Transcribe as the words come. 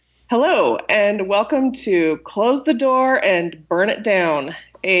Hello, and welcome to Close the Door and Burn It Down,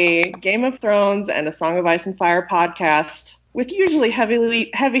 a Game of Thrones and a Song of Ice and Fire podcast with usually heavy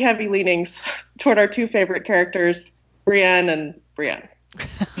leanings toward our two favorite characters, Brienne and Brienne. There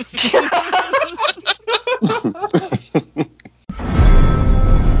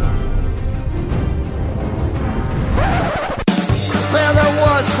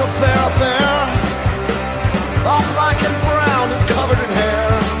was a bear there, all black and brown and covered in hair.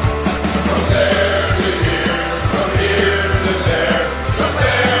 From there to here, from here to there, the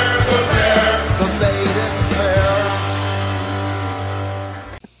bear, the maiden fair.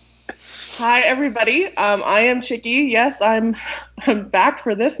 Hi, everybody. I am Chicky. Yes, I'm back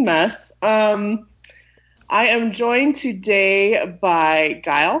for this mess. I am joined today by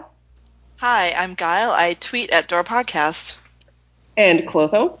Guile. Hi, I'm Guile. I tweet at Door Podcast. And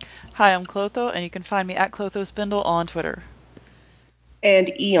Clotho. Hi, I'm Clotho, and you can find me at ClothoSpindle on Twitter.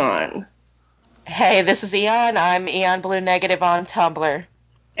 And Eon. Hey, this is Eon. I'm Eon Blue Negative on Tumblr.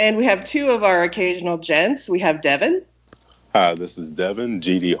 And we have two of our occasional gents. We have Devin. Hi, this is Devin,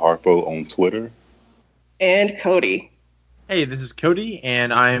 GD Harpo on Twitter. And Cody. Hey, this is Cody,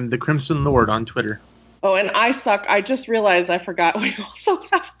 and I'm the Crimson Lord on Twitter. Oh, and I suck. I just realized I forgot we also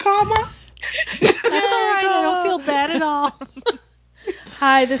have Comma. That's all right. I don't feel bad at all.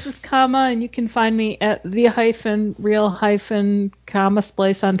 Hi, this is Comma, and you can find me at the-real-comma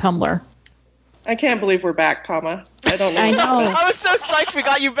splice on Tumblr. I can't believe we're back, Comma. I don't know. I know. I was so psyched we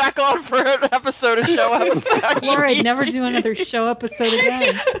got you back on for an episode of Show Episode. Or I'd never do another show episode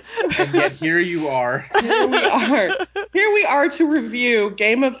again. And yet here you are. Here we are. Here we are to review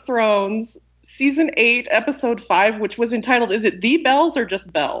Game of Thrones Season 8, Episode 5, which was entitled, is it The Bells or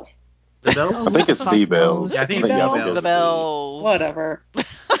just Bells? The bells? I think it's the bells. Yeah, I think it's The bells. Whatever.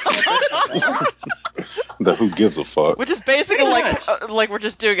 The who gives a fuck. Which is basically Pretty like we're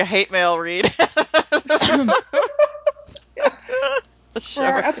just doing a hate mail read. For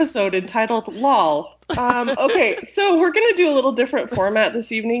our episode entitled LOL. Okay, so we're going to do a little different format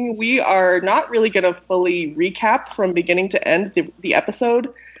this evening. We are not really going to fully recap from beginning to end the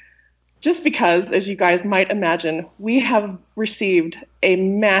episode, just because, as you guys might imagine, we have received a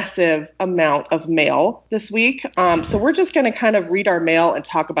massive amount of mail this week. So we're just going to kind of read our mail and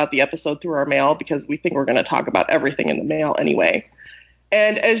talk about the episode through our mail, because we think we're going to talk about everything in the mail anyway.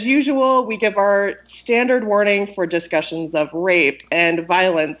 And as usual, we give our standard warning for discussions of rape and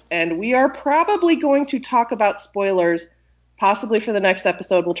violence, and we are probably going to talk about spoilers, possibly for the next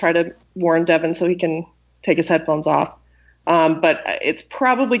episode. We'll try to warn Devin so he can take his headphones off. But it's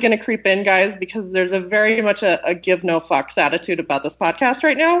probably going to creep in, guys, because there's a very much a give no fucks attitude about this podcast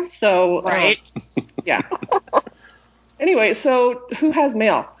right now. So, Right. Yeah. Anyway, so who has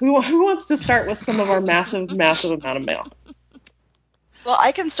mail? Who wants to start with some of our massive amount of mail? Well,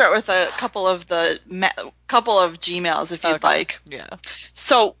 I can start with a couple of Gmails if you'd like. Yeah.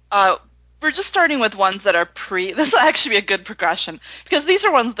 So, we're just starting with ones that are this will actually be a good progression, because these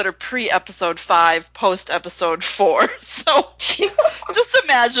are ones that are pre-episode 5, post-episode 4. So, just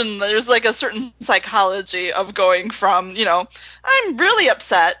imagine there's like a certain psychology of going from, I'm really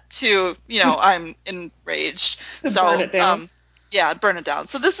upset to, I'm enraged. So, burn it down. Yeah, burn it down.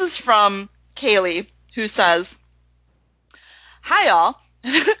 So this is from Kaylee, who says, "Hi, all."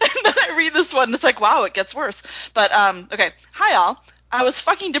 And then I read this one, and it's like, wow, it gets worse. But, okay. "Hi, all. I was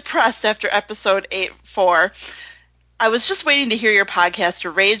fucking depressed after episode 8-4. I was just waiting to hear your podcast to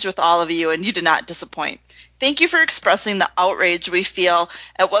rage with all of you, and you did not disappoint. Thank you for expressing the outrage we feel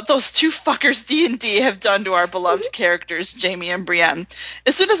at what those two fuckers D&D have done to our beloved characters, Jaime and Brienne.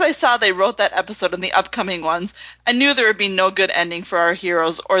 As soon as I saw they wrote that episode and the upcoming ones, I knew there would be no good ending for our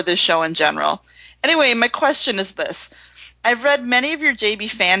heroes or this show in general. Anyway, my question is this. I've read many of your JB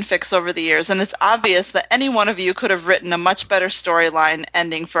fanfics over the years, and it's obvious that any one of you could have written a much better storyline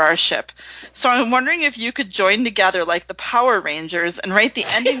ending for our ship. So I'm wondering if you could join together like the Power Rangers and write the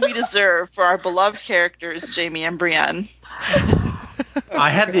ending we deserve for our beloved characters, Jaime and Brienne."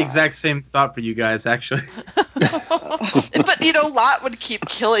 I had the exact same thought for you guys, actually. But, Lot would keep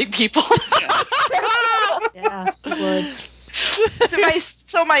killing people. Yeah, she would.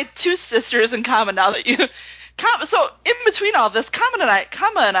 So my two sisters in common, now that you... So in between all this, Kama and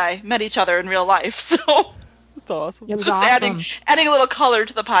I met each other in real life. So That's awesome. It was just awesome. adding a little color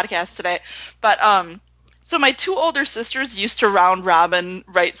to the podcast today. But so my two older sisters used to round robin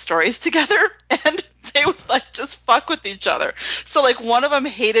write stories together, and they would just fuck with each other. So one of them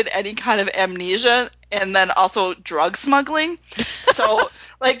hated any kind of amnesia, and then also drug smuggling. So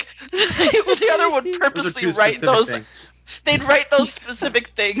the other would purposely write those. Things. They'd write those specific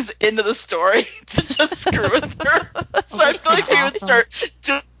things into the story to just screw with her. So I feel like we would start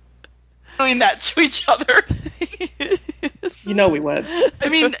doing that to each other. You know we would. I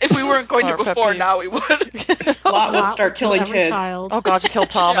mean, if we weren't going to Our pet before, peeves. now we would. Lot would start kill killing every kids. child. Oh god, you killed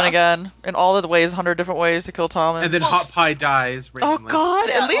Tommen Yeah. again. In all of the ways, 100 different ways to kill Tommen. And then Hot Pie dies oh randomly. god,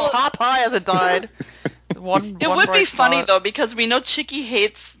 Yeah, at least well- Hot Pie hasn't died. It would be funny, though, because we know Chicky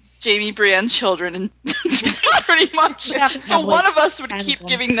hates Jamie Brienne's children, and pretty much. We'd have to So have, one like, of us would 10 of keep them.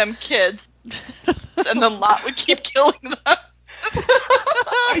 giving them kids, and then Lot would keep killing them.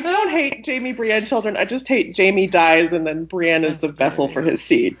 I don't hate Jamie Brienne children. I just hate Jamie dies and then Brienne is the vessel for his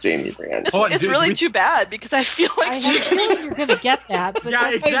seed. Jamie Brienne. Oh, It's dude, really too bad because I feel I like have a feeling you're gonna get that, but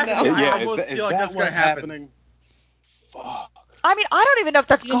Yeah, that's exactly. know. I Yeah, almost is feel like that that's gonna what's happen. happening? Fuck. I mean, I don't even know if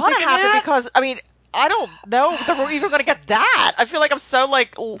that's You don't gonna think of happen that? because, I mean, I don't know that we're even gonna get that. I feel like I'm so,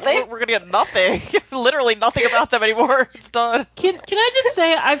 like, we're gonna get nothing. Literally nothing about them anymore. It's done. Can I just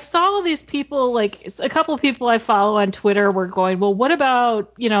say, I've saw all these people, like a couple of people I follow on Twitter were going, well, what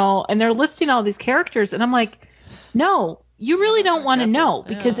about, and they're listing all these characters, and I'm like, no, you really don't want to know,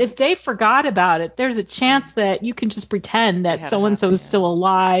 because if they forgot about it, there's a chance that you can just pretend that had it so-and-so happen, is still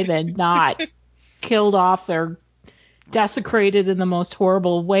alive and not killed off or desecrated in the most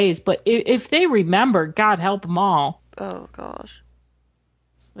horrible ways. But if they remember, God help them all. Oh, gosh.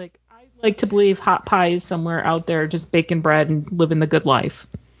 Like, I like to believe Hot Pie is somewhere out there just baking bread and living the good life.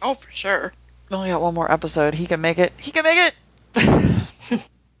 oh, for sure. We only got one more episode. He can make it. He can make it!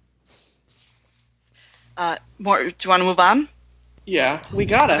 More? Do you want to move on? Yeah, we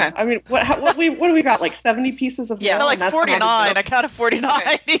gotta. Okay. I mean, what do we got? Like 70 pieces of Yeah, mail? No, like and that's 49. not I counted 49.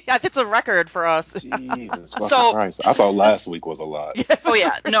 I think it's a record for us. Jesus fucking So- Christ. I thought last week was a lot. Oh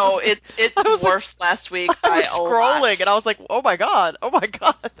yeah, no, it I was like- dwarfs last week I by was a scrolling lot. and I was like, oh my god.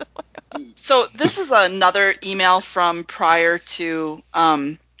 So this is another email from prior to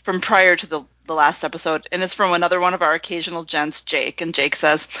the last episode, and it's from another one of our occasional gents, Jake. And Jake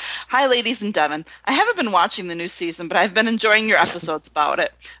says, "Hi, ladies and Devin. I haven't been watching the new season, but I've been enjoying your episodes about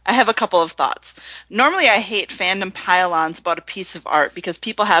it. I have a couple of thoughts. Normally, I hate fandom pile-ons about a piece of art because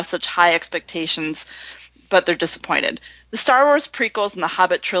people have such high expectations, but they're disappointed. The Star Wars prequels and the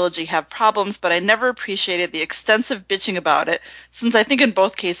Hobbit trilogy have problems, but I never appreciated the extensive bitching about it, since I think in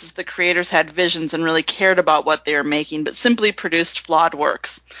both cases the creators had visions and really cared about what they were making, but simply produced flawed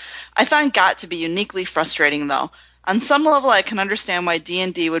works. I find GOT to be uniquely frustrating, though. On some level, I can understand why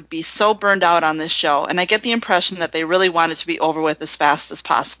D&D would be so burned out on this show, and I get the impression that they really want it to be over with as fast as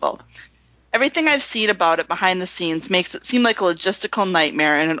possible. Everything I've seen about it behind the scenes makes it seem like a logistical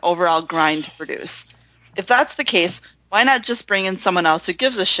nightmare and an overall grind to produce. If that's the case, why not just bring in someone else who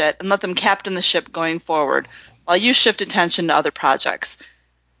gives a shit and let them captain the ship going forward, while you shift attention to other projects?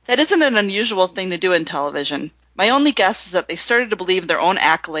 That isn't an unusual thing to do in television. My only guess is that they started to believe their own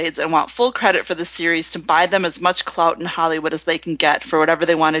accolades and want full credit for the series to buy them as much clout in Hollywood as they can get for whatever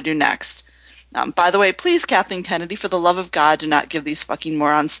they want to do next. By the way, please, Kathleen Kennedy, for the love of God, do not give these fucking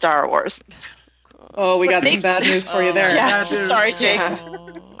morons Star Wars." Oh, we got some makes- bad news for you there. Yeah, dude. sorry, Jake.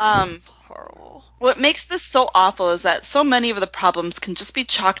 It's horrible. What makes this so awful is that so many of the problems can just be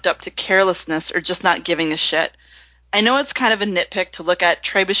chalked up to carelessness or just not giving a shit. I know it's kind of a nitpick to look at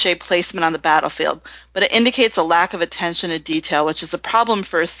trebuchet placement on the battlefield, but it indicates a lack of attention to detail, which is a problem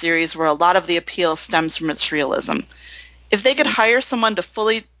for a series where a lot of the appeal stems from its realism. If they could hire someone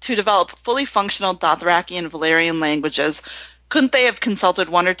to develop fully functional Dothraki and Valyrian languages, couldn't they have consulted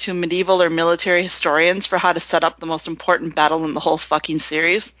one or two medieval or military historians for how to set up the most important battle in the whole fucking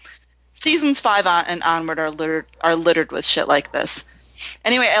series? Seasons 5 on and onward are littered with shit like this.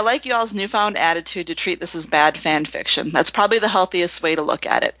 Anyway, I like y'all's newfound attitude to treat this as bad fan fiction. That's probably the healthiest way to look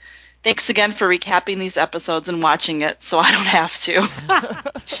at it. Thanks again for recapping these episodes and watching it so I don't have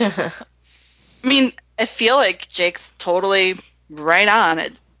to. I mean, I feel like Jake's totally right on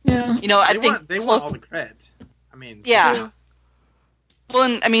it. Yeah. I They think want all the credit. I mean, yeah. Well,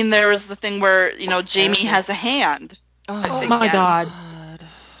 and I mean, there was the thing where Jamie has a hand. Oh my God.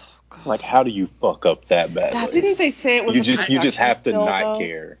 Like, how do you fuck up that bad? Didn't they say it was You a just have to production not still, though?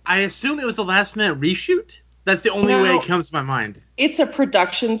 care. I assume it was a last minute reshoot. That's the only No. way it comes to my mind. It's a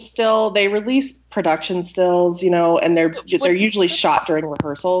production still. They release production stills, and they're usually shot during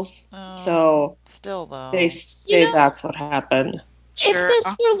rehearsals. So Still, though. they say that's what happened. Sure. If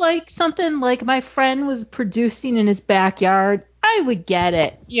this were like something like my friend was producing in his backyard, I would get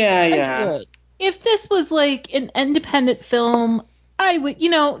it. Yeah, I yeah. would. If this was like an independent film, I would,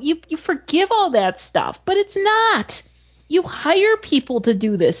 you forgive all that stuff, but it's not. You hire people to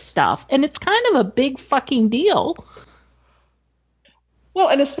do this stuff, and it's kind of a big fucking deal. Well,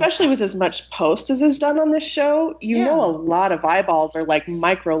 and especially with as much post as is done on this show, you know a lot of eyeballs are like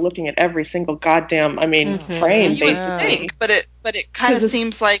micro looking at every single goddamn, frame, You would basically. think, but it kind of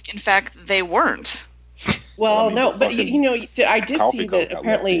seems like, in fact, they weren't. Well, no, but I did see that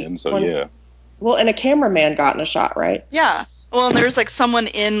apparently well, and a cameraman got in a shot, right? Yeah. Well, and there's like someone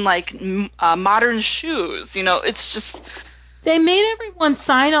in like modern shoes. It's just. They made everyone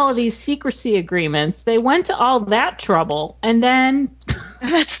sign all of these secrecy agreements. They went to all that trouble, and then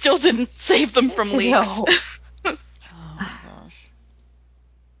and that still didn't save them from leaks. Oh my gosh.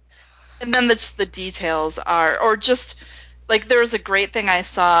 And then the details are, or just like there was a great thing I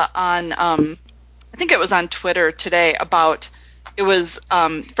saw on, I think it was on Twitter today about. It was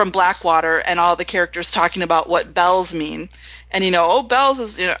from Blackwater and all the characters talking about what bells mean. And, bells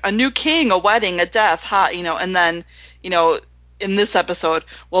is a new king, a wedding, a death, and then, in this episode,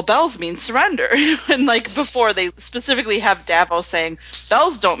 well, bells mean surrender. And like before, they specifically have Davos saying,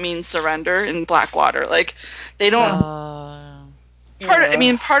 bells don't mean surrender in Blackwater. Like, they don't...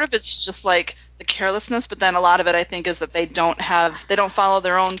 Part of it's just like the carelessness, but then a lot of it, I think, is that they don't follow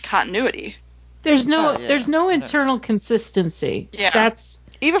their own continuity. There's no internal consistency. Yeah. That's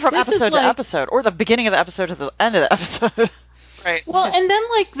even from episode to episode, or the beginning of the episode to the end of the episode. Right. Well, and then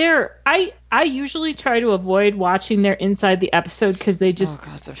I usually try to avoid watching their inside the episode because they just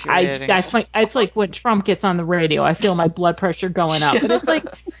it's infuriating. I find it's like when Trump gets on the radio, I feel my blood pressure going up. But it's like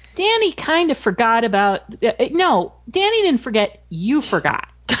Danny kind of forgot about. No, Danny didn't forget. You forgot.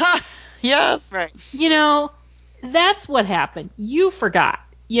 Yes. Right. That's what happened. You forgot.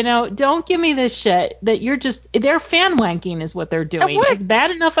 Don't give me this shit that they're fan wanking is what they're doing. It's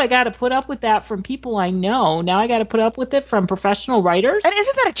bad enough I got to put up with that from people I know. Now I got to put up with it from professional writers. And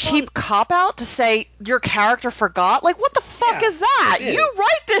isn't that a cheap cop-out to say your character forgot? Like, what the fuck is that? You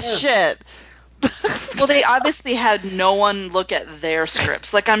write this shit. Well, they obviously had no one look at their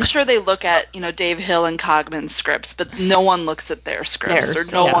scripts. Like, I'm sure they look at, Dave Hill and Cogman's scripts, but no one looks at their scripts, or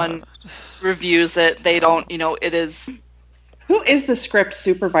no one reviews it. They don't, it is... Who is the script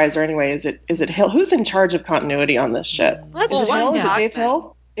supervisor anyway? Is it Hill? Who's in charge of continuity on this shit? Is it Hill? Is it Dave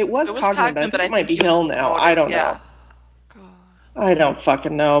Hill? It was Cogman, but I think it might be Hill now. I don't know. I don't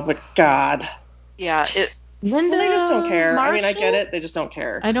fucking know, but God. Yeah, Linda they just don't care. Marshall? I get it. They just don't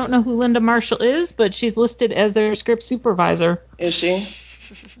care. I don't know who Linda Marshall is, but she's listed as their script supervisor. Is she?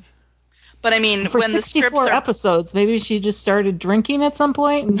 But for when 64 the scripts are episodes, maybe she just started drinking at some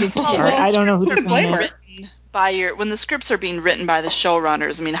point and just. I don't know who this one is. When the scripts are being written by the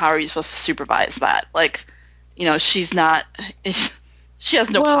showrunners, how are you supposed to supervise that? Like, she's not. She has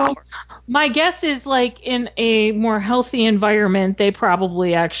no power. My guess is like in a more healthy environment, they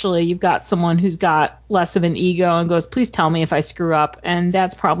probably you've got someone who's got less of an ego and goes, please tell me if I screw up. And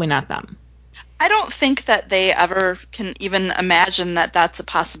that's probably not them. I don't think that they ever can even imagine that that's a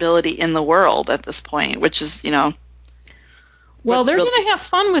possibility in the world at this point, which is, Well, they're going to have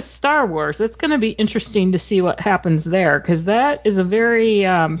fun with Star Wars. It's going to be interesting to see what happens there, because that is a very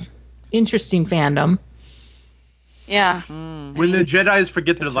interesting fandom. Yeah. When the Jedis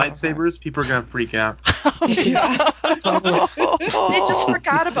forget their lightsabers, people are going to freak out. They just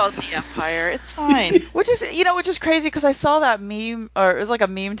forgot about the Empire. It's fine. Which is crazy, because I saw that meme, or it was like a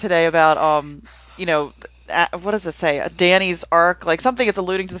meme today about, what does it say? Danny's arc, like something it's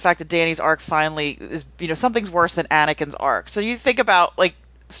alluding to the fact that Danny's arc finally is, something's worse than Anakin's arc. So you think about, like,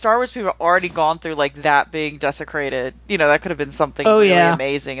 Star Wars people have already gone through, like, that being desecrated. That could have been something really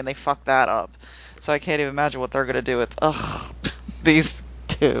amazing, and they fucked that up. So I can't even imagine what they're going to do with, these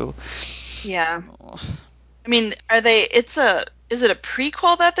two. Yeah. Is it a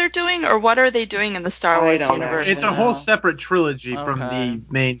prequel that they're doing, or what are they doing in the Star Wars universe? It's a whole separate trilogy from the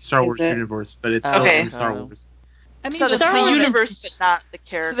main Star Wars universe, but it's still in Star Wars. So the universe, but not the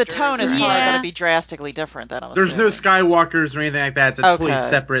characters. So the tone is probably going to be drastically different than There's no Skywalkers or anything like that. It's a totally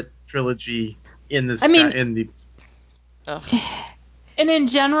separate trilogy in the. And in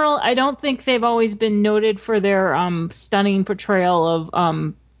general, I don't think they've always been noted for their stunning portrayal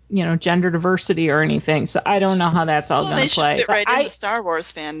of gender diversity or anything. So I don't know how that's all going to play. They should fit right in the Star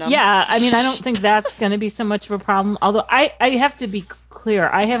Wars fandom. Yeah, I don't think that's going to be so much of a problem. Although I have to be clear,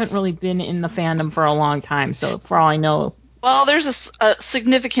 I haven't really been in the fandom for a long time. So for all I know. Well, there's a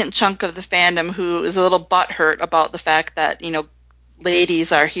significant chunk of the fandom who is a little butthurt about the fact that,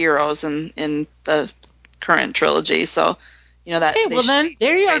 ladies are heroes in the current trilogy. So, that. Okay, well then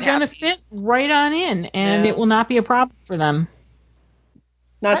they are going to fit right on in, and it will not be a problem for them.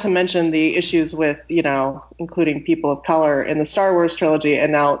 Not to mention the issues with, including people of color in the Star Wars trilogy,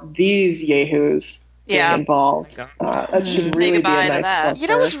 and now these yahoos being involved. That should really be a nice cluster. You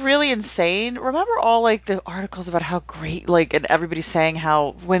know what's really insane? Remember all like the articles about how great, like, and everybody's saying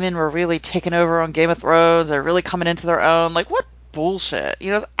how women were really taking over on Game of Thrones, they're really coming into their own. Like, what bullshit?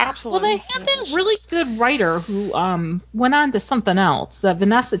 You know, it's absolutely. Well, they had that really good writer who went on to something else, that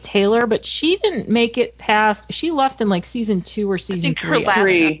Vanessa Taylor, but she didn't make it past. She left in like season 2 or season 3. I think her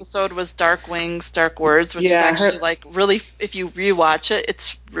last episode was Dark Wings, Dark Words, which is actually like really, if you rewatch it,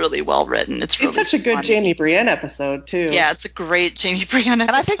 it's really well written. It's really such a good Jamie Brienne episode too. Yeah, it's a great Jamie Brienne episode.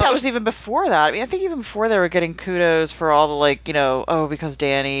 And I think that was even before that. I mean, I think even before they were getting kudos for all the, like, you know, oh, because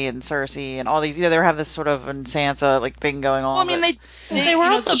Dany and Cersei and all these, you know, they were having this sort of Sansa like thing going on. Well, I mean, they were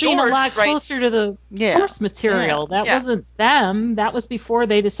also being a lot closer to the source material. That wasn't them. That was before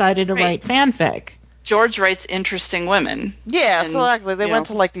they decided to write fanfic. George writes interesting women. Yeah, so exactly. They went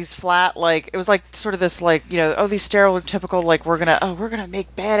to like these flat, like, it was like sort of this, like, you know, oh, these stereotypical, like, we're gonna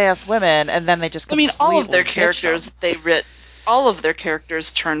make badass women, and then they just. I mean, all of their characters all of their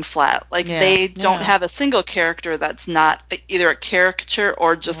characters turn flat. Like they don't have a single character that's not either a caricature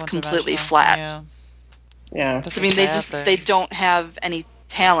or just completely flat. Yeah. So, I mean, they don't have any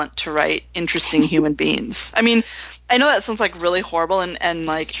talent to write interesting human beings. I mean, I know that sounds like really horrible and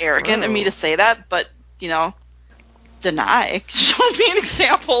like arrogant of me to say that, but you know, Denai, show me an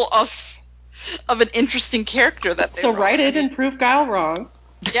example of an interesting character that they wrote. Write it and prove Guile wrong.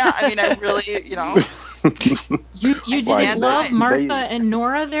 Yeah, I mean, I really, you know. You didn't love Martha and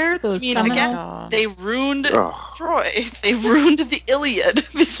Nora there? Those again, they ruined Troy. They ruined the Iliad.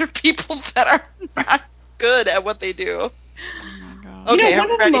 These are people that are not good at what they do. Okay, one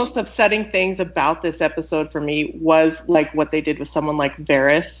of the most upsetting things about this episode for me was like what they did with someone like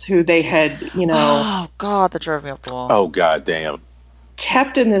Varys, who they had, you know. Oh God, that drove me up the wall. Oh God, damn.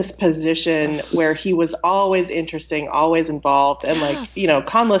 Kept in this position where he was always interesting, always involved, and like, you know,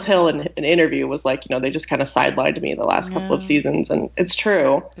 Conleth Hill in an interview was like, you know, they just kind of sidelined me the last couple of seasons, and it's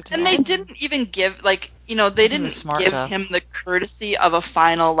true. And they didn't even give, like, you know, they didn't give him the courtesy of a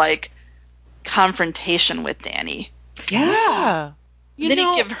final like confrontation with Dany. Yeah. They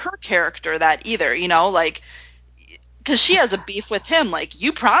didn't give her character that either, you know, like, because she has a beef with him. Like,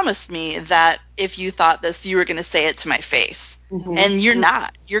 you promised me that if you thought this, you were going to say it to my face. Mm-hmm. And you're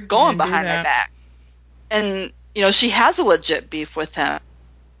not. You're going behind my back. And, you know, she has a legit beef with him.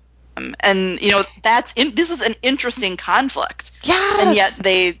 And, you know, this is an interesting conflict. Yes! And yet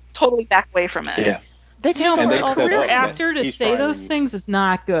they totally back away from it. Yeah. They take a career actor to say those things is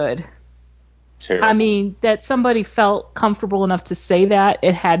not good. Terrible. I mean, that somebody felt comfortable enough to say that,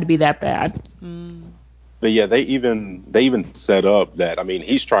 it had to be that bad. But yeah, they even set up that, I mean,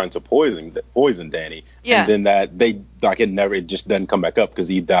 he's trying to poison Dany, and then it just doesn't come back up because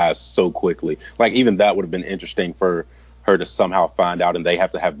he dies so quickly. Like, even that would have been interesting for her to somehow find out, and they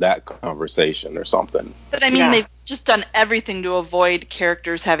have to have that conversation or something. But I mean, they've just done everything to avoid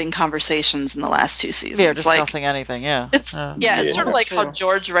characters having conversations in the last 2 seasons. Yeah, discussing anything. Yeah, it's sort of like how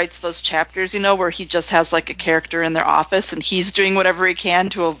George writes those chapters, you know, where he just has like a character in their office, and he's doing whatever he can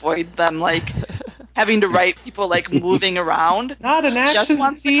to avoid them like having to write people like moving around. Not an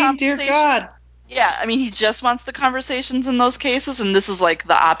action scene, dear God. Yeah, I mean, he just wants the conversations in those cases, and this is like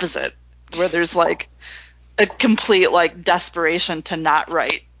the opposite, where there's like a complete like desperation to not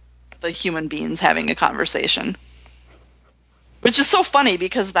write the human beings having a conversation, which is so funny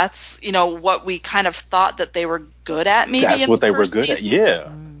because that's, you know, what we kind of thought that they were good at. Maybe that's what they were good at.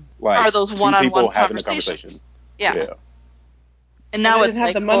 Yeah, like are those one-on-one conversations? Yeah. And now they it's didn't have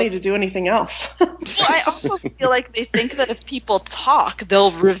like, the money to do anything else. Well, I also feel like they think that if people talk,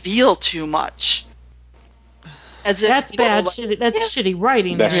 they'll reveal too much. As if, that's bad. That's shitty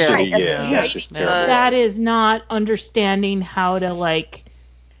writing. That's shitty. Yeah, that's just terrible. That is not understanding how to like.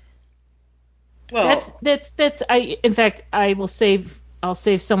 Well, that's. In fact, I'll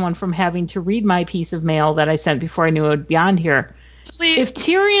save someone from having to read my piece of mail that I sent before I knew it would be on here. Please. If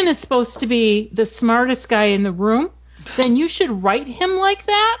Tyrion is supposed to be the smartest guy in the room, then you should write him like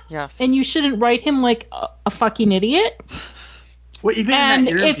that. Yes. And you shouldn't write him like a fucking idiot. Well, even and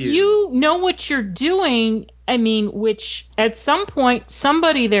in that if you know what you're doing, I mean, which at some point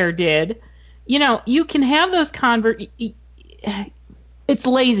somebody there did, you know, you can have those It's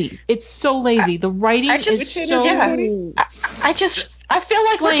lazy. It's so lazy. The writing is so. I feel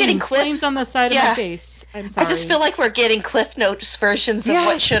like we're getting flames on the side of my face. I'm sorry. I just feel like we're getting Cliff Notes versions of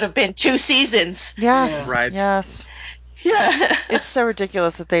what should have been 2 seasons. Yes. Yeah. Right. Yes. Yeah. It's so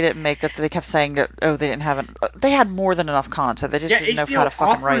ridiculous that they didn't make that. They kept saying that, they didn't have they had more than enough content. They just didn't know how to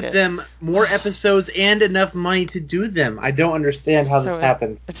fucking write it. Them more episodes and enough money to do them. I don't understand how this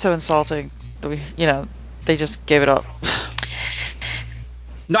happened. It's so insulting that they just gave it up.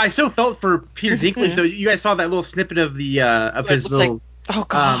 No, I so felt for Peter Dinklage though. You guys saw that little snippet of the of his little. Like, oh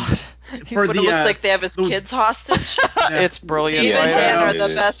God! For it looks like they have his kids hostage. It's brilliant. David and Dan are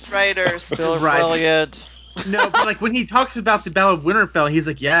the best writers. Still brilliant. No, but like when he talks about the Battle of Winterfell, he's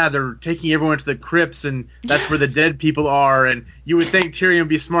like, yeah, they're taking everyone to the crypts, and that's where the dead people are. And you would think Tyrion would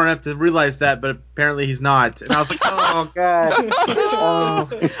be smart enough to realize that, but apparently he's not. And I was like, oh God.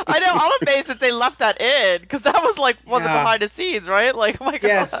 I know. I'm amazed that they left that in, because that was like one of the behind the scenes, right? Like, oh my God.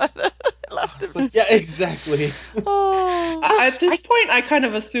 Yes. Left it. Yeah, exactly. At this point, I kind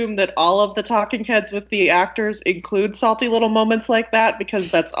of assume that all of the talking heads with the actors include salty little moments like that,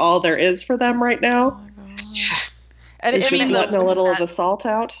 because that's all there is for them right now. And it's just letting a little of the salt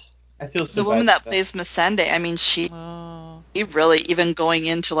out. I feel so the woman that plays Missandei, I mean, she really, even going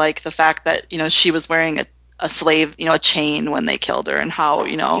into like the fact that, you know, she was wearing a slave, you know, a chain when they killed her, and how,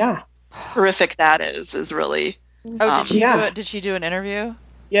 you know, horrific that is really. Oh, did she do an interview?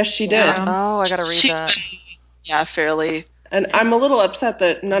 Yes, she did. Oh, I gotta read that. Been, fairly. And I'm a little upset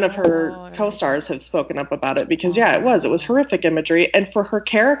that none of her co-stars have spoken up about it, because it was horrific imagery, and for her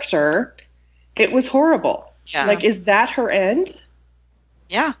character, it was horrible. Yeah. Like, is that her end?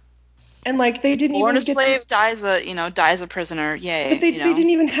 Yeah. And like, they didn't Born even a slave, dies a prisoner. Yay. But they didn't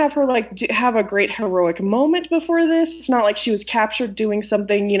even have her like have a great heroic moment before this. It's not like she was captured doing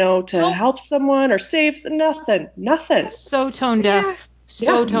something, you know, to help someone or save nothing. So tone deaf.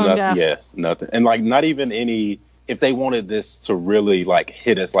 So tone deaf. Yeah, nothing. And like, not even any. If they wanted this to really like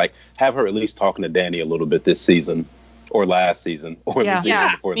hit us, like have her at least talking to Dany a little bit this season, or last season, or the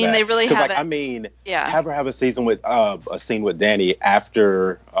season before that. I mean, they really have. Like, I mean, have her have a season with a scene with Dany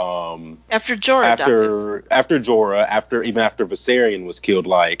after Jorah after Jorah, even after Viserion was killed.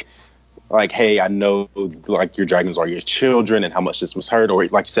 Like, hey, I know like your dragons are your children, and how much this was hurt, or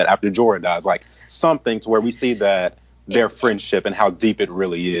like you said, after Jorah dies, like something to where we see that their friendship and how deep it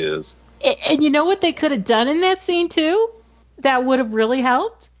really is. And you know what they could have done in that scene too? That would have really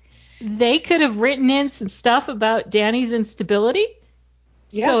helped. They could have written in some stuff about Dany's instability,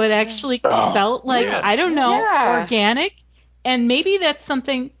 so it actually felt like organic, and maybe that's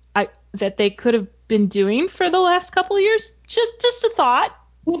something that they could have been doing for the last couple of years. Just a thought.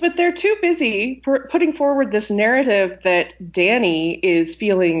 Well, but they're too busy putting forward this narrative that Dany is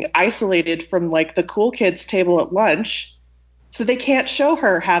feeling isolated from like the cool kids table at lunch. So they can't show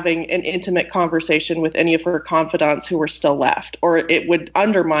her having an intimate conversation with any of her confidants who are still left, or it would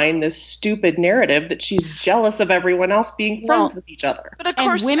undermine this stupid narrative that she's jealous of everyone else being friends with each other. But of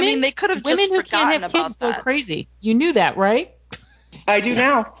course, women, I mean, they could have just women who can't have kids go crazy. You knew that, right? I do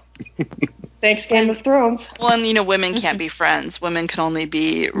now. Thanks, Game of Thrones. Well, and you know, women can't be friends. Women can only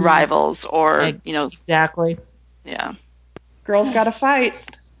be rivals, or you know. Exactly. Yeah. Girls gotta fight.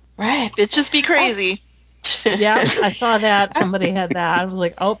 Right. Bitches be crazy. Yeah, I saw that. Somebody had that. I was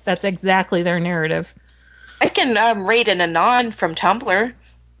like, oh, that's exactly their narrative. I can read an anon from Tumblr.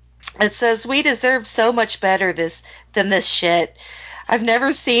 It says, "We deserve so much better than this shit. I've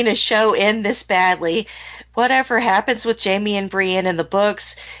never seen a show end this badly. Whatever happens with Jaime and Brienne in the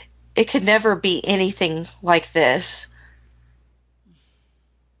books, it could never be anything like this."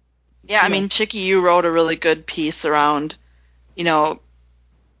 Yeah, I mean, Chicky, you wrote a really good piece around, you know,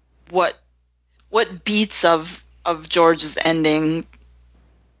 what beats of George's ending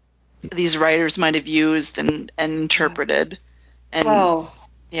these writers might have used and interpreted. And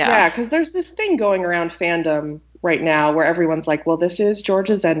because there's this thing going around fandom right now where everyone's like, well, this is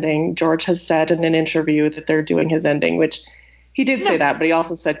George's ending. George has said in an interview that they're doing his ending, which he did say that, but he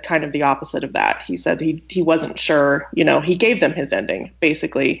also said kind of the opposite of that. He said he wasn't sure, you know, he gave them his ending,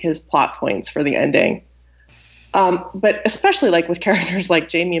 basically his plot points for the ending. But especially like with characters like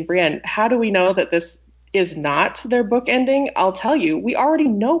Jaime and Brienne, how do we know that this is not their book ending? I'll tell you, we already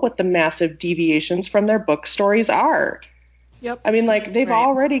know what the massive deviations from their book stories are. Yep. I mean, like, they've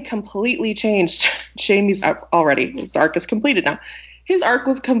already completely changed Jaime's already. His arc is completed now. His arc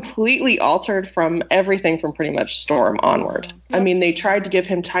was completely altered from everything from pretty much Storm onward. Yep. I mean, they tried to give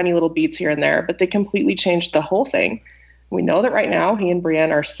him tiny little beats here and there, but they completely changed the whole thing. We know that right now he and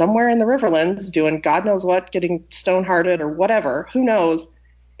Brienne are somewhere in the Riverlands doing God knows what, getting stone-hearted or whatever. Who knows?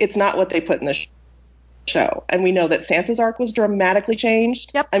 It's not what they put in the show. And we know that Sansa's arc was dramatically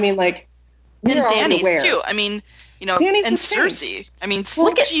changed. Yep. I mean, like, and Dany's too. I mean, you know, Dany's and Cersei. I mean,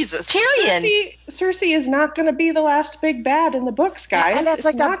 look at Jesus. Tyrion. Cersei is not going to be the last big bad in the books, guys. And that's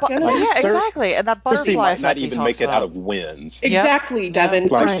like that. Exactly. And that butterfly Cersei might effect not he even talks make it about. out of wins. Exactly, Devin.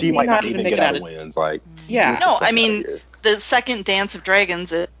 Like, Cersei she might not even get out of wins. Like, no, I mean, the second Dance of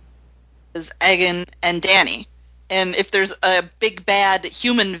Dragons is Aegon and Dany. And if there's a big bad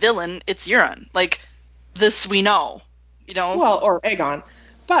human villain, it's Euron. Like, this we know, you know? Well, or Aegon.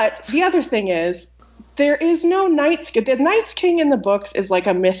 But the other thing is, there is no Night's King. The Night's King in the books is like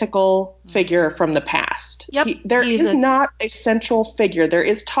a mythical figure from the past. Yep, There is not a central figure. There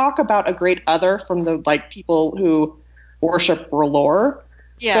is talk about a great other from the people who worship R'hllor.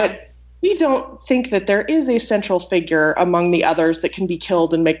 Yeah. But we don't think that there is a central figure among the others that can be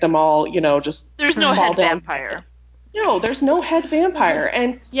killed and make them all, just There's no fall head down. vampire. No, there's no head vampire.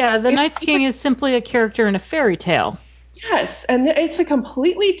 And yeah, the Night's King is simply a character in a fairy tale. Yes, and it's a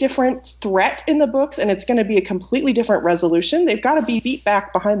completely different threat in the books, and it's going to be a completely different resolution. They've got to be beat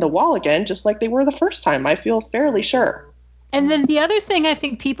back behind the wall again, just like they were the first time, I feel fairly sure. And then the other thing I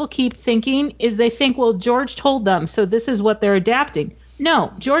think people keep thinking is they think, well, George told them, so this is what they're adapting.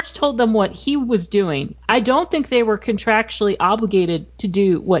 No, George told them what he was doing. I don't think they were contractually obligated to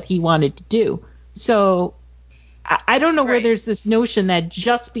do what he wanted to do. So I don't know where there's this notion that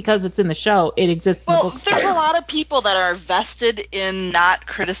just because it's in the show, it exists in the books. Well, there's a lot of people that are vested in not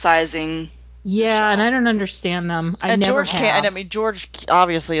criticizing. Yeah, and I don't understand them. I never George have. can't. And I mean, George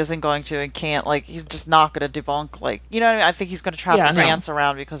obviously isn't going to and can't. He's just not going to debunk. You know what I mean? I think he's going to try to dance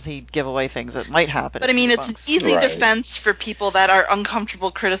around because he'd give away things that might happen. But I mean, it's an easy defense for people that are uncomfortable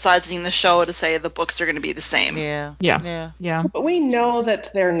criticizing the show to say the books are going to be the same. Yeah. But we know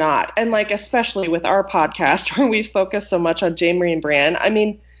that they're not, and especially with our podcast where we focus so much on Jaime and Brienne. I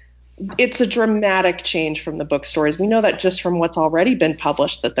mean, it's a dramatic change from the book stories. We know that just from what's already been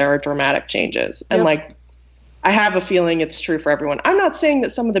published that there are dramatic changes. And I have a feeling it's true for everyone. I'm not saying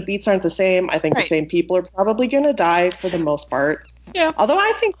that some of the beats aren't the same. I think the same people are probably going to die for the most part. Yeah. Although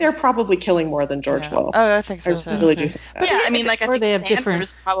I think they're probably killing more than George will. Oh, I think so too. I really do think that. Yeah, I mean, I think Sander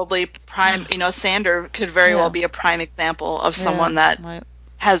is probably prime. Sander could very well be a prime example of someone that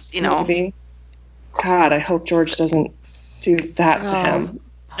has, Maybe. God, I hope George doesn't do that to him.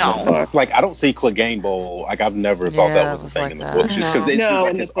 No. I don't see Clegane Bowl. I've never thought that was a thing in the books. Just because it seems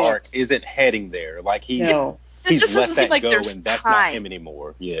like his arc isn't heading there. He's let that go, and that's not him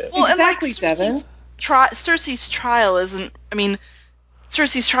anymore. Yeah. Well, exactly, and Devin. Cersei's trial isn't. I mean,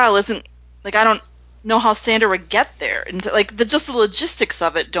 Cersei's trial isn't. I don't know how Sander would get there, and just the logistics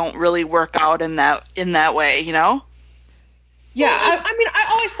of it don't really work out in that way. Yeah, I mean, I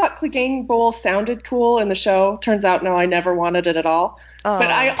always thought Clegane Bowl sounded cool in the show. Turns out, no, I never wanted it at all.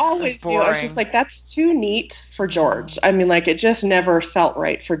 But I always knew, I was just that's too neat for George. I mean, it just never felt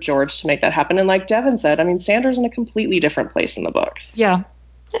right for George to make that happen. And like Devin said, I mean, Sander's in a completely different place in the books. Yeah.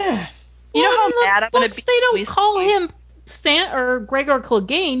 Yeah. You know how mad I'm going to be? They don't call him or Gregor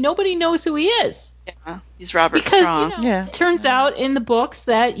Clegane. Nobody knows who he is. Yeah, he's Robert Strong. It turns out in the books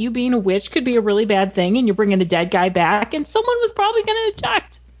that you being a witch could be a really bad thing, and you're bringing a dead guy back, and someone was probably going to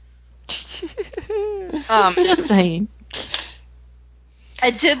eject. Just saying. I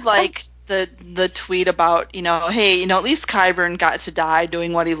did like the tweet about, hey, at least Qyburn got to die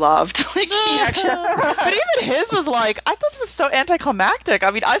doing what he loved. But even his was I thought it was so anticlimactic. I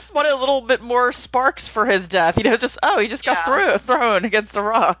mean, I just wanted a little bit more sparks for his death. He just got thrown against a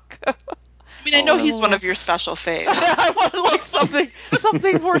rock. I mean, I know he's one of your special faves. I wanted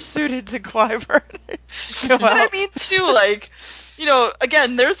something more suited to Qyburn. But I mean, too,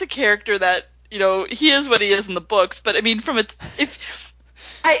 again, there's a character that, he is what he is in the books, but I mean,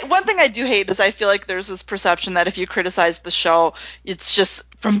 one thing I do hate is I feel like there's this perception that if you criticize the show, it's just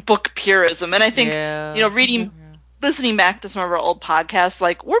from book purism. And I think, listening back to some of our old podcasts,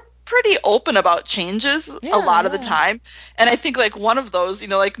 we're pretty open about changes a lot of the time. And I think one of those,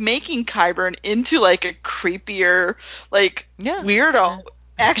 making Qyburn into a creepier, weirdo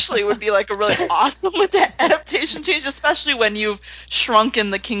actually would be a really awesome adaptation change, especially when you've shrunken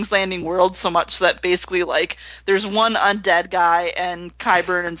the King's Landing world so much that basically there's one undead guy and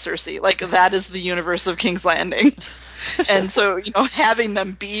Qyburn and Cersei. That is the universe of King's Landing. And so, having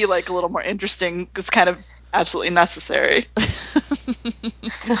them be a little more interesting is kind of absolutely necessary.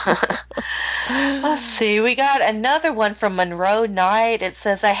 Let's see. We got another one from Monroe Knight. It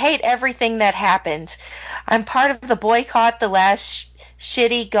says, I hate everything that happened. I'm part of the Boycott the Last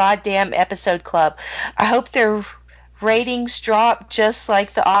Shitty Goddamn Episode Club. I hope their ratings drop just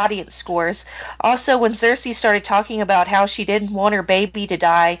like the audience scores. Also, when Cersei started talking about how she didn't want her baby to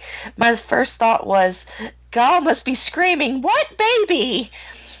die, my first thought was, Gal must be screaming, what baby?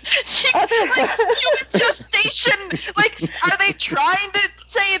 Human gestation. Are they trying to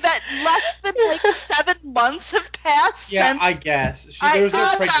say that less than 7 months have passed since? Yeah, I guess. There was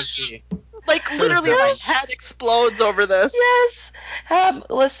no pregnancy. Literally, my head explodes over this. Yes.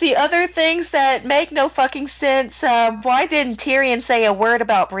 Let's see. Other things that make no fucking sense. Why didn't Tyrion say a word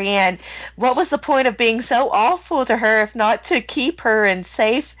about Brienne? What was the point of being so awful to her if not to keep her in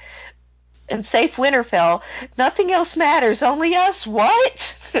safe and save Winterfell. Nothing else matters, only us.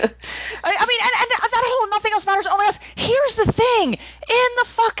 What? I mean, and that whole nothing else matters, only us. Here's the thing. In the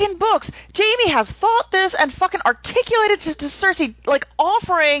fucking books, Jaime has thought this and fucking articulated to Cersei, like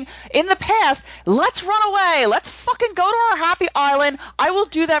offering in the past, let's run away. Let's fucking go to our happy island. I will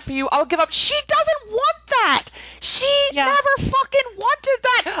do that for you. I'll give up. She doesn't want that. She never fucking wanted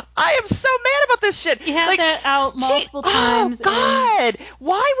that. I am so mad about this shit. He had that out multiple times. Oh, God.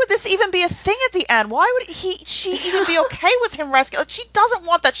 Why would this even be a thing at the end? Why would she even be okay with him rescuing? Like, she doesn't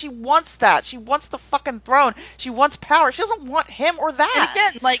want that. She wants that. She wants the fucking throne. She wants power. She doesn't want him or that. And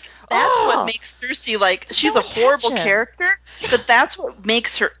again, like, that's what makes Cersei, like, she's a horrible character, but that's what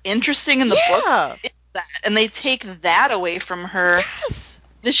makes her interesting in the books. It's that. And they take that away from her. Yes.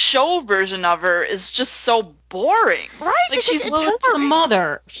 The show version of her is just so boring. Right? Like, it's the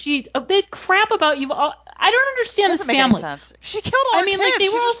mother. She's a big crap about you all. I don't understand this family. Make any sense. She killed all her kids. Like, they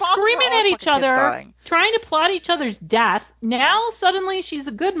were all screaming at each other, trying to plot each other's death. Now, suddenly, she's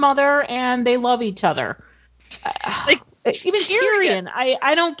a good mother, and they love each other. Like, even Tyrion.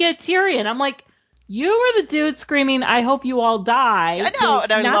 I don't get Tyrion. I'm like, you were the dude screaming, I hope you all die. I know,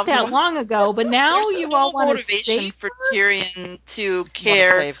 and I not that long ago, but now you all want to save for Tyrion to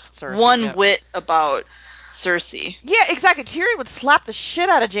care one whit about Cersei. Yeah, exactly. Tyrion would slap the shit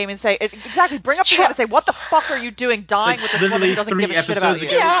out of Jaime and say, exactly, bring up the hand and say, what the fuck are you doing dying with this woman who doesn't give a shit about you?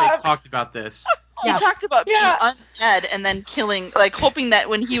 They talked about this. He talked about being undead and then killing, like, hoping that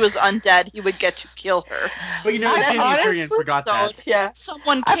when he was undead, he would get to kill her. But you know, Jaime and Tyrion forgot that. Yeah.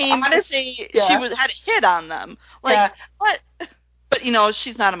 Someone came to say she had a hit on them. Like, what? But, you know,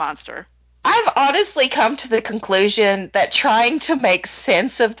 she's not a monster. I've honestly come to the conclusion that trying to make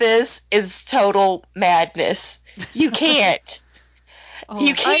sense of this is total madness. You can't.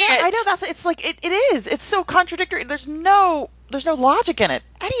 You can't. I know it's like it is. It's so contradictory. There's no logic in it.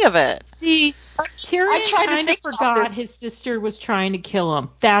 Any of it. See, Tyrion kind of forgot his sister was trying to kill him.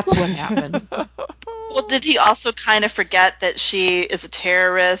 That's what happened. Well, did he also kind of forget that she is a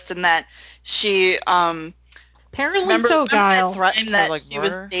terrorist and that she apparently so, Giles. And that she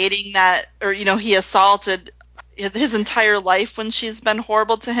was dating that, or, you know, he assaulted his entire life when she's been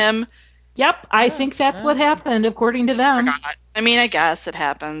horrible to him. Yep, I think that's what happened, according to them. Forgot. I mean, I guess it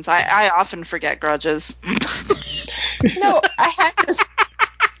happens. I often forget grudges. No, I had this.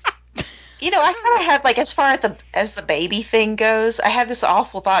 You know, I kind of had, like, as far as the baby thing goes, I had this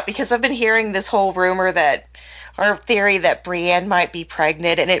awful thought because I've been hearing this whole rumor or theory that Brienne might be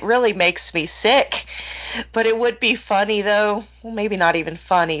pregnant, and it really makes me sick. But it would be funny, though. Well, maybe not even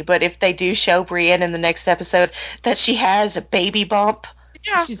funny, but if they do show Brienne in the next episode that she has a baby bump.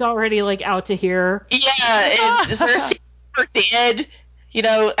 Yeah. She's already, like, out to here. Yeah, and Cersei dead, you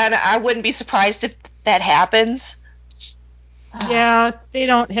know, and I wouldn't be surprised if that happens. Yeah, they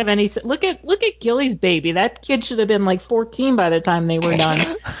don't have any. Look at Gilly's baby. That kid should have been like 14 by the time they were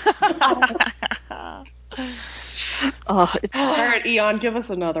done. All right, Eon, give us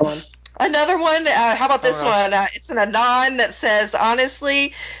another one. Another one. How about this one? It's an Anon that says,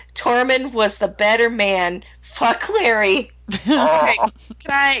 honestly, Tormund was the better man. Fuck Larry.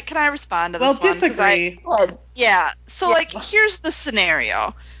 Okay. Can I respond to this one? Disagree. So, like, here's the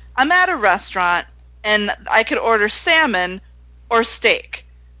scenario. I'm at a restaurant, and I could order salmon or steak.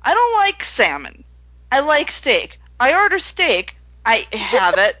 I don't like salmon. I like steak. I order steak. I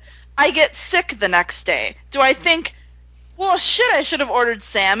have it. I get sick the next day. Do I think, well, shit, I should have ordered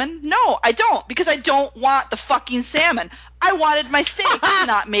salmon? No, I don't, because I don't want the fucking salmon. I wanted my steak to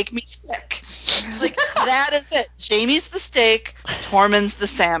not make me sick. Like, that is it. Jaime's the steak, Tormund's the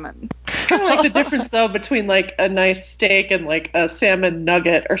salmon. Kind of like the difference, though, between, like, a nice steak and, like, a salmon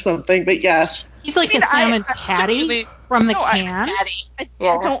nugget or something, but yes. He's like a salmon patty from the can. I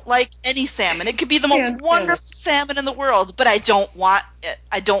don't like any salmon. It could be the most wonderful salmon in the world, but I don't want it.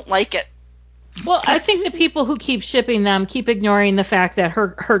 I don't like it. Well, I think the people who keep shipping them keep ignoring the fact that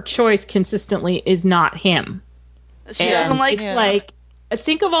her choice consistently is not him. She doesn't like like,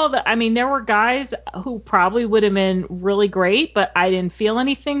 think of all the, I mean, there were guys who probably would have been really great, but I didn't feel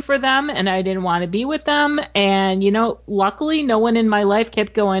anything for them and I didn't want to be with them. And, you know, luckily no one in my life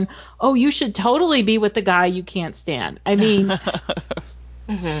kept going, oh, you should totally be with the guy you can't stand. I mean,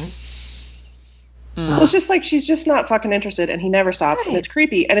 Well, it's just like she's just not fucking interested and he never stops and it's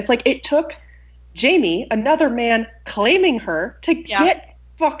creepy. And it's like it took Jaime, another man claiming her, to get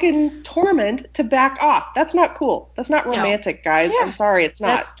fucking Tormund to back off. That's not cool. That's not romantic, guys. I'm sorry, it's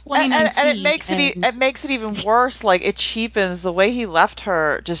not. That's 2019. And it makes it even worse. Like, it cheapens the way he left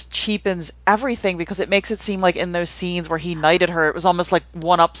her. Just cheapens everything because it makes it seem like in those scenes where he knighted her, it was almost like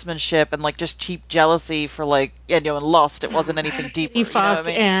one-upsmanship and like just cheap jealousy for like and lust. It wasn't anything deeper. He fucked, you know what I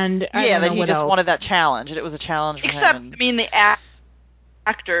mean? and that he just wanted that challenge, and it was a challenge for Except, him. I mean, the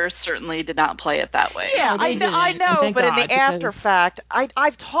actors certainly did not play it that way. Yeah, No, I know, but in the after fact,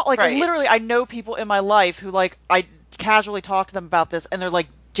 I've taught, like, Right. literally, I know people in my life who, like, I casually talk to them about this, and they're like,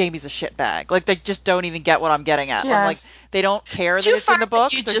 Jamie's a shitbag. Like, they just don't even get what I'm getting at. Yeah. I'm like, they don't care Do that you it's in the find that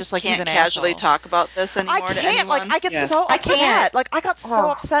books. you They're just like, can't he's an casually asshole. talk about this anymore I to can't, anyone? like, I get Yes. so I upset. can't. Like, I got so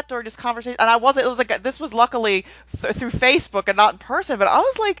upset during this conversation, and it was like, this was luckily through Facebook and not in person, but I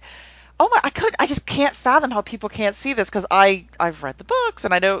was like, oh my, I just can't fathom how people can't see this, because I've read the books,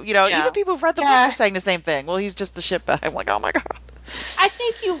 and I know, even people who've read the books are saying the same thing. Well, he's just a shitbag. I'm like, oh my God. I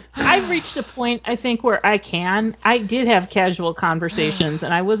think I've reached a point, I think, where I did have casual conversations,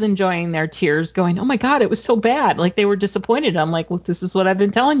 and I was enjoying their tears, going, oh my God, it was so bad. Like, they were disappointed. I'm like, look, this is what I've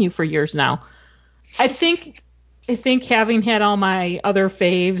been telling you for years now. I think having had all my other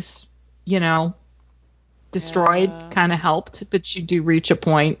faves, destroyed kind of helped, but you do reach a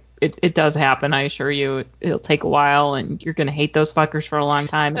point. It does happen, I assure you. It'll take a while, and you're going to hate those fuckers for a long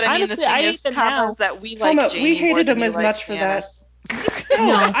time. But I mean, honestly, the thing I is, hate them Tom, now. is that we like Toma, Jamie we hated more than him you as like much for that. Stannis.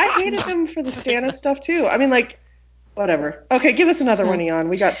 No, I hated him for the Stannis stuff too. I mean, like, whatever. Okay, give us another one, Eon.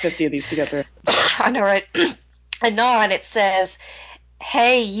 We got 50 of these to get through. I know, right? Anon, it says,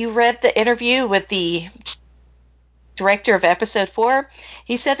 hey, you read the interview with the director of episode 4?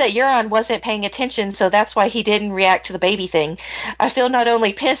 He said that Euron wasn't paying attention, so that's why he didn't react to the baby thing. I feel not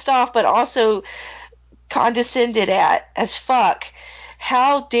only pissed off, but also condescended at as fuck.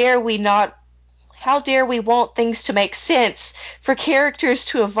 How dare we want things to make sense, for characters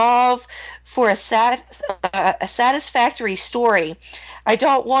to evolve, for a satisfactory story? I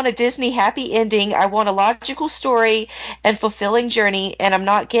don't want a Disney happy ending. I want a logical story and fulfilling journey, and I'm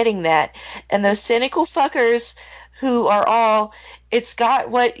not getting that. And those cynical fuckers who are all, it's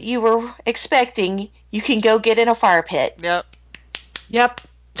got what you were expecting, you can go get in a fire pit. Yep.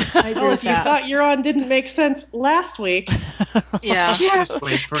 I agree with If you that. thought Euron didn't make sense last week. Yeah. Just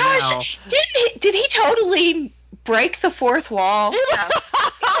wait for now. Gosh, did he totally break the fourth wall?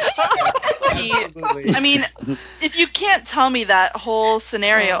 Absolutely. I mean, if you can't tell me that whole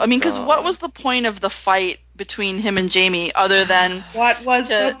scenario, I mean, because what was the point of the fight between him and Jamie other than What was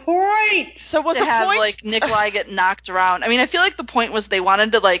the point? So was to the have point like Nikolai get knocked around? I mean, I feel like the point was they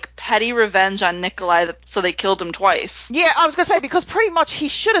wanted to like petty revenge on Nikolai, so they killed him twice. Yeah, I was gonna say, because pretty much he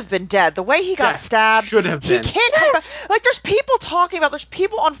should have been dead. The way he got stabbed, should have been. He can't come back. Like, there's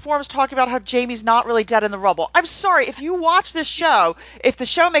people on forums talking about how Jamie's not really dead in the rubble. I'm sorry, if you watch this show, if the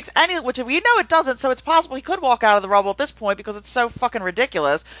show makes any, which we know it doesn't, so it's possible he could walk out of the rubble at this point because it's so fucking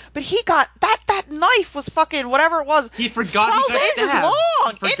ridiculous. But he got that knife was fucking whatever it was. He forgot 12 he got inches stabbed.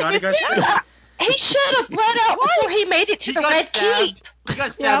 long He forgot in he his got head. stabbed. He should have bled out before he made it to the Red Keep. He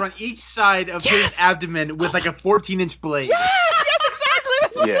got stabbed on each side of his abdomen with like a 14-inch blade. Yes,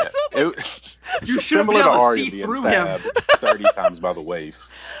 exactly. That's Yeah, You should have been similar to able to Arya see being through him. stabbed 30 times by the waif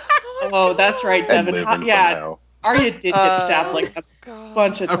Oh, that's right, and Devin. living Yeah, somehow. Arya did get stabbed like a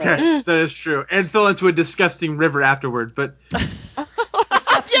bunch of times. Okay, that is true. And fell into a disgusting river afterward, but...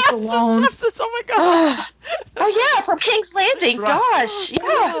 alone. Sepsis, oh my God. Oh yeah, from King's Landing. Gosh,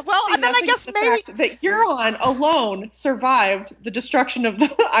 yeah. Well, and then I guess the maybe fact that Euron alone survived the destruction of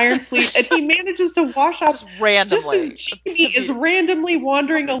the Iron Fleet, and he manages to wash up randomly. just as Jamie is randomly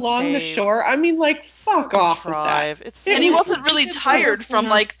wandering along the cave. shore. I mean, like, fuck off with that. And he wasn't really tired from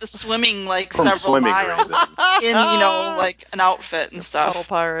like the swimming like From several swimming or miles in like an outfit and stuff. Puddle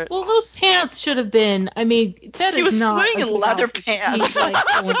pirate. Well, those pants should have been. I mean, that He is was not swimming a in good leather outfit. pants. He's, like,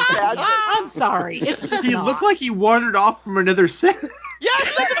 going to- I'm sorry. It's just He not. looked like he wandered off from another set.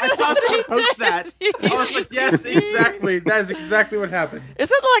 Yes, I thought someone post that. I was like, yes, exactly. That is exactly what happened. Is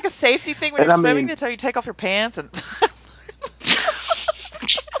it like a safety thing when And you're I swimming mean- until you take off your pants and?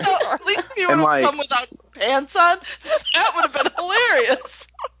 At least if you would And, have like- come without pants on, that would have been hilarious.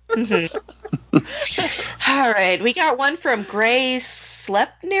 All right, we got one from Gray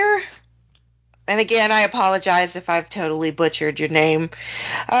Slepner. And again, I apologize if I've totally butchered your name.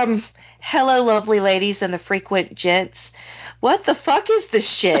 Hello, lovely ladies and the frequent gents. What the fuck is this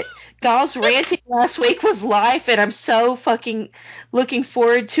shit? Gal's ranting last week was live, and I'm so fucking looking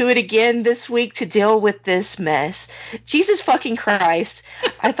forward to it again this week to deal with this mess. Jesus fucking Christ.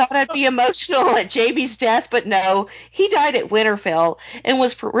 I thought I'd be emotional at JB's death, but no. He died at Winterfell and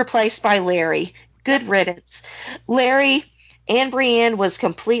was replaced by Larry. Good riddance. Larry, Anne Brienne was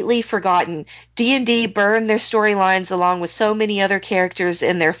completely forgotten. D&D burned their storylines along with so many other characters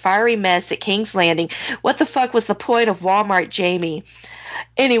in their fiery mess at King's Landing. What the fuck was the point of Walmart Jamie?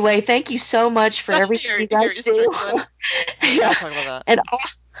 Anyway, thank you so much for everything you guys do. Yeah, talk about that.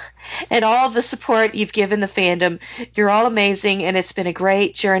 And all the support you've given the fandom. You're all amazing, and it's been a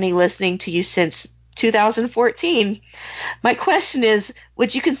great journey listening to you since 2014. My question is,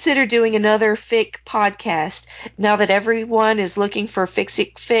 would you consider doing another fic podcast now that everyone is looking for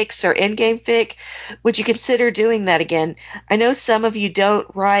fixic fics or endgame fic? Would you consider doing that again? I know some of you don't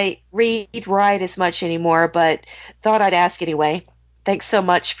write as much anymore, but thought I'd ask anyway. Thanks so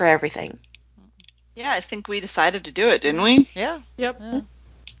much for everything. Yeah, I think we decided to do it, didn't we? Yeah. Yep. Yeah.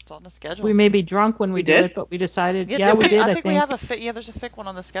 It's on the schedule. We may be drunk when we do did? it, but we decided. Yeah, Yeah, we did. I think we have a fic. Yeah, there's a fic one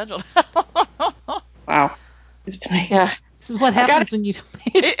on the schedule. Wow. Yeah. This is what happens when you don't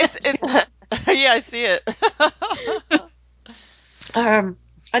pay attention. Yeah, I see it.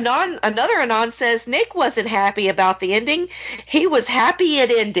 Another Anon says Nick wasn't happy about the ending. He was happy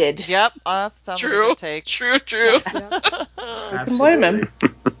it ended. Yep, that sounds like a good take. True. Who can blame him?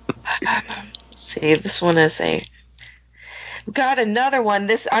 Let's see, this one is We've got another one.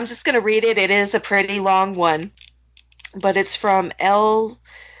 I'm just going to read it. It is a pretty long one, but it's from L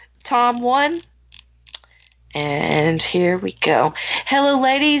Tom 1. And here we go. Hello,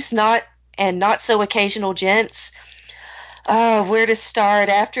 ladies, not so occasional gents. Where to start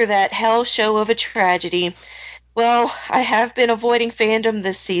after that hell show of a tragedy? Well, I have been avoiding fandom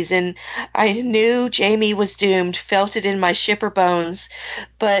this season. I knew Jamie was doomed, felt it in my shipper bones,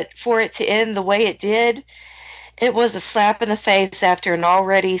 but for it to end the way it did, it was a slap in the face after an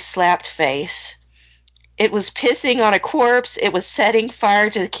already slapped face. It was pissing on a corpse. It was setting fire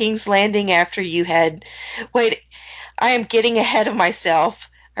to the King's Landing after you had... Wait, I am getting ahead of myself.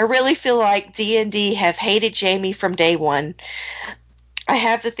 I really feel like D&D have hated Jamie from day one. I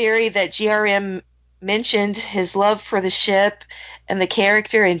have the theory that GRM mentioned his love for the ship and the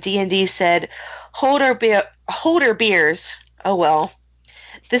character, and D&D said, hold our beers. Oh well.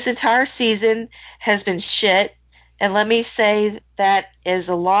 This entire season has been shit, and let me say that is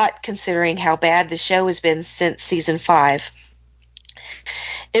a lot considering how bad the show has been since season 5.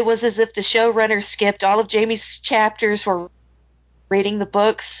 It was as if the showrunner skipped all of Jamie's chapters while reading the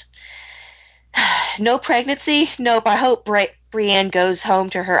books. No pregnancy? Nope. I hope Brienne goes home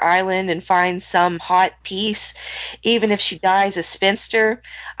to her island and finds some hot peace, even if she dies a spinster.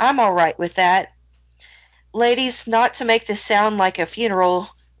 I'm all right with that. Ladies, not to make this sound like a funeral,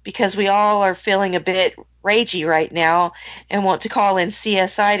 because we all are feeling a bit ragey right now and want to call in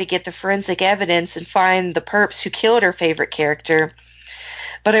CSI to get the forensic evidence and find the perps who killed our favorite character.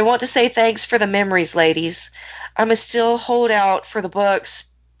 But I want to say thanks for the memories, ladies. I must still hold out for the books,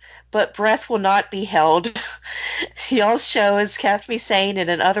 but breath will not be held. Y'all's show has kept me sane in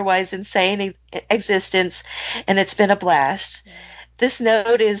an otherwise insane existence, and it's been a blast. This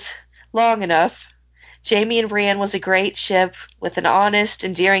note is long enough. Jamie and Brienne was a great ship with an honest,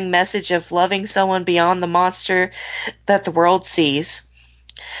 endearing message of loving someone beyond the monster that the world sees.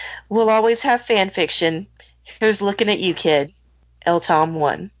 We'll always have fan fiction. Here's looking at you, kid. L Tom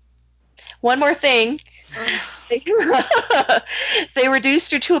 1. One more thing. They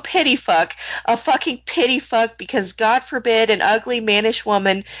reduced her to a pity fuck. A fucking pity fuck because God forbid an ugly mannish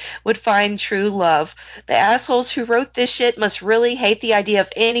woman would find true love. The assholes who wrote this shit must really hate the idea of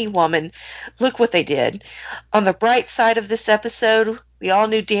any woman. Look what they did. On the bright side of this episode, we all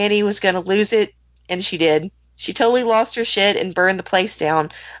knew Dany was going to lose it, and she did. She totally lost her shit and burned the place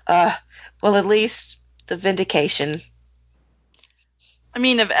down. Well, at least the vindication. I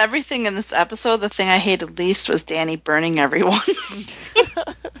mean, of everything in this episode, the thing I hated least was Dany burning everyone.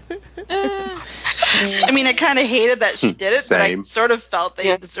 I mean, I kind of hated that she did it, Same. but I sort of felt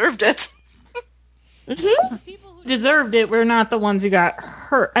they deserved it. The people who deserved it were not the ones who got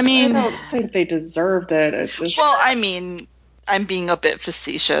hurt. I mean, I don't think they deserved it. It's just... Well, I mean, I'm being a bit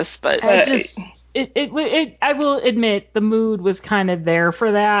facetious, but I will admit the mood was kind of there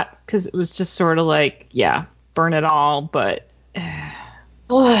for that because it was just sort of like, yeah, burn it all, but.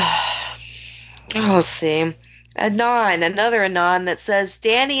 Let's see. Another Anon that says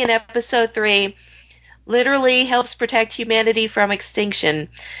Dany in episode 3 literally helps protect humanity from extinction.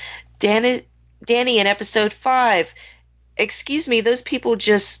 Dany in episode 5. Excuse me, those people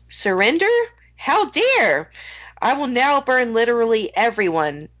just surrender? How dare! I will now burn literally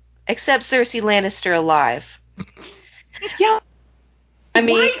everyone, except Cersei Lannister alive. Yeah. I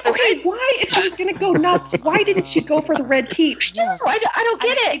mean, why if she was gonna go nuts, why didn't she go for the red keep? I don't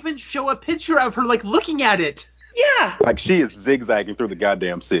get it. Even show a picture of her like looking at it. Yeah. Like, she is zigzagging through the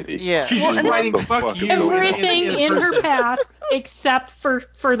goddamn city. Yeah. She's Well, just and writing what the fuck fuck is you. going on? Everything in her path except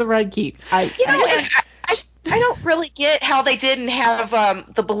for the Red Keep. I don't really get how they didn't have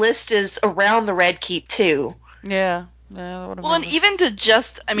the ballistas around the Red Keep too. Yeah. Well, and even to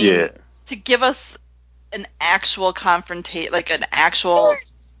just, to give us an actual confrontation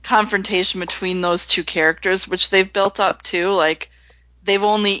between those two characters, which they've built up too. Like, they've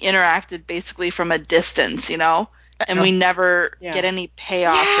only interacted basically from a distance, and we never get any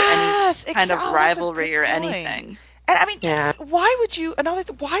payoff or any kind of rivalry or anything. And I mean, why would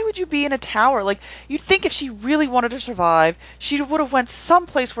you be in a tower? Like, you'd think if she really wanted to survive, she would have went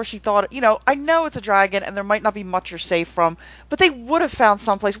someplace where she thought, I know it's a dragon and there might not be much you're safe from, but they would have found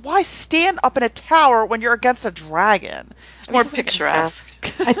someplace. Why stand up in a tower when you're against a dragon? It's more picturesque.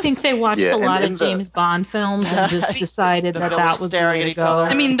 I think they watched a lot of James Bond films and just decided that was the way to go.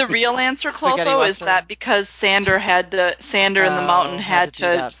 I mean, the real answer, Clotho, is that because Sander in the mountain had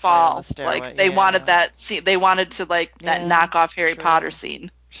to fall. Like, they wanted that. They wanted to that knockoff Harry Potter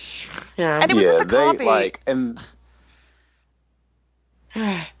scene. Yeah, and it was just a copy.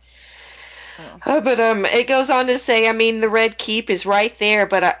 But it goes on to say, I mean, the Red Keep is right there,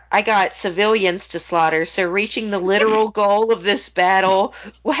 but I got civilians to slaughter, so reaching the literal goal of this battle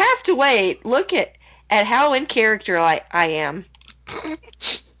will have to wait. Look at how in character I am.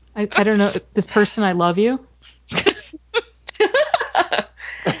 I don't know, this person, I love you.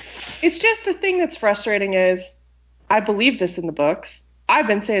 It's just the thing that's frustrating is I believe this in the books. I've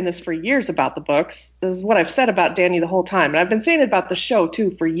been saying this for years about the books. This is what I've said about Dany the whole time. And I've been saying it about the show,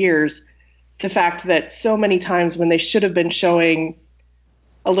 too, for years. The fact that so many times when they should have been showing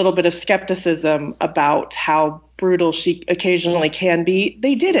a little bit of skepticism about how brutal she occasionally can be,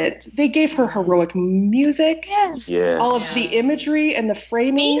 they didn't. They gave her heroic music. Yes. Yeah. All of the imagery and the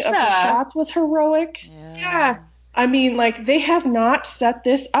framing of the shots was heroic. Yeah. I mean, they have not set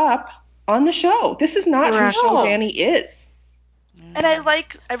this up on the show. This is not who show Dany is. And I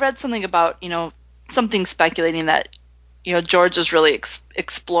read something about, something speculating that, George is really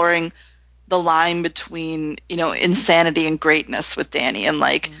exploring the line between, insanity and greatness with Dany, and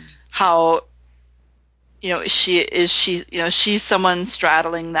how, she's someone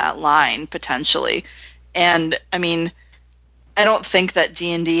straddling that line potentially. And I mean, I don't think that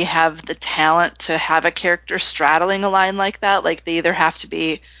D&D have the talent to have a character straddling a line like that. Like, they either have to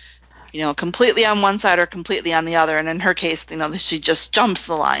be, completely on one side or completely on the other. And in her case, she just jumps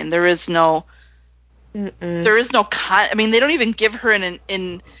the line. There is no, I mean, they don't even give her an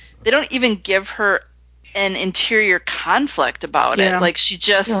interior conflict about it. Like, she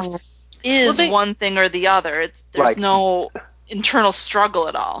just is one thing or the other. There's no internal struggle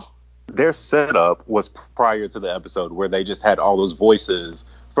at all. Their setup was prior to the episode where they just had all those voices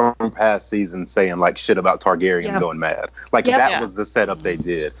from past seasons saying shit about Targaryen going mad. That was the setup they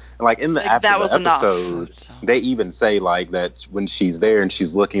did. And in the after the episode, they even say that when she's there and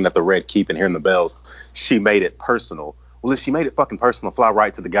she's looking at the Red Keep and hearing the bells, she made it personal. Well, if she made it fucking personal, fly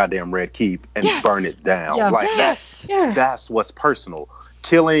right to the goddamn Red Keep and burn it down. Yeah. That's what's personal.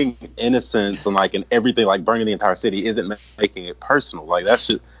 Killing innocents and everything, burning the entire city isn't making it personal. That's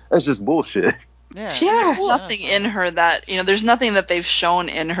just bullshit. Yeah. There's nothing in her that, there's nothing that they've shown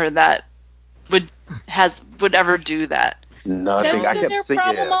in her that would ever do that. Nothing. That's been their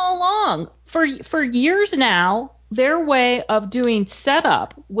problem all along. For years now, their way of doing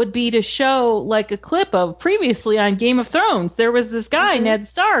setup would be to show a clip of previously on Game of Thrones. There was this guy, Ned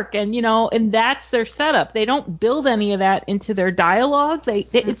Stark, and and that's their setup. They don't build any of that into their dialogue.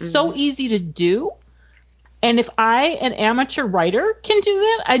 It's so easy to do. And if I, an amateur writer, can do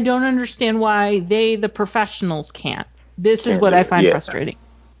that, I don't understand why the professionals can't. This is what I find frustrating.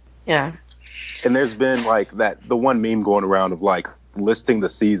 Yeah. And there's been the one meme going around of listing the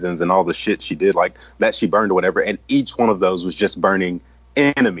seasons and all the shit she did, that she burned or whatever, and each one of those was just burning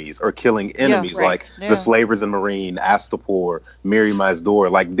enemies or killing enemies, the Slavers and Marine, Astapor, Miri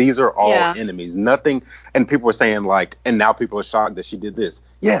Mazdor. These are all enemies. Nothing. And people were saying and now people are shocked that she did this.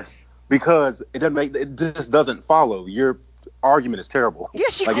 Yes. Because it just doesn't follow. Your argument is terrible. Yeah,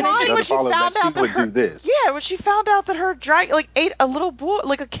 she cried when she found out that her. Do this. Yeah, when she found out that her dragon ate a little boy,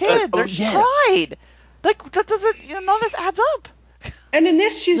 a kid. She cried. That doesn't. None of this adds up. And in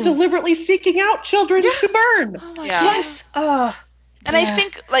this, she's deliberately seeking out children to burn. Oh my God. Yes. And I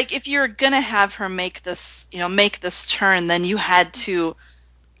think if you're gonna have her make this turn, then you had to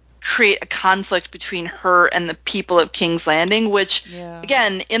create a conflict between her and the people of King's Landing, which,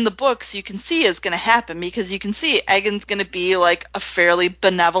 again, in the books you can see is going to happen, because you can see Aegon's going to be a fairly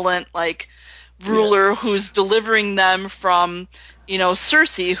benevolent ruler who's delivering them from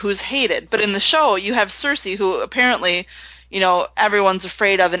Cersei, who's hated. But in the show, you have Cersei, who apparently, everyone's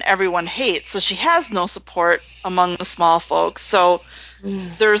afraid of and everyone hates. So she has no support among the small folks. So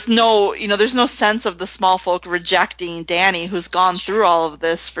there's no sense of the small folk rejecting Dany, who's gone through all of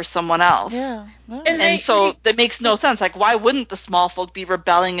this, for someone else. Yeah. And so that makes no sense. Like, why wouldn't the small folk be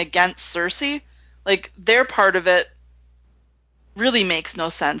rebelling against Cersei? Like, their part of it really makes no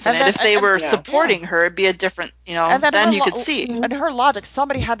sense. And if they were supporting her, it'd be a different, and then you could see. And her logic,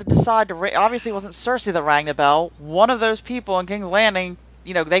 somebody had to decide to obviously it wasn't Cersei that rang the bell. One of those people in King's Landing,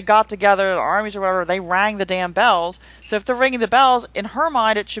 they got together, the armies or whatever, they rang the damn bells. So if they're ringing the bells, in her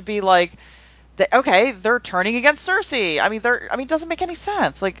mind, it should be like, they're turning against Cersei. It doesn't make any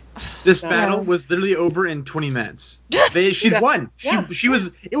sense. Like, this battle was literally over in 20 minutes. She'd won.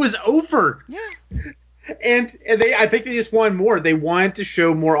 It was over. Yeah. And I think they just wanted more. They wanted to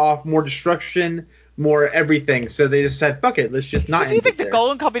show more destruction, more everything. So they just said, "Fuck it, let's just not." So do you think the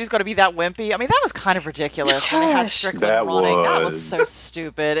Golden Company's going to be that wimpy? I mean, that was kind of ridiculous when they had Strickland running. That was so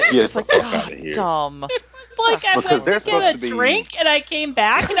stupid. It's just like, dumb. Like, I went to get a drink and I came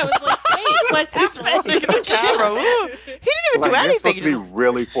back and I was like, wait, what happened? He didn't even do anything. They're supposed to be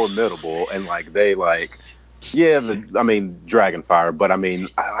really formidable, and Dragonfire, but I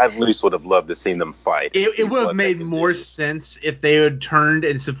at least would have loved to see them fight. It would have made more sense if they had turned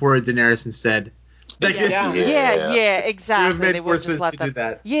and supported Daenerys instead. Yeah, exactly. They would just let them do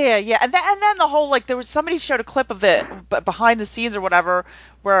that. Yeah, and then the whole there was somebody showed a clip of it behind the scenes or whatever,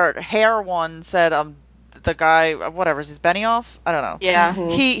 where Hair one said the guy whatever is Benioff? I don't know. Yeah.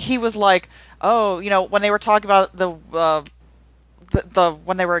 He was like, oh, when they were talking about the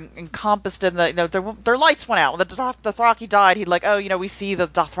when they were encompassed in their lights went out when the Dothraki died, he'd like, oh, we see the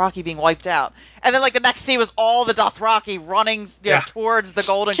Dothraki being wiped out, and then the next scene was all the Dothraki running towards the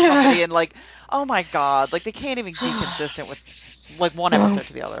Golden Company, and oh my god, they can't even be consistent with one episode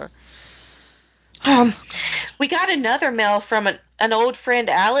to the other. We got another mail from an old friend,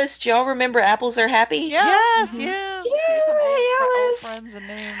 Alice. Do y'all remember Apples Are Happy? Yeah. Yes, yeah. Some old friends and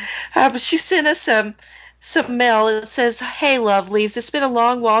names. She sent us some mail. It says, "Hey, lovelies, it's been a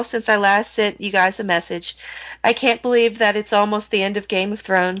long while since I last sent you guys a message. I can't believe that it's almost the end of Game of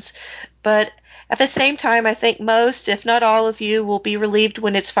Thrones, but at the same time, I think most, if not all of you, will be relieved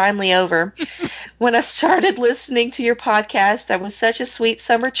when it's finally over. When I started listening to your podcast, I was such a sweet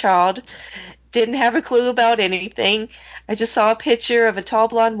summer child. Didn't have a clue about anything. I just saw a picture of a tall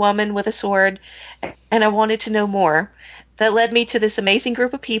blonde woman with a sword, and I wanted to know more. That led me to this amazing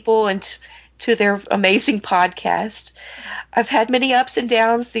group of people and to their amazing podcast. I've had many ups and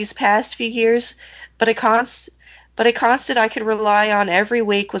downs these past few years, but a constant I could rely on every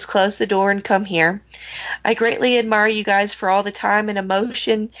week was close the door and come here. I greatly admire you guys for all the time and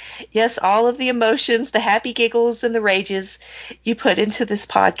emotion, yes, all of the emotions, the happy giggles and the rages you put into this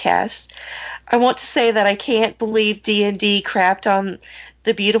podcast. I want to say that I can't believe D&D crapped on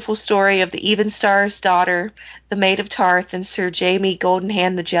the beautiful story of the Evenstar's daughter, the Maid of Tarth, and Sir Jaime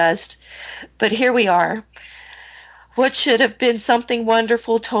Goldenhand the Just. But here we are. What should have been something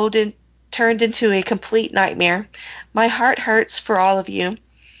wonderful turned into a complete nightmare. My heart hurts for all of you.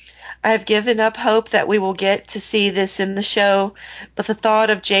 I have given up hope that we will get to see this in the show, but the thought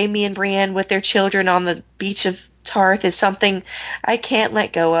of Jaime and Brienne with their children on the beach of Tarth is something I can't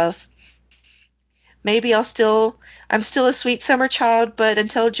let go of. Maybe I'm still a sweet summer child, but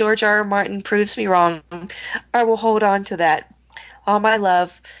until George R. R. Martin proves me wrong, I will hold on to that. All my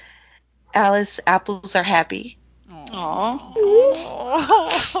love, Alice. Apples Are Happy. Aww.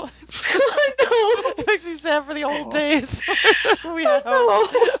 I know. It makes me sad for the old days. We had hope.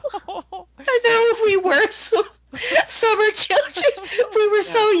 I know. We were summer children. We were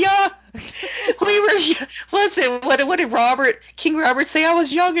so young. We were. What did King Robert say? I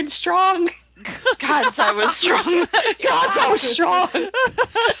was young and strong. Gods, I was strong. Gods, I was strong.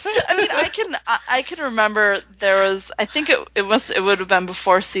 I can remember there was. I think it would have been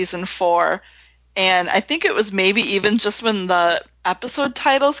before season 4, and I think it was maybe even just when the episode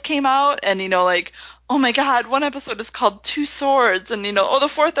titles came out, and oh my god, one episode is called Two Swords, and the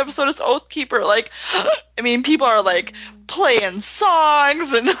 4th episode is Oathkeeper. People are playing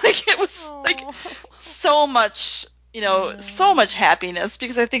songs, and it was so much. So much happiness,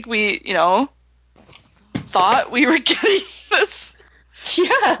 because I think we, thought we were getting this.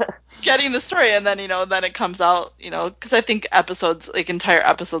 Yeah. Getting the story, and then, then it comes out, because I think episodes, entire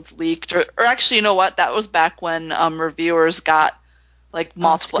episodes leaked, or actually, you know what, that was back when reviewers got,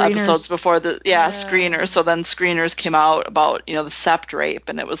 multiple episodes before the, screeners, so then screeners came out about, the Sept rape,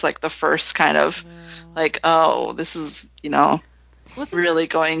 and it was, the first kind of, oh, this is, really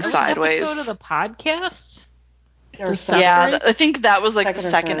going sideways. Was it an episode of the podcast? Yeah, I think that was like the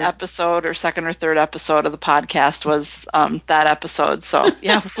second third. episode or second or third episode of the podcast was that episode. So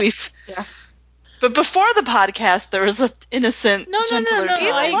yeah, Yeah. But before the podcast, there was an innocent, gentler No.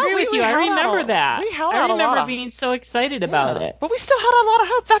 tale. I agree with you. I remember that. We held I out a lot remember of being so excited about it. But we still had a lot of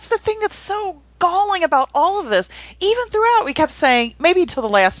hope. That's the thing that's so galling about all of this. Even throughout, we kept saying, maybe till the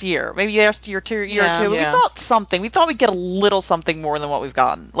last year, maybe the last year or two, but we thought something. We thought we'd get a little something more than what we've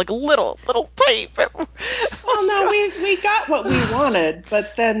gotten. Like a little tape. Well, no, we got what we wanted,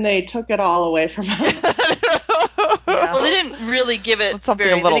 but then they took it all away from us. Well, they didn't really give it Something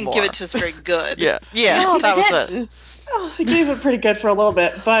very. a little They didn't give more. it to us very good. Yeah, No, that they was didn't. it. Oh, they gave it pretty good for a little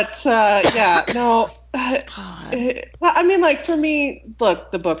bit, but no. Well, I mean, like for me,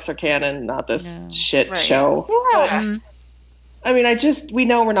 look, the books are canon, not this shit show. Yeah. But, I mean, we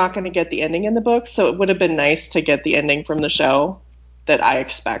know we're not going to get the ending in the books, so it would have been nice to get the ending from the show that I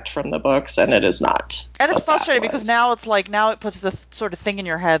expect from the books, and it is not. And it's frustrating because now it's like, now it puts the sort of thing in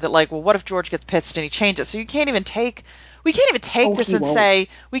your head that like, well, what if George gets pissed and he changes? So you can't even take. We can't even take this and say.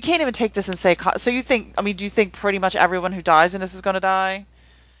 We can't even take this and say. So you think? I mean, do you think pretty much everyone who dies in this is going to die?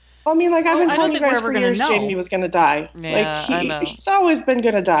 Well, I mean, like I've been telling you guys we're for ever years, gonna know. Jamie was going to die. Yeah, I know. He's always been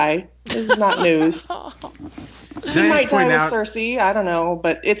going to die. This is not news. He might die with Cersei. I don't know,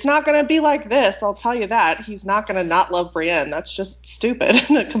 but it's not going to be like this. I'll tell you that. He's not going to not love Brienne. That's just stupid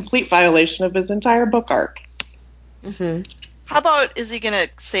and a complete violation of his entire book arc. Mm-hmm. How about, is he going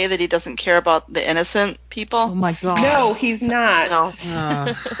to say that he doesn't care about the innocent people? Oh my god. No, he's not. No.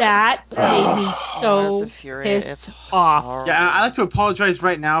 That made me so pissed off. Yeah, I'd like to apologize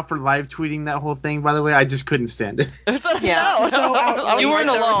right now for live tweeting that whole thing, by the way. I just couldn't stand it. Yeah. You weren't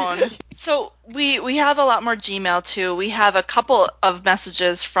alone. So we have a lot more Gmail too. We have a couple of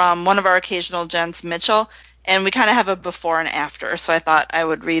messages from one of our occasional gents, Mitchell, and we kind of have a before and after. So I thought I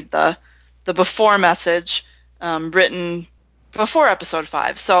would read the before message written before episode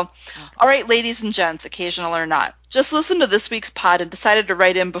 5. So, all right, ladies and gents, occasional or not, just listened to this week's pod and decided to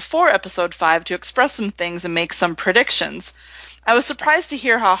write in before episode 5 to express some things and make some predictions. I was surprised to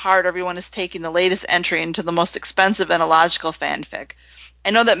hear how hard everyone is taking the latest entry into the most expensive and illogical fanfic.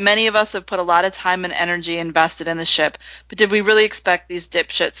 I know that many of us have put a lot of time and energy invested in the ship, but did we really expect these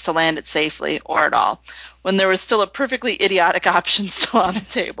dipshits to land it safely, or at all, when there was still a perfectly idiotic option still on the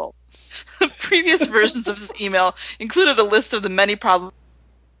table? Previous versions of this email included a list of the many problems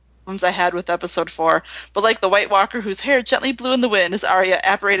I had with episode 4, but like the White Walker whose hair gently blew in the wind as Arya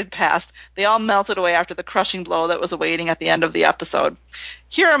apparated past, they all melted away after the crushing blow that was awaiting at the end of the episode.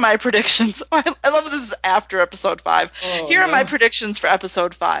 Here are my predictions. I love this is after episode 5. Here are my predictions for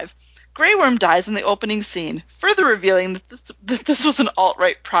episode 5. Grey Worm dies in the opening scene, further revealing that this was an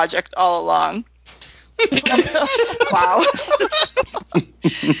alt-right project all along. Wow.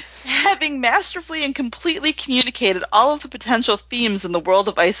 Having masterfully and completely communicated all of the potential themes in the world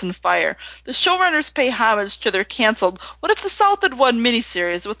of Ice and Fire, the showrunners pay homage to their canceled What If the South Had Won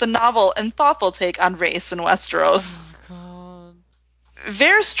miniseries with a novel and thoughtful take on race in Westeros. Oh, God.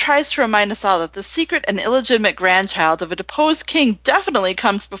 Varys tries to remind us all that the secret and illegitimate grandchild of a deposed king definitely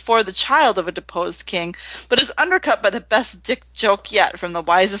comes before the child of a deposed king, but is undercut by the best dick joke yet from the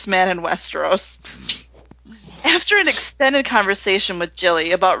wisest man in Westeros. After an extended conversation with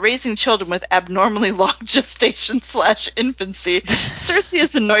Jilly about raising children with abnormally long gestation/infancy, Cersei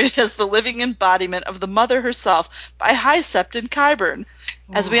is anointed as the living embodiment of the mother herself by High Septon Qyburn.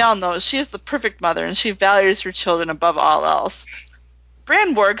 As we all know, she is the perfect mother, and she values her children above all else.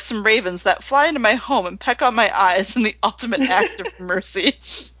 Bran wargs some ravens that fly into my home and peck on my eyes in the ultimate act of mercy.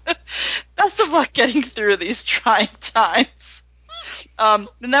 Best of luck getting through these trying times. And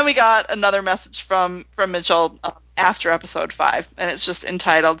then we got another message from Mitchell after episode 5, and it's just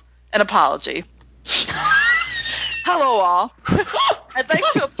entitled, An Apology. Hello, all. I'd like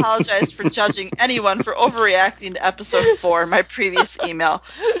to apologize for judging anyone for overreacting to episode 4, my previous email.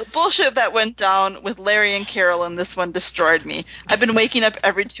 The bullshit that went down with Larry and Carol in this one destroyed me. I've been waking up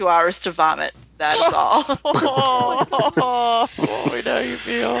every 2 hours to vomit. That is all. We know you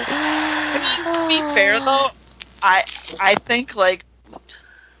feel. To be fair, though, I think, like,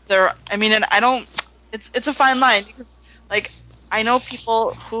 and I don't, it's a fine line, because, like, I know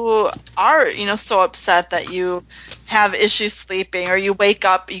people who are, so upset that you have issues sleeping, or you wake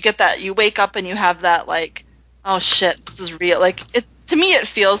up and you have that, like, oh shit, this is real. Like, to me it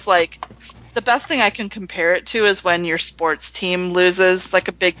feels like the best thing I can compare it to is when your sports team loses, like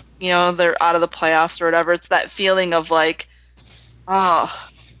a big, they're out of the playoffs or whatever. It's that feeling of like, oh,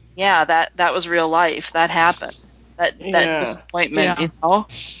 yeah, that was real life. That happened. That disappointment,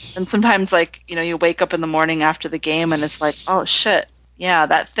 And sometimes, like, you wake up in the morning after the game and it's like, oh shit, yeah,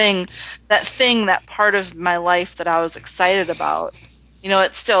 that thing thing, that part of my life that I was excited about.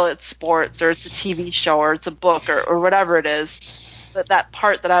 It's sports, or it's a TV show, or it's a book, or whatever it is. But that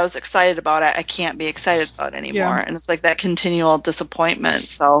part that I was excited about, I can't be excited about anymore. Yeah. And it's like that continual disappointment.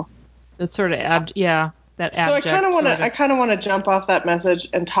 So That sort of that abject. So I kind of want to jump off that message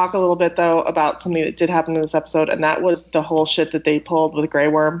and talk a little bit though about something that did happen in this episode, and that was the whole shit that they pulled with Grey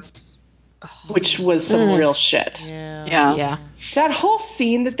Worm, which was some real shit. Yeah. That whole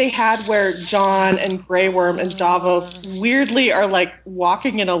scene that they had where Jon and Grey Worm and Davos weirdly are like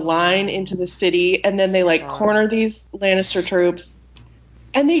walking in a line into the city, and then they like corner these Lannister troops,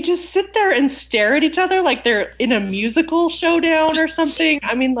 and they just sit there and stare at each other like they're in a musical showdown or something.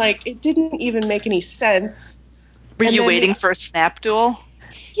 I mean, like, it didn't even make any sense. Were you waiting for a snap duel?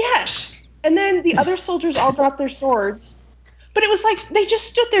 Yes. And then the other soldiers all dropped their swords. But it was like they just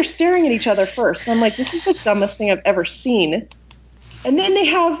stood there staring at each other first. And I'm like, this is the dumbest thing I've ever seen. And then they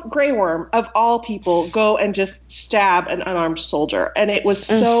have Grey Worm, of all people, go and just stab an unarmed soldier. And it was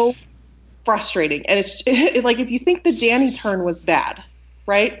so frustrating. And it's like, if you think the Dany turn was bad,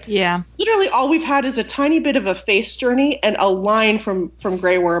 right? Yeah. Literally all we've had is a tiny bit of a face journey and a line from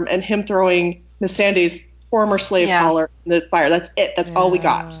Grey Worm and him throwing Missandei's former slave collar in the fire. That's it. That's all we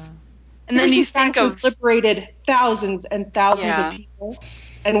got. And then you think of liberated thousands and thousands of people,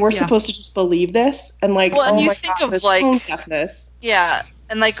 and we're supposed to just believe this, and like, well, and oh you my think God, of this like tone deafness. Yeah,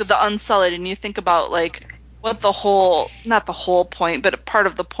 and like the Unsullied, and you think about like what the whole, not the whole point, but part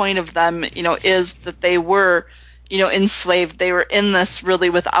of the point of them, is that they were, enslaved. They were in this really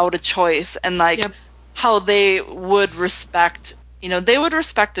without a choice, and like how they would respect,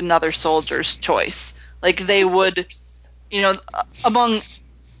 another soldier's choice. Like they would, among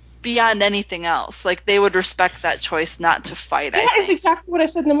beyond anything else, like they would respect that choice not to fight. That is exactly what I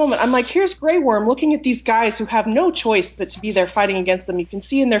said in the moment. I'm like, here's Grey Worm looking at these guys who have no choice but to be there fighting against them. You can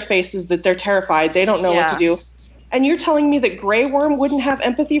see in their faces that they're terrified. They don't know what to do. And you're telling me that Grey Worm wouldn't have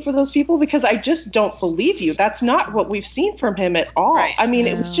empathy for those people? Because I just don't believe you. That's not what we've seen from him at all. Right. I mean,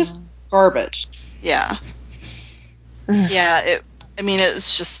 it was just garbage. Yeah. It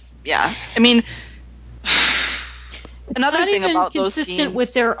was just, I mean, another not thing even about those consistent scenes,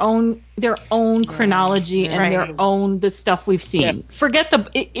 with their own chronology and their own the stuff we've seen. Forget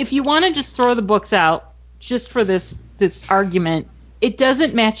if you want to just throw the books out just for this argument, it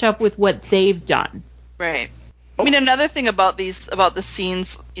doesn't match up with what they've done. Right. I mean, another thing about the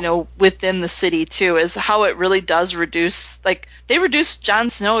scenes, within the city too, is how it really does reduce. Like they reduced Jon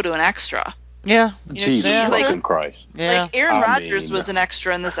Snow to an extra. Yeah. Jesus fucking Christ. Yeah. Like Aaron Rodgers was an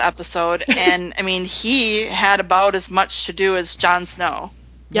extra in this episode, and I mean, he had about as much to do as Jon Snow.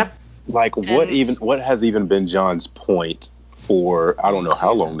 Yep. Like what has even been Jon's point for I don't know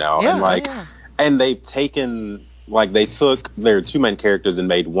how long now, and they've taken they took their two main characters and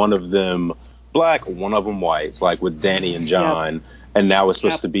made one of them black, one of them white, like with Dany and Jon. And now it's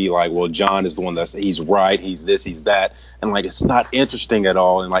supposed to be like, well, Jon is the one he's right, he's this, he's that. And like, it's not interesting at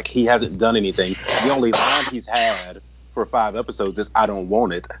all. And like, he hasn't done anything. The only line he's had for 5 episodes is, I don't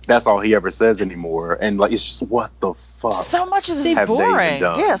want it. That's all he ever says anymore. And like, it's just, what the fuck? So much of this is boring.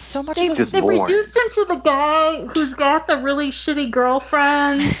 Yeah, so much of this is boring. They've reduced him to the guy who's got the really shitty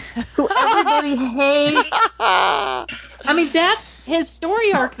girlfriend who everybody hates. I mean, that's his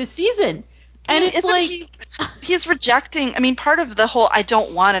story arc this season. And it's like he's rejecting. I mean, part of the whole I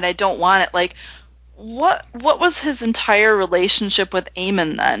don't want it. Like, what was his entire relationship with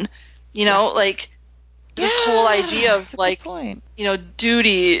Aemon then? Like this whole idea of like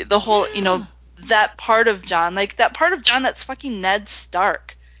duty. The whole that part of Jon, like that part of Jon that's fucking Ned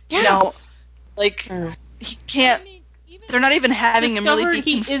Stark. Yes. Like he can't. They're not even having him really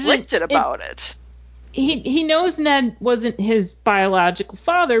be conflicted about it. He knows Ned wasn't his biological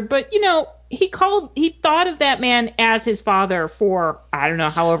father, but he thought of that man as his father for I don't know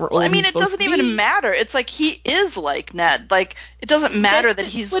however old. Well, I mean, it doesn't even matter. It's like he is like Ned. Like it doesn't matter that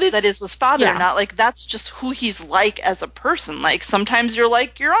is his father or not. Like that's just who he's like as a person. Like sometimes you're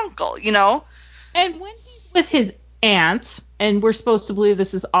like your uncle, And when he's with his aunt, and we're supposed to believe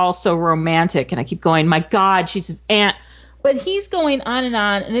this is also romantic, and I keep going, my God, she's his aunt, but he's going on,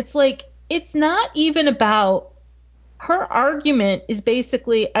 and it's like it's not even about. Her argument is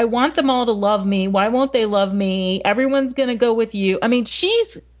basically, I want them all to love me. Why won't they love me? Everyone's going to go with you. I mean,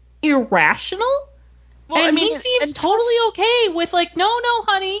 she's irrational. Well, and he seems totally okay with like, no,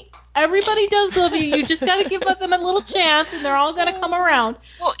 honey. Everybody does love you. You just got to give them a little chance, and they're all going to come around.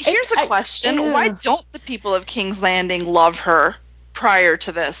 Well, here's a question. Why don't the people of King's Landing love her prior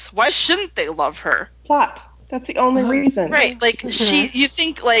to this? Why shouldn't they love her? Plot. That's the only reason. Right, like you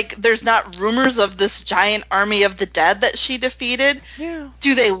think like there's not rumors of this giant army of the dead that she defeated? Yeah.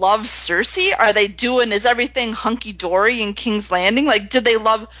 Do they love Cersei? Is everything hunky dory in King's Landing? Like, did they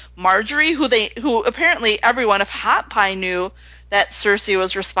love Marjorie, who apparently everyone of Hot Pie knew that Cersei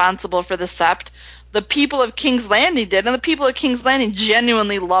was responsible for the Sept? The people of King's Landing did, and the people of King's Landing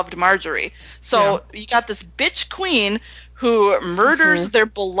genuinely loved Marjorie. So you got this bitch queen who murders their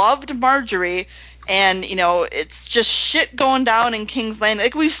beloved Marjorie. And, it's just shit going down in King's Landing.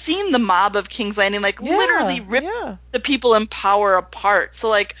 Like, we've seen the mob of King's Landing, literally rip the people in power apart.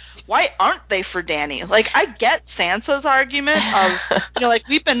 So, why aren't they for Dany? Like, I get Sansa's argument of,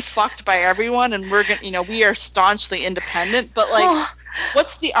 we've been fucked by everyone and we're going we are staunchly independent. But,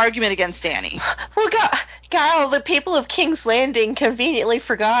 what's the argument against Dany? Well, Kyle, the people of King's Landing conveniently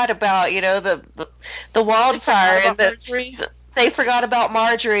forgot about, the wildfire and they forgot about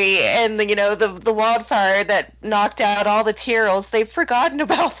Marjorie and the wildfire that knocked out all the Tyrells. They've forgotten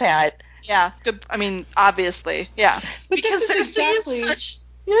about that. Yeah, good. I mean, obviously, yeah. But because Cersei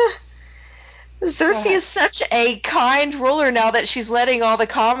is such a kind ruler now that she's letting all the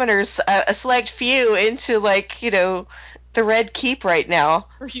commoners, a select few, into the Red Keep right now.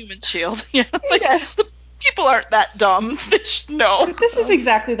 Or Human Shield. Yes. The people aren't that dumb. No. But this is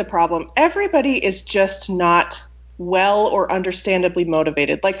exactly the problem. Everybody is just not well or understandably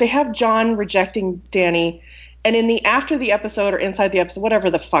motivated. Like, they have Jon rejecting Dany, and after the episode or inside the episode, whatever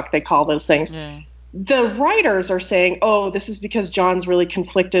the fuck they call those things, the writers are saying, oh, this is because Jon's really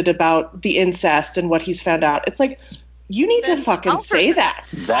conflicted about the incest and what he's found out. It's like, you need to fucking say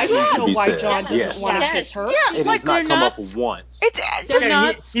that. That needs to be why said. Jon doesn't want to kiss her. Yeah, it has not come up once. They're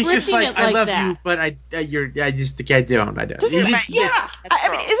not he's just scripting like, it I like love that. you, but I don't. I don't. I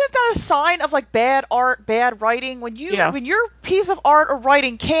mean, isn't that a sign of bad art, bad writing? When your piece of art or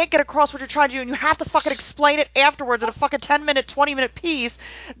writing can't get across what you're trying to do, and you have to fucking explain it afterwards in a fucking 10-minute, 20-minute piece,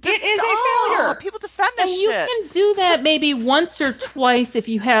 it is a failure. People defend this shit. You can do that maybe once or twice if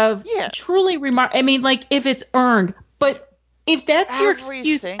you have truly I mean, if it's earned. But if that's your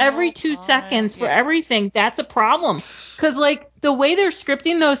excuse every 2 seconds for everything, that's a problem. Because, the way they're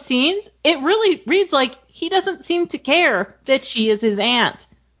scripting those scenes, it really reads like he doesn't seem to care that she is his aunt.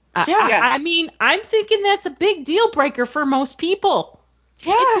 I mean, I'm thinking that's a big deal breaker for most people.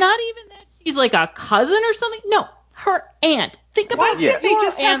 Yeah. It's not even that she's a cousin or something. No, her aunt. Think about why can't they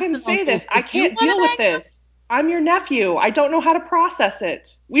just have him say this? I can't deal with this. I'm your nephew. I don't know how to process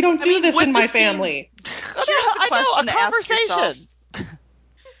it. We don't do this in my family. I know, a conversation.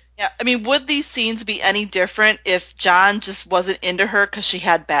 Yeah, I mean, would these scenes be any different if Jon just wasn't into her because she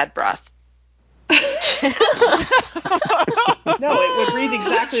had bad breath? No, it would read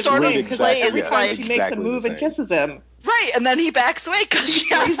exactly the same because every time she makes a move and kisses him. Right, and then he backs away because she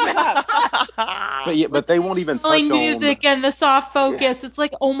has bad breath. But they won't even touch on music and the soft focus. It's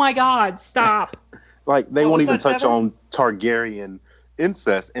like, oh my God, stop. They won't even touch on Targaryen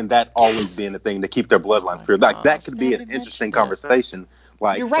incest, and that always being a thing to keep their bloodline pure. That could be an interesting conversation.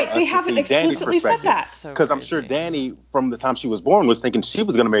 You're right. They haven't explicitly said that. Because I'm sure Dany, from the time she was born, was thinking she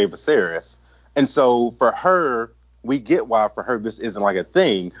was going to marry Viserys. And so for her, we get why for her this isn't a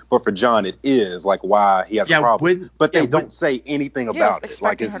thing, but for Jon it is why he has a problem. But they don't say anything about it.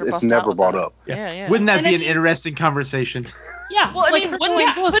 It's never brought up. Yeah. Wouldn't that be an interesting conversation? Yeah. Well,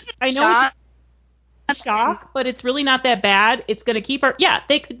 I know it's shock, but it's really not that bad. It's going to keep our... Yeah,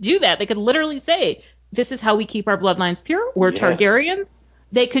 they could do that. They could literally say, this is how we keep our bloodlines pure. We're Targaryens.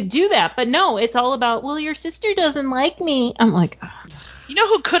 They could do that. But no, it's all about, well, your sister doesn't like me. I'm like... Oh. You know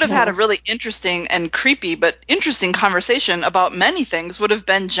who could have had a really interesting and creepy but interesting conversation about many things would have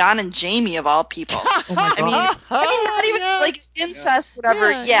been Jon and Jaime of all people. I mean, not even incest,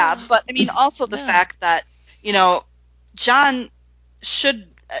 whatever. But I mean, also the fact that Jon should.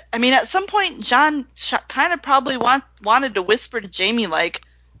 I mean, at some point, Jon kind of probably wanted to whisper to Jaime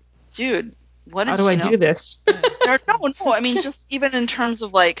dude, what? How do I do this? No. I mean, just even in terms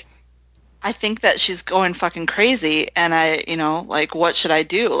of I think that she's going fucking crazy, and what should I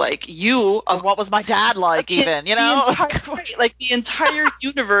do? What was my dad like? Even the entire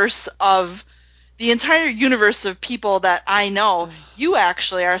universe of people that I know, you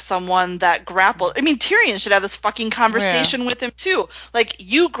actually are someone that grappled. I mean, Tyrion should have this fucking conversation with him too.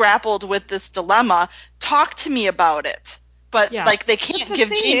 You grappled with this dilemma. Talk to me about it. But they can't give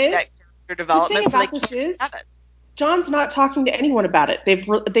Jaime that character development, so they can't have it. Jon's not talking to anyone about it. They've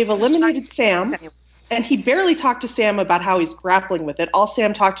eliminated Sam, and he barely talked to Sam about how he's grappling with it. All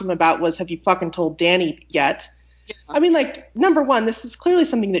Sam talked to him about was, have you fucking told Dany yet? Yeah. I mean, number one, this is clearly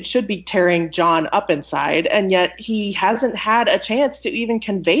something that should be tearing Jon up inside, and yet he hasn't had a chance to even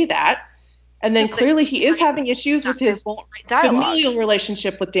convey that. And then clearly he is having issues with his dialogue. familial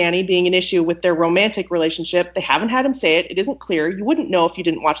relationship with Danny being an issue with their romantic relationship. They haven't had him say it. It isn't clear. You wouldn't know if you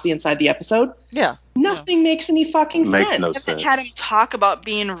didn't watch the inside the episode. Yeah. Nothing makes any fucking sense. Makes no They sense. haven't had him talk about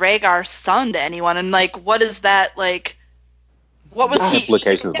being Rhaegar's son to anyone, and like, what is that like? What was he?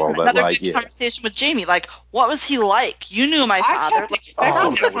 Implications of all that, Another like, good yeah. conversation with Jamie. Like, what was he like? You knew my I father. kept Like, expecting Oh,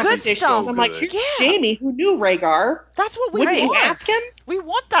 that that was conversation. stuff. I'm like, good. here's Yeah. Jamie who knew Rhaegar. That's what we Wouldn't you want. ask him? We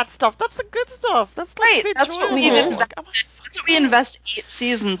want that stuff. That's the good stuff. That's like Right, the that's what we've enjoyable. invested. Like, That's what we invest 8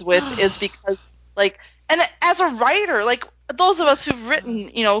 seasons with, is because, like, and as a writer, like, those of us who've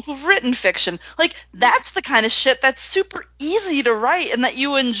written fiction, like, that's the kind of shit that's super easy to write and that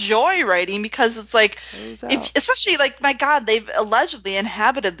you enjoy writing, because it's like, especially, like, my God, they've allegedly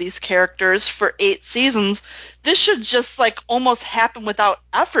inhabited these characters for 8 seasons. This should just, like, almost happen without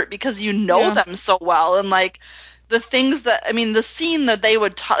effort, because you know them so well, and, like, the things that, I mean, the scene that they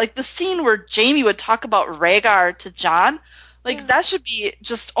would talk, like the scene where Jamie would talk about Rhaegar to Jon, like that should be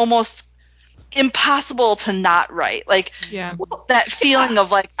just almost impossible to not write. Like that feeling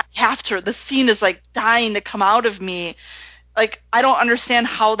of like, I have to, the scene is like dying to come out of me. Like, I don't understand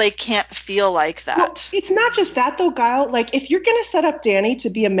how they can't feel like that. Well, it's not just that though, Guile. Like, if you're going to set up Dany to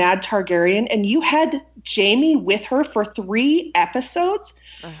be a mad Targaryen and you had Jamie with her for 3 episodes,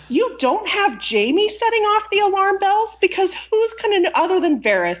 you don't have Jamie setting off the alarm bells, because who's going to, other than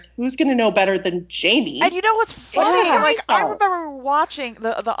Varys, who's going to know better than Jamie? And you know what's funny? Like, I remember watching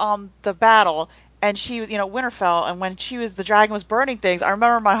the battle, and she, Winterfell, and when the dragon was burning things, I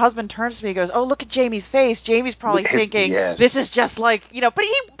remember my husband turns to me and goes, "Oh, look at Jamie's face. Jamie's probably thinking this is just like, but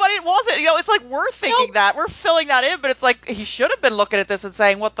it wasn't. It's like we're thinking that. We're filling that in, but it's like he should have been looking at this and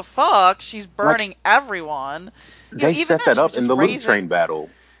saying, what the fuck? She's burning everyone." They set that up in the Loot Train battle.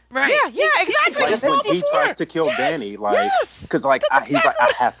 Right. Yeah, exactly. Like when he tries to kill Dany, like, because like he's like,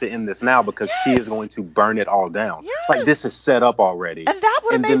 I have to end this now because she is going to burn it all down. Like this is set up already, and that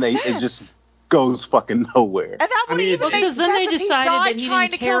would have made sense. It just goes fucking nowhere. And that would even make because then they sense if decided that he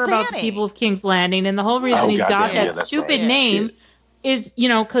trying didn't to care kill about the people of King's Landing, and the whole reason he's got that stupid name is,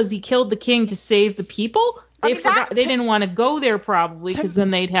 because he killed the king to save the people. They they didn't want to go there probably, because then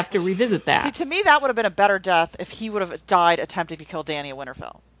they'd have to revisit that. See, to me, that would have been a better death if he would have died attempting to kill Dany at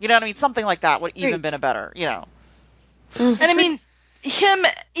Winterfell. You know what I mean? Something like that would even been a better, And I mean, him,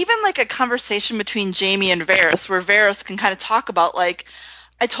 even like a conversation between Jamie and Varys, where Varys can kind of talk about like,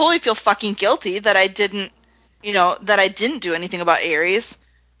 I totally feel fucking guilty that I didn't do anything about Aerys.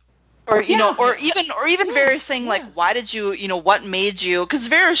 Or or even Varys saying like, why did you, what made you? Because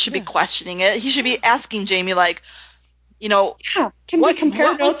Varys should be questioning it. He should be asking Jamie like, can we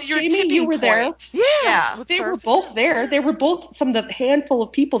compare notes? Jamie, you were there. Yeah, they were both there. They were both some of the handful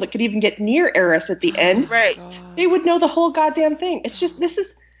of people that could even get near Aerys at the end. Right. They would know the whole goddamn thing. It's just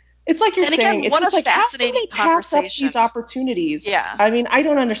it's like you're and saying. Again, it's what just a like, fascinating how can they pass up conversation. these opportunities? Yeah. I mean, I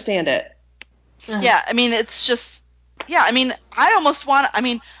don't understand it. Yeah, I mean, it's just. Yeah, I mean, I want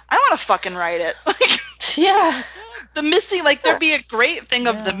to fucking write it. The missing, like, there'd be a great thing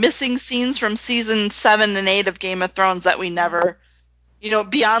of the missing scenes from season 7 and 8 of Game of Thrones that we never,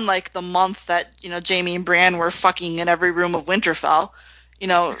 beyond, like, the month that, Jamie and Bran were fucking in every room of Winterfell.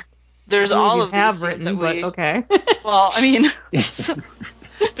 There's all of these things that we... okay. Well, I mean,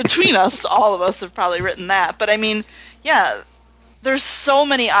 between us, all of us have probably written that. But, I mean, yeah... There's so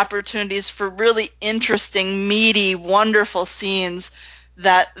many opportunities for really interesting, meaty, wonderful scenes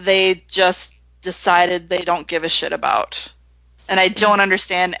that they just decided they don't give a shit about. And I don't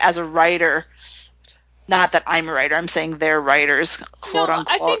understand as a writer, not that I'm a writer, I'm saying they're writers, quote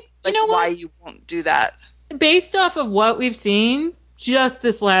unquote, I think, why you won't do that. Based off of what we've seen, just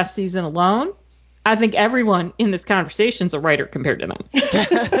this last season alone, I think everyone in this conversation is a writer compared to them.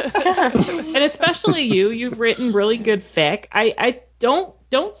 And especially you've written really good fic. I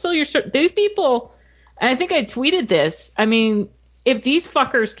don't sell your shirt. These people, and I think I tweeted this, I mean, if these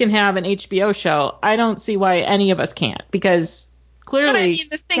fuckers can have an HBO show, I don't see why any of us can't, because clearly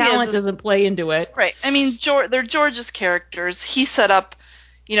the thing talent doesn't play into it. Right. I mean, they're George's characters. He set up,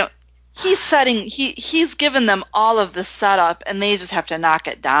 he's given them all of the setup, and they just have to knock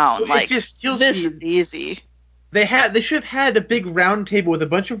it down. Well, it just kills this me. Is easy. They should have had a big round table with a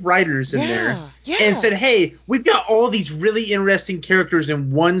bunch of writers in there and said, hey, we've got all these really interesting characters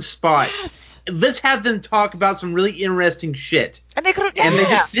in one spot. Yes. Let's have them talk about some really interesting shit. And they could have, and they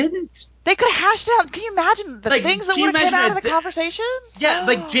just didn't. They could have hashed it out. Can you imagine the things that would have come out of the conversation? Yeah,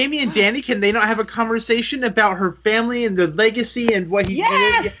 like Jamie and Dany, can they not have a conversation about her family and their legacy and what he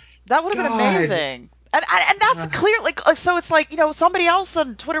did? That would have been amazing. And that's clear, like, so it's like, somebody else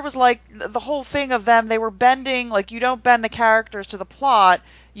on Twitter was like, the whole thing of them, they were bending, like, you don't bend the characters to the plot,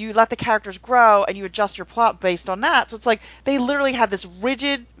 you let the characters grow, and you adjust your plot based on that. So it's like, they literally had this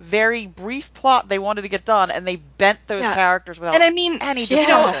rigid, very brief plot they wanted to get done, and they bent those characters without any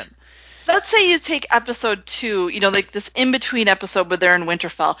discussion. Let's say you take episode 2, like this in-between episode where they're in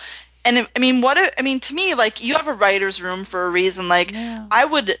Winterfell. And to me, like, you have a writer's room for a reason. Like, I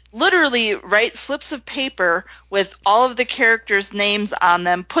would literally write slips of paper with all of the characters' names on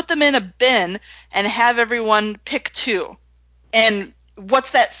them, put them in a bin, and have everyone pick 2. And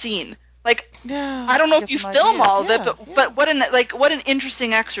what's that scene? Like, I don't know if you film all of it, but what an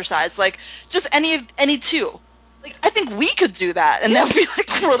interesting exercise. Like, just any 2. Like, I think we could do that, and that would be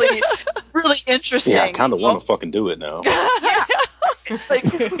like really, really interesting. Yeah, I kind of want to fucking do it now. Like,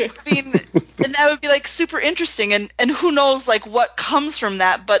 and that would be like super interesting, and who knows like what comes from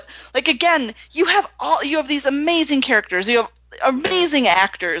that. But like, again, you have these amazing characters, you have amazing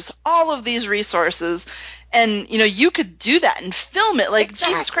actors, all of these resources, and you could do that and film it. Like,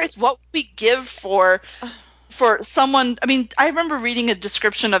 Jesus Christ, what would we give for someone? I mean, I remember reading a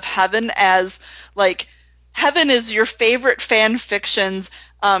description of Heaven as like, Heaven is your favorite fan fictions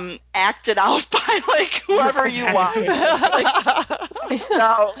acted out by like whoever you want. That'd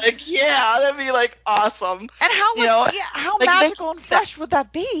be like awesome. And how magical and fresh would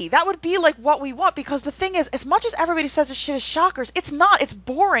that be? That would be like what we want, because the thing is, as much as everybody says this shit is shockers, it's not. It's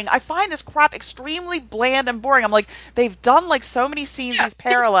boring. I find this crap extremely bland and boring. I'm like, they've done like so many scenes, these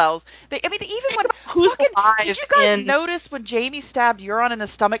parallels. Even when did you guys notice when Jaime stabbed Euron in the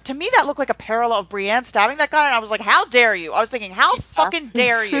stomach? To me, that looked like a parallel of Brienne stabbing that guy, and I was like, how dare you? I was thinking, how fucking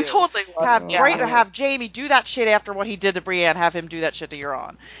dare you? Totally have Jaime do that shit after what he did to Brienne, have him do that shit to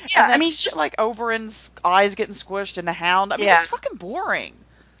Euron. Yeah, and then just like Oberyn's eyes getting squished and the Hound. I mean, it's fucking boring.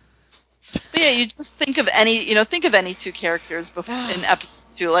 But yeah, you just think of any 2 characters in episode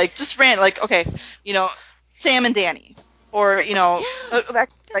 2, like just like, okay, Sam and Dany, or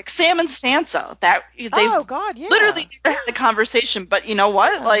like Sam and Sansa. That they literally had a conversation. But you know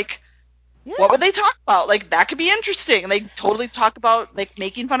what, like. Yeah. What would they talk about? Like, that could be interesting. And they totally talk about, like,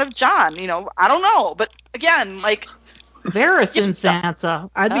 making fun of Jon. I don't know. But, again, like... Varys and Sansa.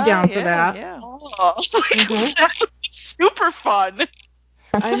 I'd be down for that. Yeah. That would be super fun.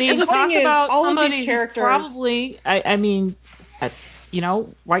 I mean, talk about all somebody of these characters. Who's probably,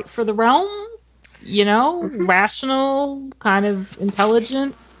 right for the realm, rational, kind of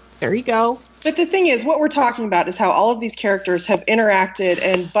intelligent. There you go. But the thing is, what we're talking about is how all of these characters have interacted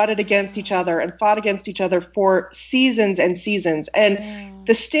and butted against each other and fought against each other for seasons and seasons. And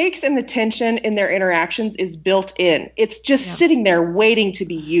the stakes and the tension in their interactions is built in. It's just sitting there waiting to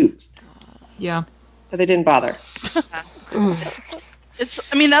be used. Yeah. But they didn't bother. That's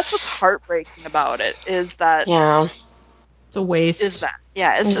what's heartbreaking about it, is that... Yeah. It's a waste. Is that?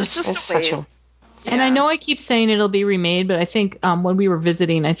 Yeah, it's just a waste. And I know I keep saying it'll be remade, but I think when we were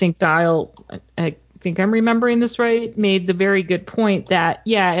visiting, I think Dial, I think I'm remembering this right, made the very good point that,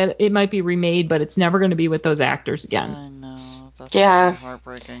 it might be remade, but it's never going to be with those actors again. I know. That's so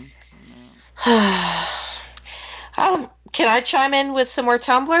heartbreaking. Can I chime in with some more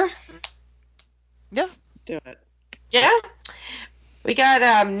Tumblr? Yeah. Do it. Yeah. We got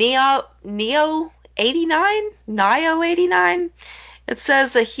Neo89. It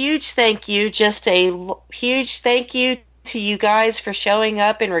says a huge thank you to you guys for showing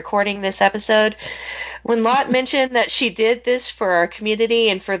up and recording this episode. When Lot mentioned that she did this for our community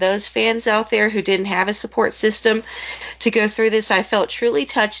and for those fans out there who didn't have a support system to go through this, I felt truly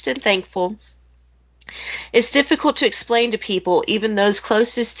touched and thankful. It's difficult to explain to people, even those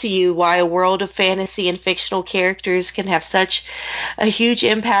closest to you, why a world of fantasy and fictional characters can have such a huge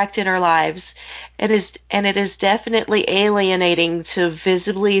impact in our lives. And it is definitely alienating to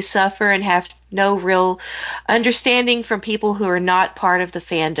visibly suffer and have no real understanding from people who are not part of the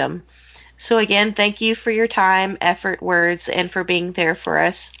fandom. So again, thank you for your time, effort, words, and for being there for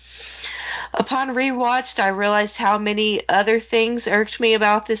us. Upon rewatched, I realized how many other things irked me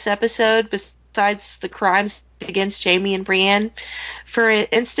about this episode besides the crimes against Jaime and Brienne. For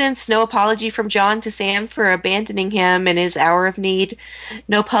instance, no apology from Jon to Sam for abandoning him in his hour of need,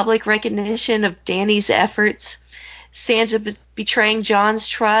 no public recognition of Dany's efforts, Sansa betraying Jon's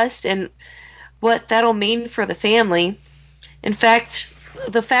trust, and what that'll mean for the family. In fact,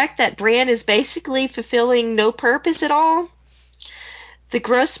 the fact that Bran is basically fulfilling no purpose at all, the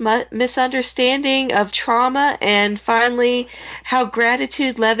gross misunderstanding of trauma, and finally, how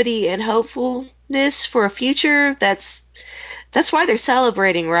gratitude, levity, and hopefulness for a future that's why they're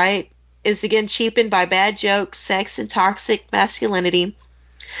celebrating, right? Is again cheapened by bad jokes, sex, and toxic masculinity.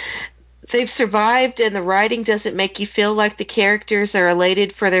 they've survived and the writing doesn't make you feel like the characters are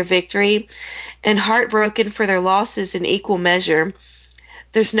elated for their victory and heartbroken for their losses in equal measure.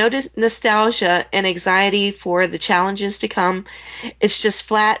 There's no nostalgia and anxiety for the challenges to come. It's just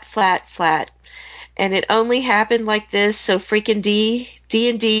flat, flat, flat. And it only happened like this so freaking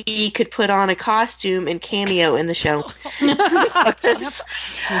D&D could put on a costume and cameo in the show.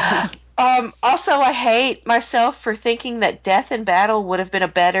 Also, I hate myself for thinking that Death in Battle would have been a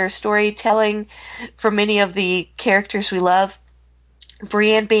better storytelling for many of the characters we love,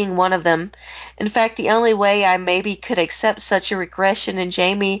 Brienne being one of them. In fact, the only way I maybe could accept such a regression in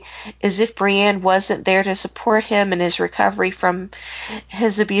Jaime is if Brienne wasn't there to support him in his recovery from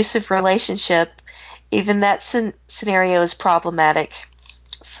his abusive relationship. Even that scenario is problematic.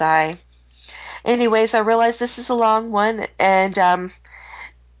 Sigh. Anyways, I realize this is a long one, and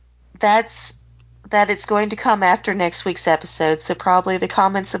that it's going to come after next week's episode, so probably the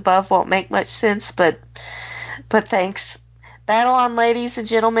comments above won't make much sense, but thanks. Battle on, ladies and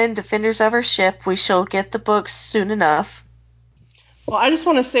gentlemen, defenders of our ship. We shall get the books soon enough. Well, I just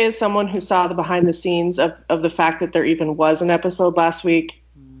want to say, as someone who saw the behind the scenes of the fact that there even was an episode last week,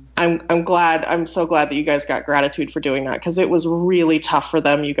 I'm so glad that you guys got gratitude for doing that, because it was really tough for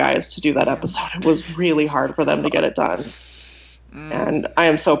them, you guys, to do that episode. It was really hard for them to get it done. And I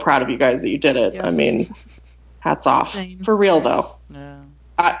am so proud of you guys that you did it. Yeah. I mean, hats off. Same. For real, though. Yeah.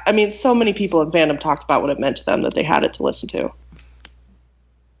 I mean, so many people in fandom talked about what it meant to them that they had it to listen to.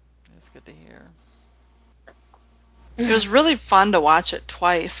 It's good to hear. It was really fun to watch it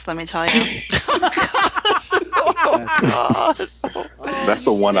twice, let me tell you. Oh, God. That's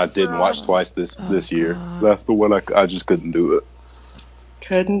the one I didn't watch twice this year. God. That's the one I just couldn't do it.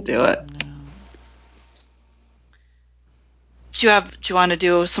 Couldn't do it. Do you want to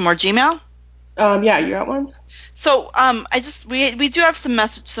do some more Gmail? Yeah, you got one? So we do have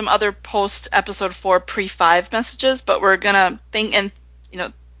some other post episode 4 pre-5 messages, but we're gonna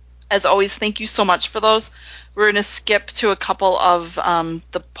as always, thank you so much for those. We're gonna skip to a couple of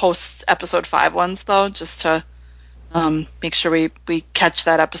the post episode 5 ones though, just to make sure we catch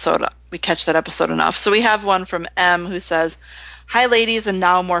that episode enough. So we have one from M who says, "Hi ladies and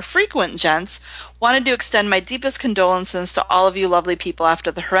now more frequent gents. Wanted to extend my deepest condolences to all of you lovely people after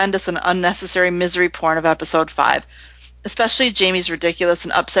the horrendous and unnecessary misery porn of episode 5, especially Jaime's ridiculous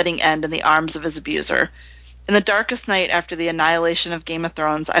and upsetting end in the arms of his abuser. In the darkest night after the annihilation of Game of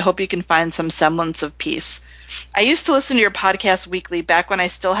Thrones, I hope you can find some semblance of peace. I used to listen to your podcast weekly back when I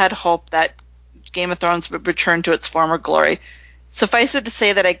still had hope that Game of Thrones would return to its former glory. Suffice it to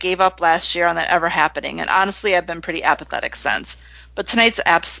say that I gave up last year on that ever happening, and honestly I've been pretty apathetic since. But tonight's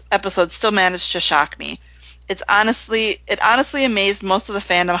episode still managed to shock me. It honestly amazed most of the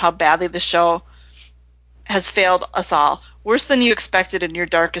fandom how badly the show has failed us all. Worse than you expected in your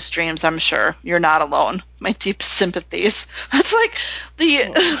darkest dreams, I'm sure. You're not alone. My deepest sympathies." That's like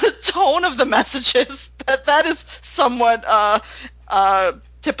the tone of the messages. That is somewhat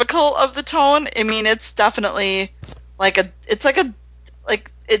typical of the tone. I mean, it's definitely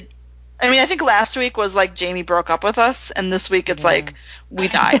I think last week was like Jaime broke up with us, and this week it's like we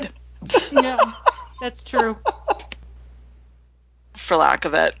died. Yeah, that's true. For lack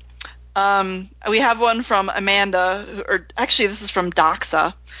of it. We have one from Amanda, or actually this is from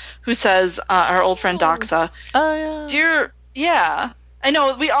Doxa, who says, our old friend Doxa. Oh, yeah. I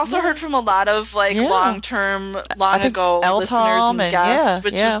know. We also heard from a lot of long-term, long-ago listeners and guests,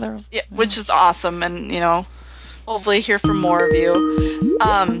 which is awesome, and hopefully hear from more of you.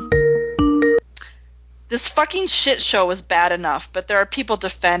 This fucking shit show was bad enough, but there are people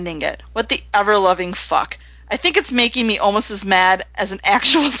defending it. What the ever-loving fuck? I think it's making me almost as mad as an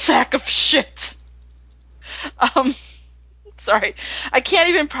actual sack of shit. Sorry. I can't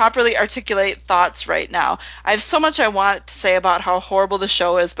even properly articulate thoughts right now. I have so much I want to say about how horrible the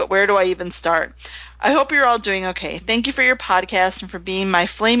show is, but where do I even start? I hope you're all doing okay. Thank you for your podcast and for being my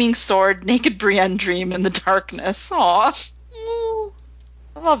flaming sword, naked Brienne dream in the darkness. Aw.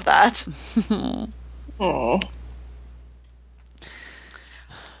 I love that. Aww.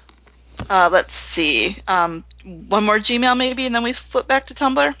 Let's see. One more Gmail maybe, and then we flip back to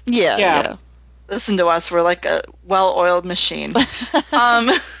Tumblr? Yeah. Listen to us. We're like a well-oiled machine.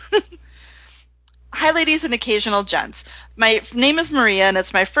 Hi, ladies and occasional gents. My name is Maria, and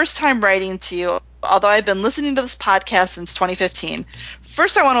it's my first time writing to you, although I've been listening to this podcast since 2015.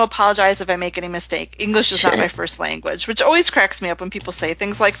 First, I want to apologize if I make any mistake. English is not my first language, which always cracks me up when people say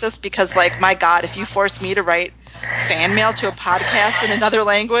things like this, because, my God, if you force me to write fan mail to a podcast in another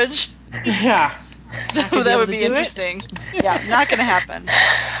language, yeah, that would be interesting. Yeah, not going to happen.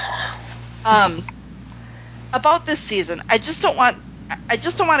 About this season, I just don't want I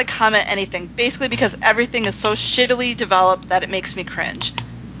just don't want to comment anything, basically because everything is so shittily developed that it makes me cringe.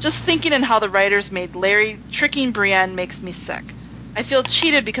 Just thinking in how the writers made Larry tricking Brienne makes me sick. I feel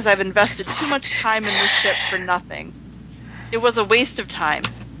cheated because I've invested too much time in this ship for nothing. It was a waste of time.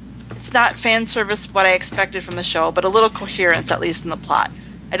 It's not fan service what I expected from the show, but a little coherence, at least in the plot.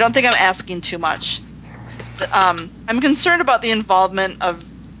 I don't think I'm asking too much. I'm concerned about the involvement of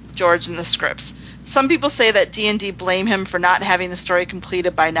George in the scripts. Some people say that D&D blame him for not having the story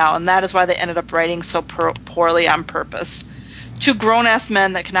completed by now, and that is why they ended up writing so poorly on purpose. Two grown-ass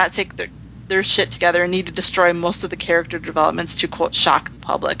men that cannot take their shit together and need to destroy most of the character developments to, quote, shock the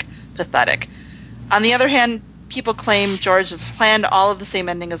public. Pathetic. On the other hand, people claim George has planned all of the same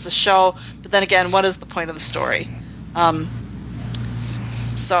ending as the show, but then again, what is the point of the story?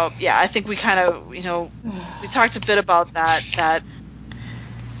 So, yeah, I think we kind of, we talked a bit about that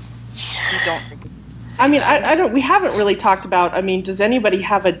we don't think it's I mean, I don't. We haven't really talked about. I mean, does anybody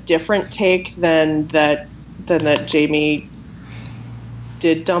have a different take than that Jamie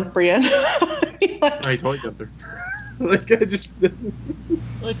did dump Brienne? I mean, like, I totally dumped her. Like I just.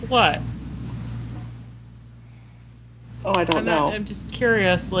 Like what? oh, I don't know. I'm just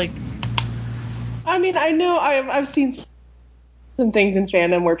curious. Like, I mean, I know I've seen some things in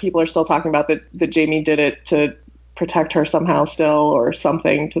fandom where people are still talking about that Jamie did it to protect her somehow still, or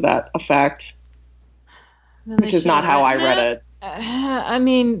something to that effect, which is not how I read it. I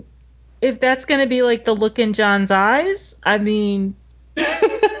mean, if that's going to be like the look in John's eyes, I mean,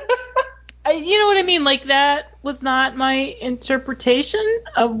 you know what I mean? Like, that was not my interpretation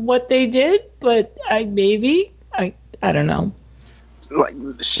of what they did, but I don't know. Like,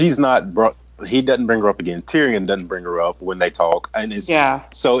 she's not brought. He doesn't bring her up again. Tyrion doesn't bring her up when they talk, and it's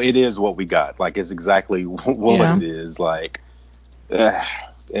so it is what we got. Like, it's exactly what it is. Like,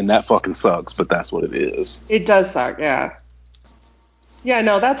 and that fucking sucks, but that's what it is. It does suck, yeah. Yeah,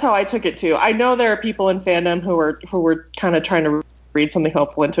 no, that's how I took it too. I know there are people in fandom who were kind of trying to read something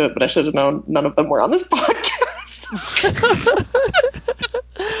hopeful into it, but I should have known none of them were on this podcast.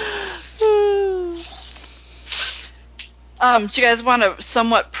 Do you guys want a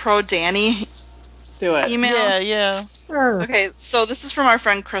somewhat pro Danny Do it. email? Yeah. Sure. Okay, so this is from our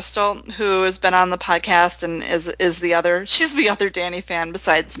friend Crystal, who has been on the podcast and she's the other Danny fan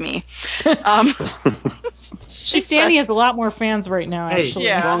besides me. Danny has a lot more fans right now, actually.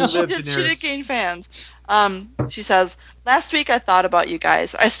 Yeah, she did gain fans. She says, last week I thought about you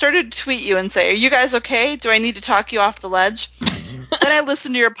guys. I started to tweet you and say, are you guys okay? Do I need to talk you off the ledge? Then I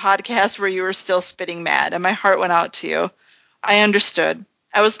listened to your podcast where you were still spitting mad, and my heart went out to you. I understood.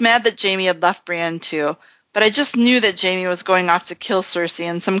 I was mad that Jamie had left Brienne too, but I just knew that Jamie was going off to kill Cersei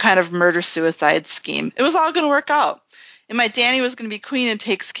in some kind of murder-suicide scheme. It was all going to work out. And my Dany was going to be queen and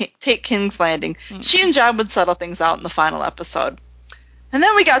take King's Landing. She and Jon would settle things out in the final episode. And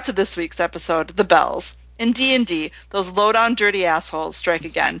then we got to this week's episode, The Bells. In D&D, those low-down dirty assholes strike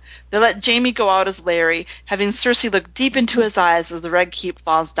again. They let Jamie go out as Larry, having Cersei look deep into his eyes as the Red Keep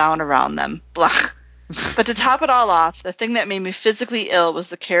falls down around them. Blah. But to top it all off, the thing that made me physically ill was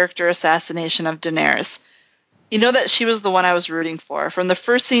the character assassination of Daenerys. You know that she was the one I was rooting for, from the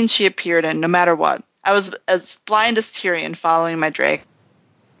first scene she appeared in, no matter what. I was as blind as Tyrion following my dragon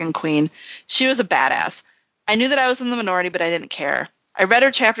queen. She was a badass. I knew that I was in the minority, but I didn't care. I read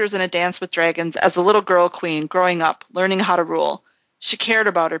her chapters in A Dance with Dragons as a little girl queen growing up, learning how to rule. She cared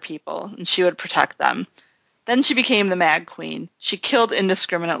about her people, and she would protect them. Then she became the Mad Queen. She killed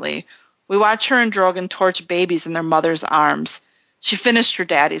indiscriminately. We watched her and Drogon torch babies in their mother's arms. She finished her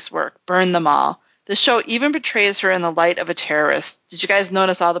daddy's work, burned them all. The show even portrays her in the light of a terrorist. Did you guys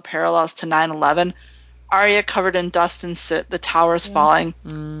notice all the parallels to 9/11? Arya covered in dust and soot, the towers falling.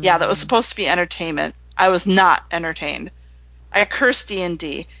 Yeah, that was supposed to be entertainment. I was not entertained. I curse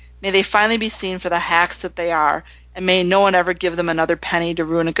D&D. May they finally be seen for the hacks that they are, and may no one ever give them another penny to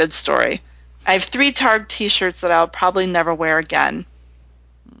ruin a good story. I have 3 Targ t-shirts that I'll probably never wear again.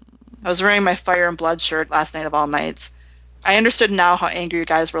 I was wearing my Fire and Blood shirt last night of all nights. I understood now how angry you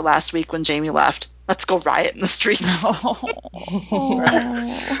guys were last week when Jamie left. Let's go riot in the streets. And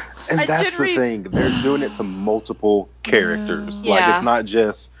that's the thing. They're doing it to multiple characters. Like, it's not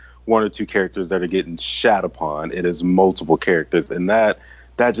just 1 or 2 characters that are getting shat upon. It is multiple characters. And that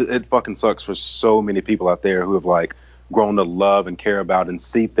just, it fucking sucks for so many people out there who have, like, grown to love and care about and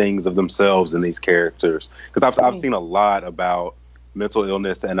see things of themselves in these characters. Because I've seen a lot about mental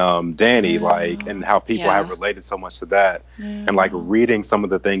illness and Dany, like, and how people have related so much to that. And, like, reading some of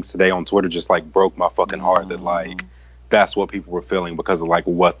the things today on Twitter just, like, broke my fucking heart that, like, that's what people were feeling because of, like,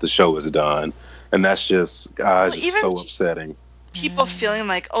 what the show has done. And that's just, just so upsetting. people feeling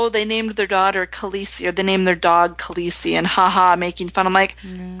like, oh, they named their daughter Khaleesi or they named their dog Khaleesi and haha, making fun. I'm like,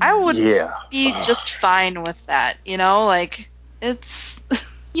 I would be just fine with that, you know? Like, it's...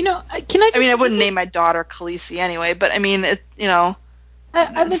 You know, can I just... I mean, I wouldn't name my daughter Khaleesi anyway, but I mean, it, you know,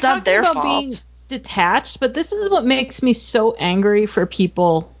 I've been it's not talking their about fault. being detached, but this is what makes me so angry for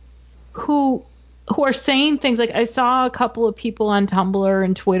people who are saying things like, I saw a couple of people on Tumblr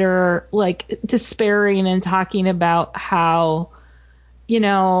and Twitter like despairing and talking about how, you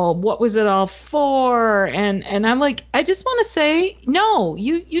know, what was it all for? And I'm like, I just want to say, no,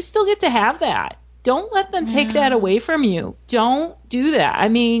 you still get to have that. Don't let them take that away from you. Don't do that. I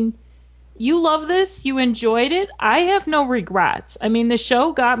mean, you love this. You enjoyed it. I have no regrets. I mean, the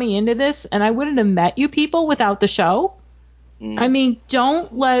show got me into this, and I wouldn't have met you people without the show. I mean,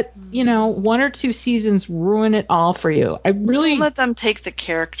 don't let, you know, 1 or 2 seasons ruin it all for you. I really... Don't let them take the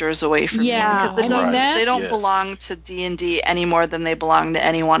characters away from you. Because they don't belong to D&D any more than they belong to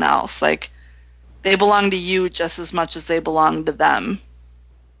anyone else. Like, they belong to you just as much as they belong to them.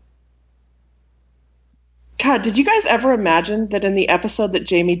 God, did you guys ever imagine that in the episode that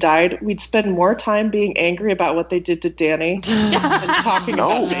Jaime died, we'd spend more time being angry about what they did to Danny than talking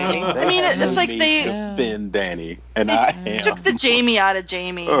about Jaime? I mean, it's like they defend Danny, and took the Jaime out of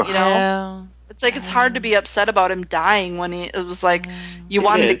Jaime, you know? It's like it's hard to be upset about him dying when it was like you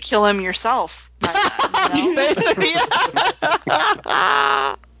wanted to kill him yourself. Basically,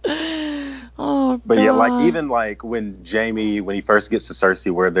 oh, but yeah, like even like when Jaime, when he first gets to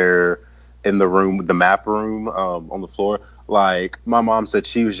Cersei, where they're in the room, the map room, on the floor, like my mom said,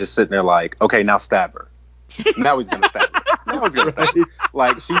 she was just sitting there like, okay, now stab her. Now he's gonna stab her. Now he's gonna stab her.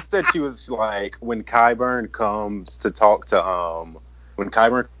 Like she said, she was like, when Qyburn comes to talk to when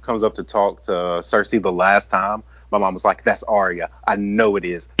Qyburn comes up to talk to Cersei the last time, my mom was like, that's Arya. I know it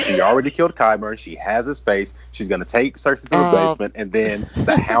is. She already killed Qyburn. She has his face. She's going to take Cersei to the basement, and then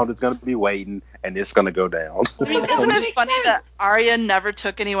the Hound is going to be waiting, and it's going to go down. I mean, isn't it funny that Arya never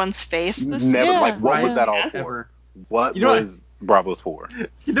took anyone's face this Never. season? Like, what was that all for? What was Bravos for?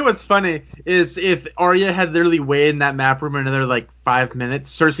 You know what's funny is if Arya had literally waited in that map room another, like, 5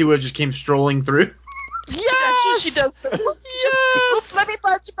 minutes, Cersei would have just came strolling through. Yes! She does. Just let me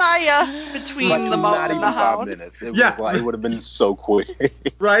punch Maya between like, the moat and the Hound. 5 minutes. It was like, it would have been so quick.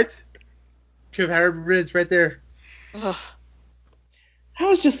 Right? Could have had Bridge right there. Ugh. That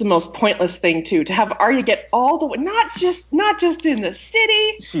was just the most pointless thing too, to have Arya get all the way, not just in the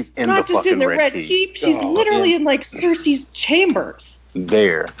city, she's in not the just in the Red Keep. She's literally in like Cersei's chambers.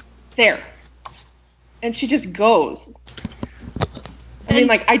 There. And she just goes. I mean,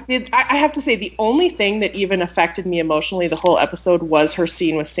 like, I have to say, the only thing that even affected me emotionally the whole episode was her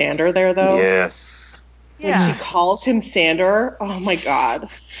scene with Sandor there, though. Yes. When she calls him Sandor, oh my god.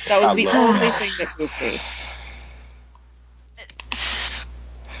 That was the only thing that moved me.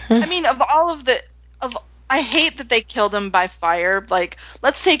 I mean, I hate that they killed him by fire. Like,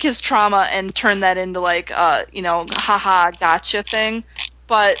 let's take his trauma and turn that into, like, haha, gotcha thing.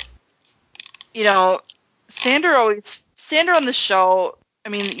 But, you know, Sandor on the show, I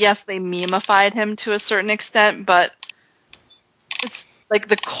mean, yes, they memified him to a certain extent, but it's like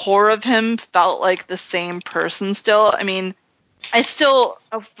the core of him felt like the same person still. I mean,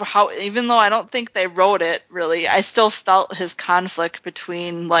 even though I don't think they wrote it really, I still felt his conflict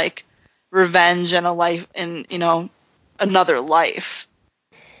between like revenge and a life and, you know, another life.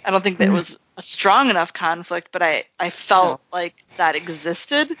 I don't think that it was a strong enough conflict, but I felt like that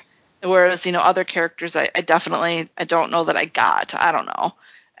existed. Whereas, you know, other characters, I don't know that I got. I don't know.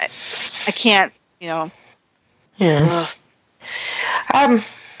 I can't, you know. Yeah.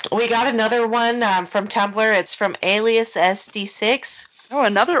 We got another one from Tumblr. It's from Alias SD6. Oh,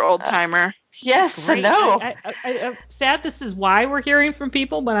 another old timer. Yes, Great. I know. I'm sad this is why we're hearing from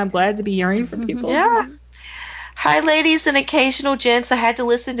people, but I'm glad to be hearing from people. Yeah. Hi, ladies and occasional gents. I had to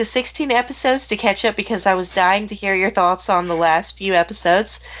listen to 16 episodes to catch up because I was dying to hear your thoughts on the last few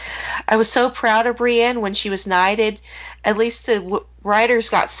episodes. I was so proud of Brienne when she was knighted. At least the writers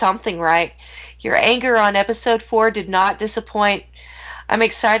got something right. Your anger on episode 4 did not disappoint. I'm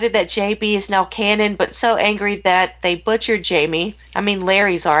excited that JB is now canon, but so angry that they butchered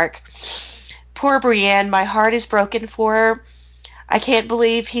Larry's arc. Poor Brienne, my heart is broken for her. I can't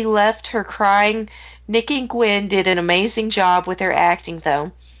believe he left her crying. Nick and Gwen did an amazing job with their acting,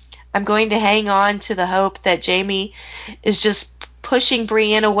 though. I'm going to hang on to the hope that Jaime is just pushing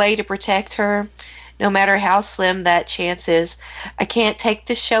Brienne away to protect her, no matter how slim that chance is. I can't take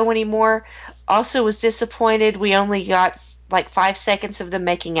this show anymore. Also was disappointed we only got like 5 seconds of them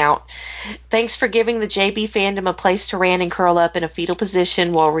making out. Thanks for giving the JB fandom a place to rant and curl up in a fetal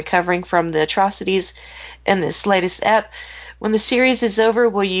position while recovering from the atrocities in this latest ep. When the series is over,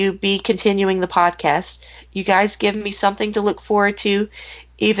 will you be continuing the podcast? You guys give me something to look forward to,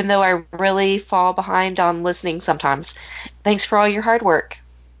 even though I really fall behind on listening sometimes. Thanks for all your hard work.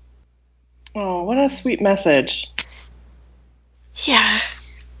 Oh, what a sweet message. Yeah.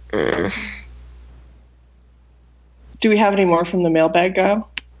 Do we have any more from the mailbag go?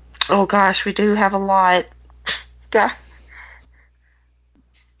 Oh gosh, we do have a lot. God.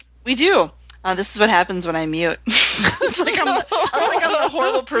 We do. This is what happens when I mute. It's like I'm the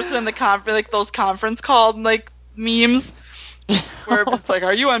horrible person in the like those conference call like memes where it's like,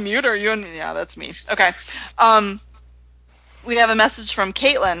 are you on mute or are you on? Yeah, that's me. Okay. We have a message from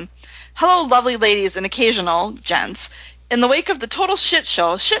Caitlin. Hello, lovely ladies and occasional gents. In the wake of the total shit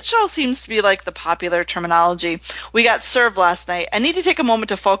show seems to be like the popular terminology we got served last night. I need to take a moment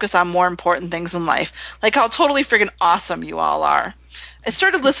to focus on more important things in life, like how totally friggin' awesome you all are. I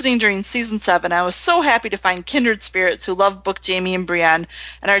started listening during season 7. I was so happy to find kindred spirits who love book Jamie and Brienne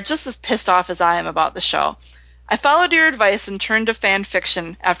and are just as pissed off as I am about the show. I followed your advice and turned to fan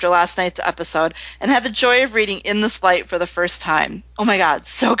fiction after last night's episode and had the joy of reading In This Light for the first time. Oh my god,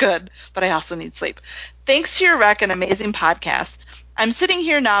 so good, but I also need sleep. Thanks to your rec and amazing podcast, I'm sitting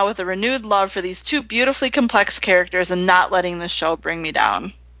here now with a renewed love for these two beautifully complex characters and not letting the show bring me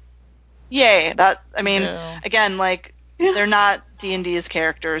down. Yay, again, like, they're not D&D's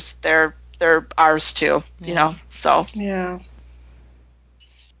characters, they're ours too, you know, so. Yeah.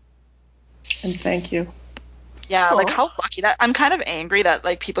 And thank you. Yeah, like how lucky that I'm kind of angry that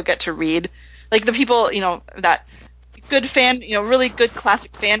like people get to read, like the people, you know, that good fan, you know, really good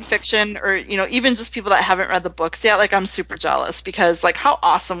classic fan fiction, or you know, even just people that haven't read the books yet. Like I'm super jealous because like how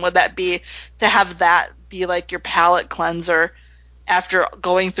awesome would that be to have that be like your palate cleanser after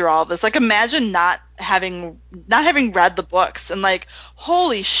going through all of this. Like imagine not having read the books and like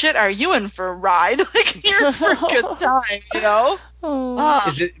holy shit, are you in for a ride? Like you're for a good time, you know.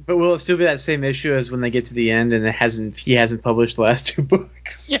 But will it still be that same issue as when they get to the end and he hasn't published the last 2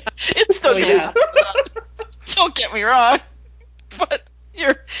 books? Yeah, it's still don't get me wrong, but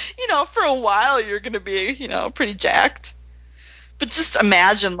for a while you're gonna be, pretty jacked. But just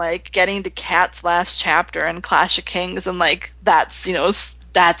imagine like getting to Kat's last chapter in Clash of Kings and like that's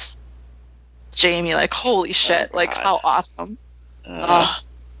Jamie, like holy shit, like how awesome.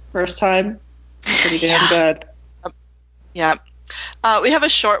 First time, pretty damn good. Yeah. We have a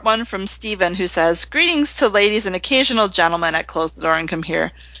short one from Steven who says, greetings to ladies and occasional gentlemen at Close the Door and Come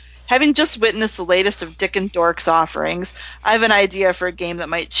Here. Having just witnessed the latest of Dick and Dork's offerings, I have an idea for a game that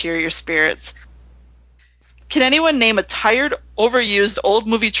might cheer your spirits. Can anyone name a tired, overused old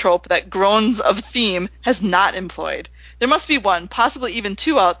movie trope that Groans of Theme has not employed? There must be one, possibly even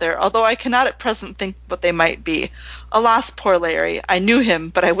 2 out there, although I cannot at present think what they might be. Alas, poor Larry. I knew him,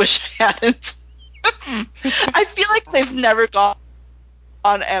 but I wish I hadn't. I feel like they've never gone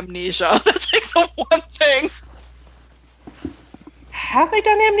on Amnesia. That's like the one thing. Have they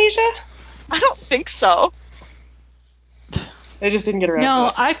done Amnesia? I don't think so. They just didn't get around to it.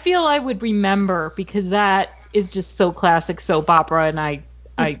 No, I feel I would remember because that is just so classic soap opera, and I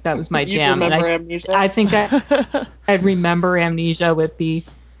that was my jam. Remember and Amnesia? I think I'd remember Amnesia with the.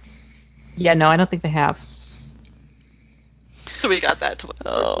 Yeah, no, I don't think they have. So we got that to look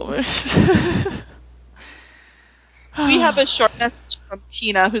forward to. We have a short message from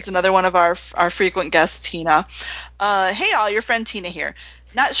Tina, who's another one of our frequent guests, Tina. Hey all, your friend Tina here.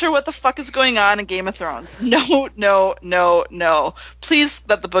 Not sure what the fuck is going on in Game of Thrones. No. Please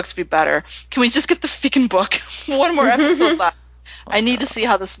let the books be better. Can we just get the freaking book? One more episode left. I need to see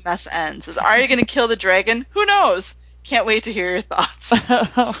how this mess ends. Is Arya going to kill the dragon? Who knows? Can't wait to hear your thoughts.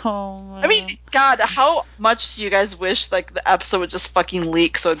 I mean, God, how much do you guys wish like the episode would just fucking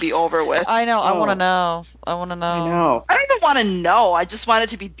leak so it'd be over with? I know. I want to know. I know. I don't even want to know. I just want it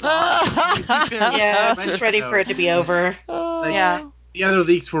to be done. Yeah, just ready for it to be over. Yeah. The other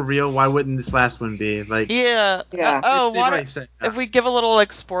leaks were real. Why wouldn't this last one be? Like, Yeah. If we give a little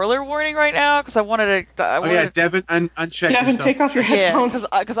like spoiler warning right now, because I wanted to. Devin, uncheck Devin, yourself. take off your headphones.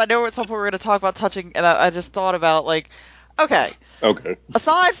 Because I know at some point we're going to talk about touching, and I just thought about like, okay.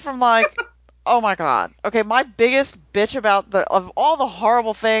 Aside from like, oh my god, okay, my biggest bitch about of all the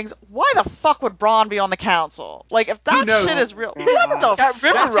horrible things, why the fuck would Bronn be on the council? Like, if that shit is real, what the fuck?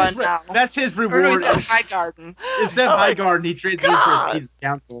 River now. That's his reward. Highgarden. Instead of Highgarden, he trades in for his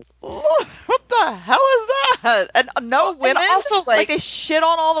council. What the hell is that? And no women? And also, like they shit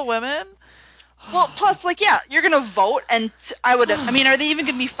on all the women? Well, plus, like, yeah, you're gonna vote, and are they even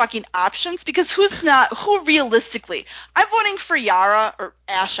gonna be fucking options? Because who realistically? I'm voting for Yara or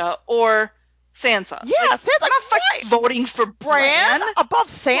Asha or Sansa. Yeah, Sansa. I'm not fucking voting for Bran. Above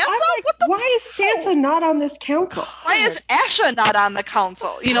Sansa? Why is Sansa not on this council? Why is Asha not on the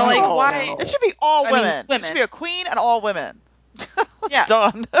council? You know, like, why? It should be all I mean, women. It should be a queen and all women. Yeah.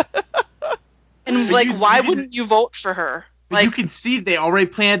 Done. And, like, why wouldn't you vote for her? But you can see they already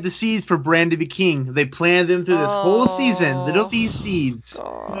planted the seeds for Bran to be king. They planted them through this whole season. Little these seeds.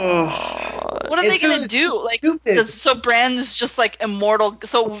 What are they going to do? Like, so Bran's just like immortal.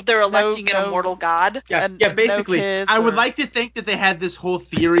 So they're electing an immortal god. Yeah, basically. I would like to think that they had this whole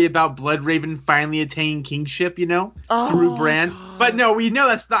theory about Bloodraven finally attaining kingship, through Bran. But no, we know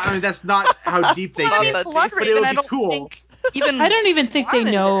that's not. I mean, that's not how deep they get. Bloodraven, but it'll I be don't cool. think even I don't even think they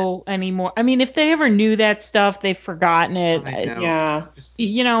know anymore. I mean, if they ever knew that stuff, they've forgotten it.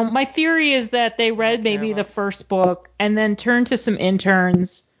 Yeah. My theory is that they read maybe the first book and then turned to some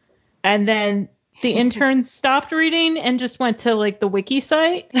interns, and then the interns stopped reading and just went to like the wiki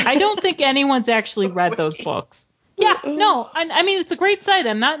site. I don't think anyone's actually read those books. Yeah, no, I mean, it's a great site.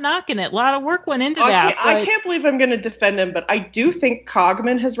 I'm not knocking it. A lot of work went into that. I can't believe I'm going to defend him, but I do think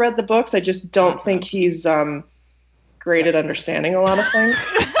Cogman has read the books. I just don't think he's great at understanding a lot of things.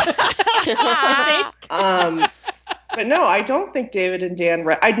 But no, I don't think David and Dan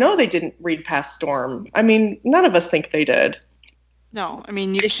read. I know they didn't read past Storm. I mean, none of us think they did. No, I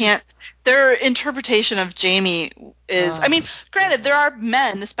mean, you can't. Their interpretation of Jaime is. I mean, granted, there are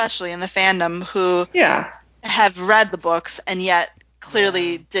men, especially in the fandom, who have read the books and yet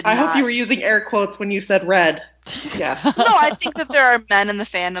clearly did not. I hope you were using air quotes when you said read. Yes. No, I think that there are men in the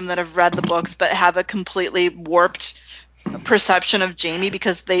fandom that have read the books but have a completely warped perception of Jaime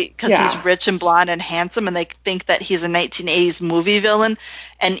because he's rich and blonde and handsome, and they think that he's a 1980s movie villain,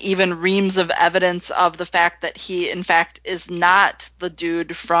 and even reams of evidence of the fact that he in fact is not the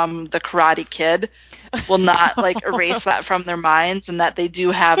dude from The Karate Kid will not like erase that from their minds, and that they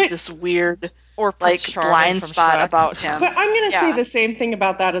do have this weird or like blind spot about him. But I'm going to say the same thing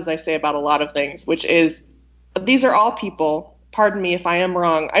about that as I say about a lot of things, which is these are all people, pardon me if I am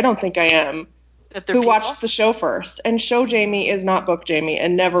wrong, I don't think I am, who watched the show first. And show Jaime is not book Jaime,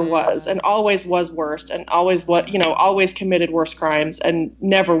 and never was, and always was worse, and always always committed worse crimes, and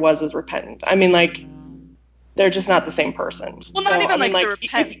never was as repentant. I mean, like, they're just not the same person. Well, not even the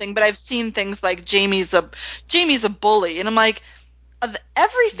repent thing, but I've seen things like Jaime's a bully, and I'm like, of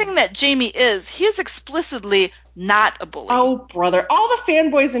everything that Jaime is, he is explicitly not a bully. Oh, brother. All the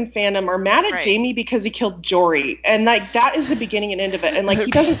fanboys in fandom are mad at Jaime because he killed Jory. And, like, that is the beginning and end of it. And, like,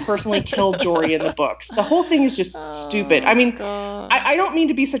 he doesn't personally kill Jory in the books. The whole thing is just stupid. I mean, I don't mean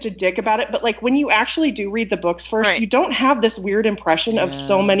to be such a dick about it, but, like, when you actually do read the books first, you don't have this weird impression of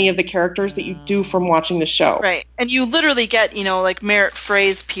so many of the characters that you do from watching the show. Right. And you literally get, like, Merritt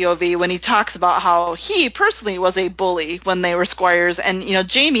Frey's POV when he talks about how he personally was a bully when they were squires. And,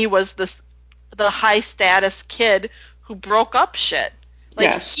 Jaime was the high status kid who broke up shit.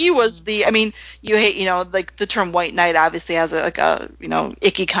 Like he was you hate, like the term white knight obviously has a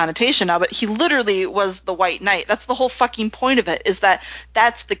icky connotation now, but he literally was the white knight. That's the whole fucking point of it, is that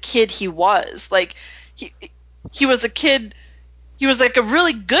that's the kid he was. Like he was a kid, he was like a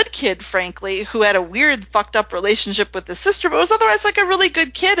really good kid, frankly, who had a weird fucked up relationship with his sister, but was otherwise like a really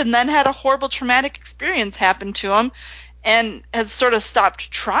good kid, and then had a horrible traumatic experience happen to him and has sort of stopped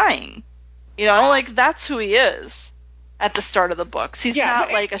trying. Like that's who he is at the start of the books. He's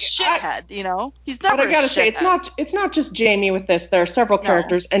not like a shithead, He's never. But I gotta say, it's not just Jaime with this. There are several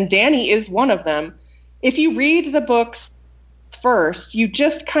characters, and Dany is one of them. If you read the books first, you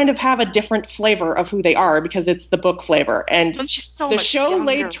just kind of have a different flavor of who they are because it's the book flavor. And the show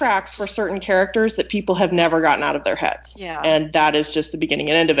laid tracks for certain characters that people have never gotten out of their heads. Yeah. And that is just the beginning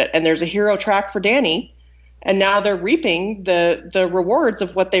and end of it. And there's a hero track for Dany. And now they're reaping the rewards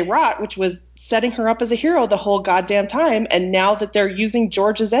of what they wrought, which was setting her up as a hero the whole goddamn time. And now that they're using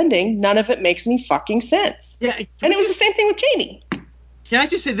George's ending, none of it makes any fucking sense. Yeah, and it was the same thing with Jaime. Can I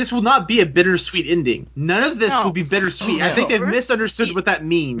just say, this will not be a bittersweet ending. None of this will be bittersweet. No. I think they've misunderstood what that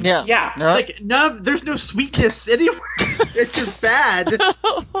means. Yeah. Like, there's no sweetness anywhere. It's just bad.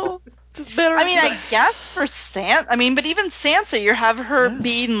 Just bitter. I mean, I guess for Sansa, but even Sansa, you have her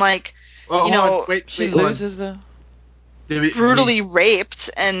being like, she loses the brutally raped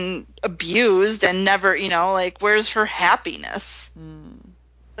and abused and never, where's her happiness?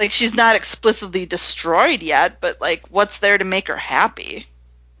 Like, she's not explicitly destroyed yet, but like, what's there to make her happy?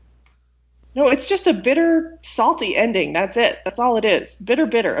 No, it's just a bitter, salty ending. That's it. That's all it is. Bitter,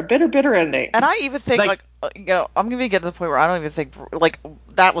 a bitter ending. And I even think I'm going to get to the point where I don't even think, like,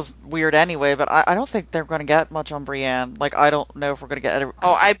 that was weird anyway, but I don't think they're going to get much on Brienne. Like, I don't know if we're going to get...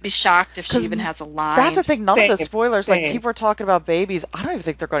 Oh, I'd be shocked if she even has a line. That's the thing, none of the Same, spoilers, same. like, people are talking about babies, I don't even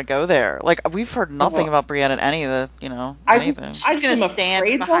think they're going to go there. Like, we've heard nothing about Brienne in any of the, anything. I just am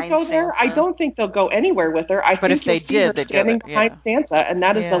afraid they'll go there. I don't think they'll go anywhere with her. I think if they you'll see her did, they'd go standing there, yeah. behind Sansa, and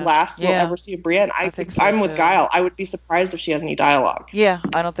that is the last we'll ever see of Brienne. I think so, I'm with too. Guile. I would be surprised if she has any dialogue. Yeah,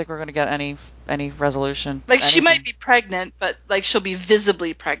 I don't think we're going to get any resolution. Like, she might be pregnant, but, like, she'll be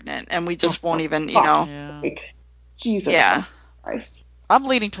visibly pregnant, and we just won't even, Like, Jesus Christ. I'm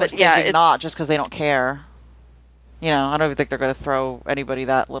leaning towards thinking not, just because they don't care. I don't even think they're going to throw anybody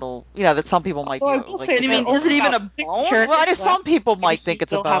that little, that some people might be. Is it even a bone? Well, some people might think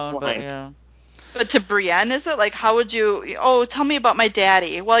it's a bone, but yeah. But to Brienne, is it? Like, how would you... Oh, tell me about my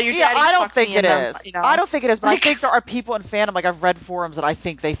daddy. Well, your daddy... I don't think it is. I don't think it is, but like, I think there are people in fandom, like I've read forums, that I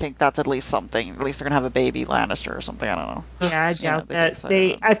think they think that's at least something. At least they're going to have a baby Lannister or something. I don't know. Yeah, I doubt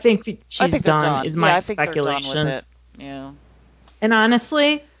that. I think she's done, is my speculation. They're done with it. Yeah. And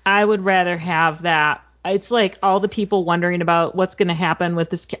honestly, I would rather have that. It's like all the people wondering about what's going to happen with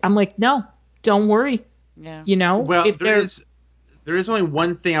this. I'm like, no, don't worry. Yeah. Well, there is only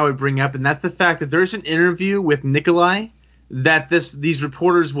one thing I would bring up, and that's the fact that there's an interview with Nikolai that these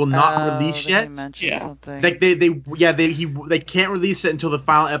reporters will not release yet. Something. Like they can't release it until the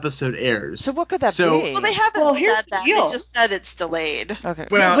final episode airs. So what could that be? Well, they haven't said that. They just said it's delayed. Okay.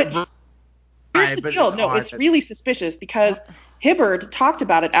 Well, here's the deal. No, it's really suspicious because Hibbard talked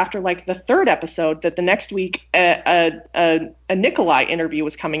about it after like the third episode that the next week a Nikolai interview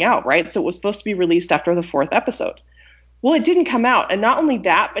was coming out, right? So it was supposed to be released after the fourth episode. Well, it didn't come out. And not only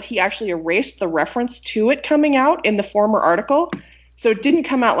that, but he actually erased the reference to it coming out in the former article. So it didn't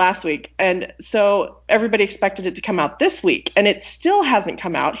come out last week. And so everybody expected it to come out this week. And it still hasn't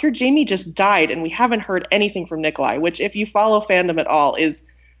come out. Here, Jaime just died, and we haven't heard anything from Nikolai, which, if you follow fandom at all, is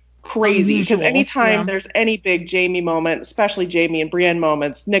crazy. Because anytime there's any big Jaime moment, especially Jaime and Brienne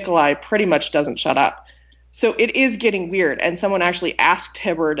moments, Nikolai pretty much doesn't shut up. So it is getting weird. And someone actually asked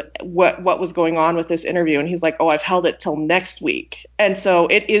Hibbard what was going on with this interview, and he's like, "Oh, I've held it till next week." And so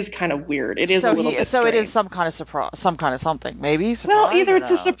it is kind of weird. It is a little bit strange. It is some kind of surprise, some kind of something, maybe. Well, either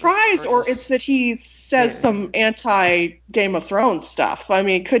it's a surprise or it's that he says some anti-Game of Thrones stuff. I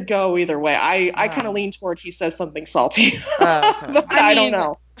mean, it could go either way. I kind of lean toward he says something salty. Okay. But I don't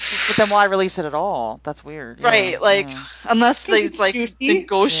know. But then why release it at all? That's weird. Right, unless he's like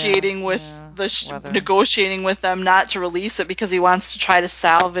negotiating with negotiating with them not to release it because he wants to try to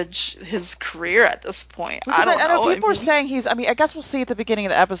salvage his career at this point. Because I know people are saying I guess we'll see at the beginning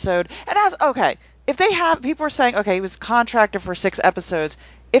of the episode. And people are saying, okay, he was contracted for 6 episodes.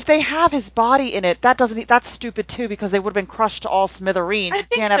 If they have his body in it, that's stupid too, because they would have been crushed to all smithereens. I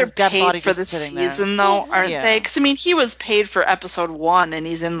think they're paid for the season, though, aren't they? Because he was paid for episode 1, and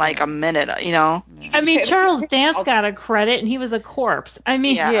he's in like a minute, I mean, Charles Dance got a credit, and he was a corpse. I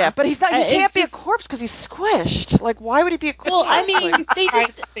mean, but he's not. He can't be a corpse because he's squished. Like, why would he be a corpse? Well, I mean,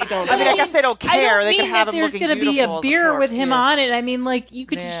 they don't. I guess they don't care. They can have him looking beautiful. There's going to be a beer with him on it. I mean, like, you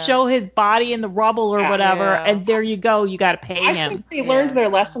could just show his body in the rubble or whatever, and there you go. You got to pay him. I think they learned their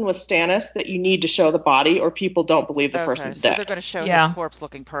lesson with Stannis that you need to show the body or people don't believe the person's dead. So they're going to show his corpse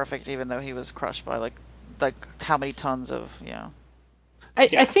looking perfect even though he was crushed by like how many tons of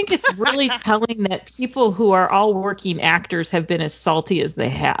I think it's really telling that people who are all working actors have been as salty as they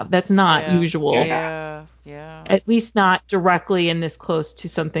have. That's not usual. Yeah. At least not directly and this close to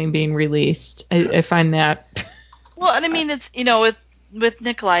something being released. I find that. Well, and I mean, it's with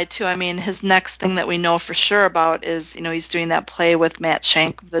Nikolai too. I mean, his next thing that we know for sure about is he's doing that play with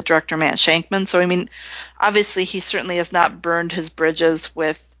the director Matt Shankman. So I mean, obviously he certainly has not burned his bridges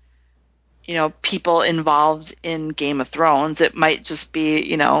with people involved in Game of Thrones. It might just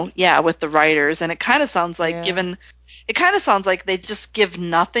be with the writers, and it kind of sounds like they just give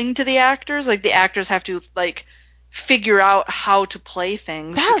nothing to the actors. Like the actors have to like figure out how to play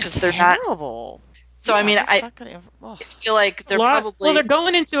things because they're terrible. So I mean, I feel like they're probably they're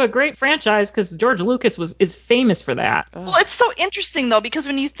going into a great franchise because George Lucas is famous for that. Well, it's so interesting though because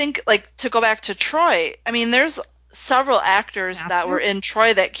when you think like to go back to Troy, I mean, there's several actors that were in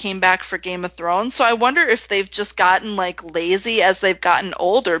Troy that came back for Game of Thrones. So I wonder if they've just gotten like lazy as they've gotten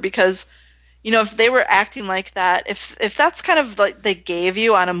older because if they were acting like that, if that's kind of like they gave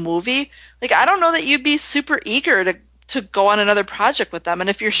you on a movie, like I don't know that you'd be super eager to go on another project with them. And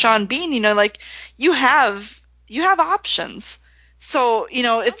if you're Sean Bean, like you have options. So,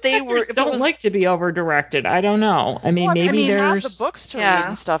 if they were... If don't like to be over-directed. I don't know. I mean, maybe you there's... have the books to read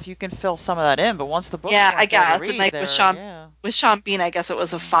and stuff, you can fill some of that in, but once the books I guess. read, And like with Sean Bean, I guess it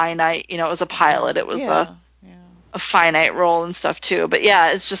was a finite, it was a pilot. It was a finite role and stuff too. But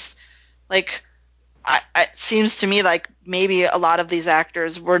yeah, it's just like... it seems to me like maybe a lot of these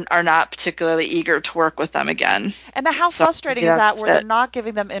actors are not particularly eager to work with them again. And how frustrating is that, where they're not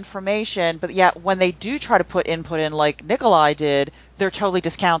giving them information, but yet when they do try to put input in, like Nikolai did, they're totally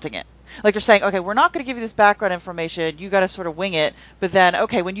discounting it. Like they're saying, okay, we're not going to give you this background information, you got to sort of wing it, but then,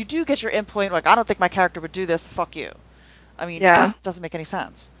 okay, when you do get your input, like, I don't think my character would do this, fuck you. I mean, it doesn't make any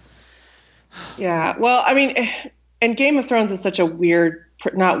sense. Yeah, well, I mean, and Game of Thrones is such a weird,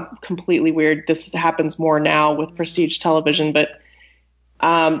 not completely weird, this happens more now with prestige television, but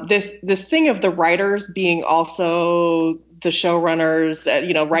this thing of the writers being also the showrunners,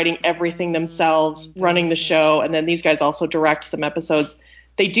 writing everything themselves, running the show, and then these guys also direct some episodes.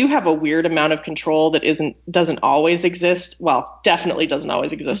 They do have a weird amount of control that doesn't always exist. Well, definitely doesn't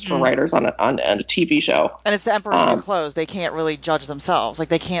always exist for writers on a TV show. And it's the emperor's new clothes. They can't really judge themselves. Like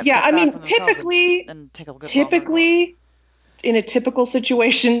they can't. Yeah, I mean, typically, in a typical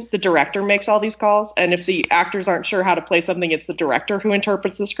situation, the director makes all these calls, and if the actors aren't sure how to play something, it's the director who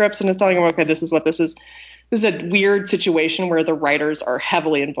interprets the scripts and is telling them, okay, this is what this is. This is a weird situation where the writers are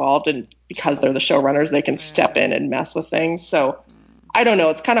heavily involved, and because they're the showrunners, they can step in and mess with things. So I don't know.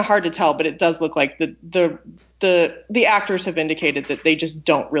 It's kind of hard to tell, but it does look like the actors have indicated that they just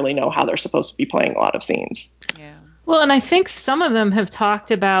don't really know how they're supposed to be playing a lot of scenes. Yeah. Well, and I think some of them have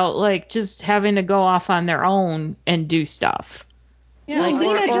talked about like just having to go off on their own and do stuff. Yeah, like,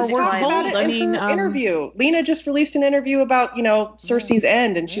 Lena just talked about it in her interview. Lena just released an interview about, Cersei's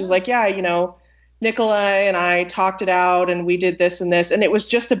end, and she was like, Nikolai and I talked it out, and we did this and this, and it was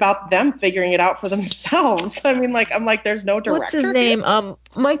just about them figuring it out for themselves. I mean, there's no director. What's his name?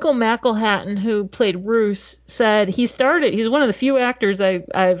 Michael McElhatton, who played Roose, said he's one of the few actors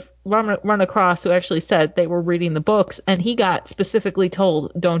I've run across who actually said they were reading the books, and he got specifically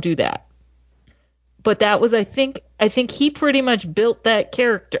told, don't do that. But that was, I think he pretty much built that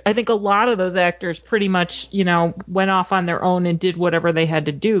character. I think a lot of those actors pretty much, went off on their own and did whatever they had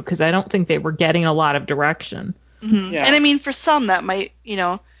to do, because I don't think they were getting a lot of direction. Mm-hmm. Yeah. And I mean, for some that might,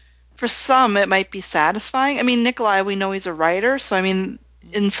 for some it might be satisfying. I mean, Nikolai, we know he's a writer, so I mean,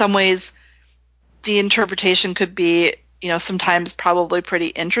 in some ways, the interpretation could be, sometimes probably pretty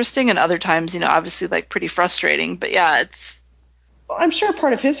interesting, and other times, obviously like pretty frustrating. But yeah, it's. Well, I'm sure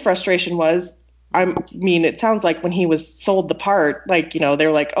part of his frustration was. It sounds like when he was sold the part, they're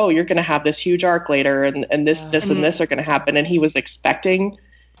like, oh, you're going to have this huge arc later, and this and this are going to happen. And he was expecting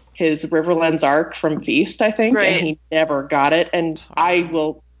his Riverlands arc from Feast, I think, and he never got it. And I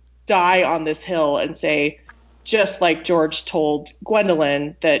will die on this hill and say, just like George told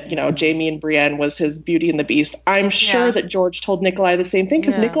Gwendolyn that, Jaime and Brienne was his Beauty and the Beast, I'm sure that George told Nikolai the same thing,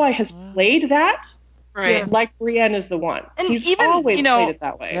 because Nikolai has played that like Brienne is the one. And he's even, always played it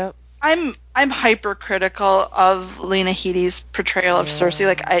that way. Yep. I'm hypercritical of Lena Headey's portrayal of Cersei.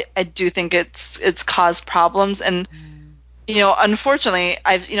 Like I do think it's caused problems, and unfortunately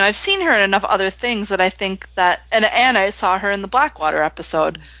I've seen her in enough other things that I think that, and I saw her in the Blackwater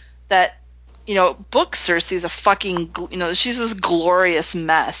episode, that book Cersei's a fucking she's this glorious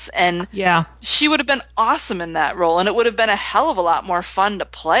mess, and she would have been awesome in that role, and it would have been a hell of a lot more fun to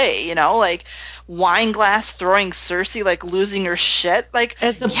play. Like wine glass throwing Cersei, like losing her shit, like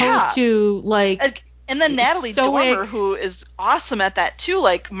as opposed to like. And then Natalie Dormer, who is awesome at that too,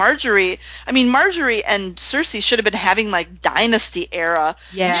 like Marjorie. I mean, Marjorie and Cersei should have been having like Dynasty era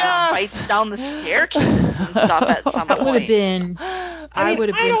fights down the staircases and stuff at some point. That would have been. I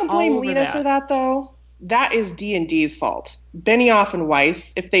don't blame Lena for that though. That is D&D's fault. Benioff and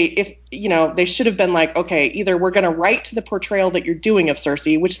Weiss, if they should have been like, okay, either we're going to write to the portrayal that you're doing of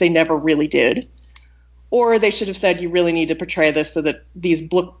Cersei, which they never really did, or they should have said you really need to portray this so that these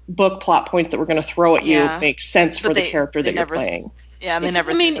book plot points that we're going to throw at you make sense for the character that you're playing. Yeah, they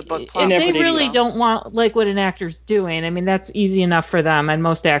never did the book plot. They really don't want like what an actor's doing. I mean, that's easy enough for them, and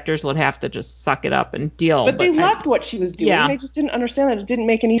most actors would have to just suck it up and deal. But they loved what she was doing. Yeah. They just didn't understand that it didn't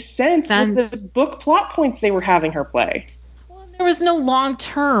make any sense with the book plot points they were having her play. Well, there was no long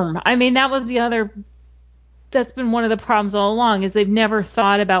term. I mean, that was the other. That's been one of the problems all along, is they've never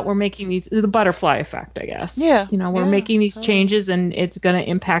thought about we're making the butterfly effect, I guess. Yeah. We're making these changes and it's going to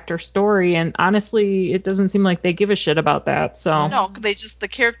impact our story. And honestly, it doesn't seem like they give a shit about that. So no, the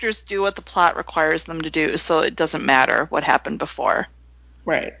characters do what the plot requires them to do. So it doesn't matter what happened before.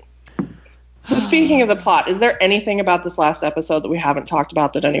 Right. So speaking of the plot, is there anything about this last episode that we haven't talked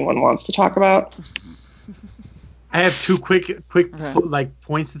about that anyone wants to talk about? I have two quick like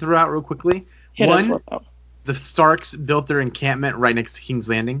points to throw out real quickly. Hit us One, with them. the Starks built their encampment right next to King's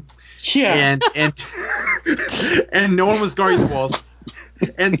Landing. Yeah. And no one was guarding the walls.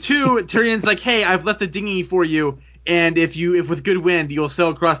 And two, Tyrion's like, hey, I've left a dinghy for you, and if with good wind, you'll sail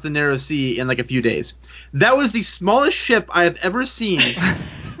across the narrow sea in like a few days. That was the smallest ship I have ever seen.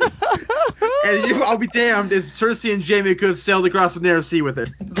 And I'll be damned if Cersei and Jaime could have sailed across the narrow sea with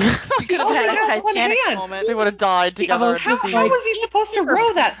it. You could have had a Titanic moment. They would have died together. How was he supposed to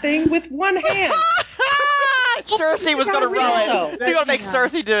row that thing with one hand? Cersei was going to row it. They're going to make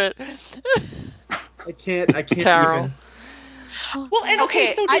Cersei do it. I can't Carol. even. Well, and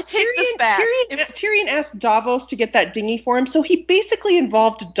okay, so I take this back. Tyrion asked Davos to get that dinghy for him, so he basically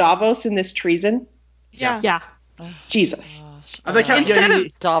involved Davos in this treason. Yeah. Jesus. I like how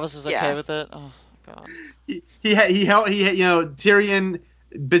Davos was okay with it. Oh god. He Tyrion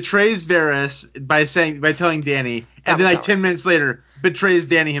betrays Varys by telling Dany, and then like 10 minutes later betrays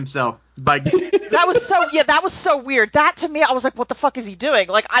Dany himself by. That was so weird. That to me, I was like, what the fuck is he doing?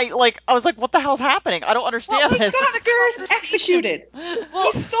 I was like, what the hell's happening? I don't understand this. Got Varys executed.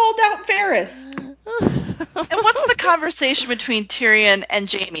 He sold out Varys. And what's the conversation between Tyrion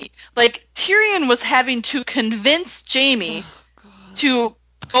and Jaime? Like, Tyrion was having to convince Jaime to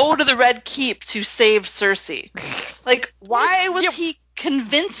go to the Red Keep to save Cersei. Like, why was he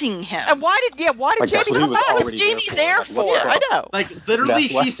convincing him? And why did Jaime come back? What was Jaime there for? I know. Like, literally,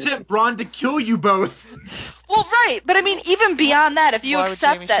 she sent Bronn to kill you both. Well, right, but I mean, even beyond that, if you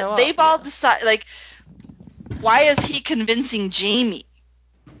accept that they've all decided, like, why is he convincing Jaime?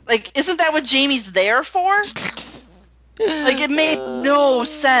 Like, isn't that what Jaime's there for? Like, it made no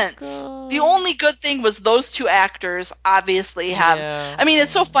sense. The only good thing was those two actors obviously have... Yeah. I mean,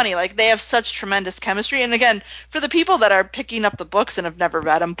 it's so funny. Like, they have such tremendous chemistry. And again, for the people that are picking up the books and have never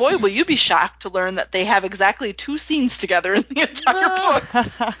read them, boy, will you be shocked to learn that they have exactly 2 scenes together in the entire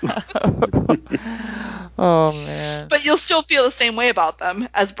books. Oh, man. But you'll still feel the same way about them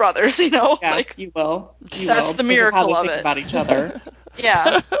as brothers, you know? Yeah, like, you will. That's the miracle of it. About each other.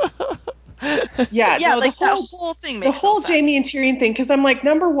 Yeah. Yeah, no, like that whole thing makes the whole no Jaime and Tyrion thing, because I'm like,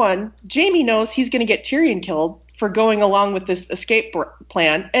 number one, Jaime knows he's going to get Tyrion killed for going along with this escape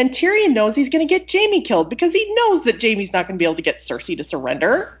plan, and Tyrion knows he's going to get Jaime killed because he knows that Jaime's not going to be able to get Cersei to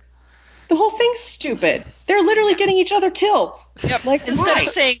surrender. The whole thing's stupid. They're literally getting each other killed. Yep. Like, instead of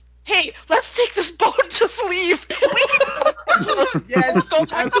saying, hey, let's take this boat and just leave. Let's go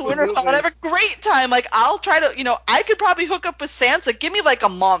back to Winterfell and have a great time. Like, I'll try to, I could probably hook up with Sansa. Give me like a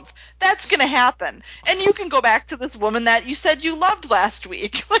month. That's going to happen. And you can go back to this woman that you said you loved last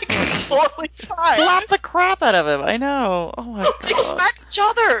week. Like, totally fine. Slap the crap out of him. I know. Oh, my God. Like, smack each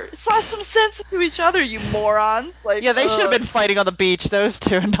other. Slap some sense into each other, you morons. Like, yeah, they should have been fighting on the beach, those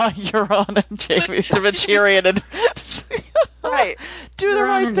two, not Euron and Jaime. Should have been cheering and... Right. Do the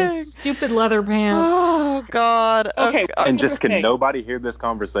right thing. Stupid leather pants. Oh, God. Okay. And just can nobody hear this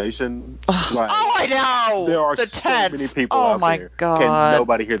conversation? Like, I know. There are the so tents. many people oh out my there. God. Can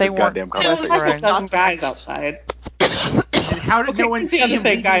nobody hear this goddamn conversation? There's like a dozen guys outside. And how did no one see him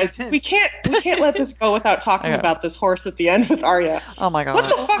leaving guys? the tent? We can't let this go without talking about this horse at the end with Arya. Oh my God. What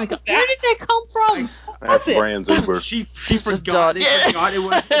the fuck was that? Where did they come from? That's Bran's Uber. She forgot. They forgot it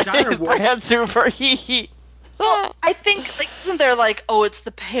was a dire wolf. Bran's Uber. So I think, like, isn't there like, oh, it's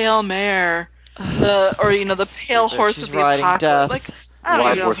the pale mare, the pale horse She's of the riding apocalypse. death. Like, I don't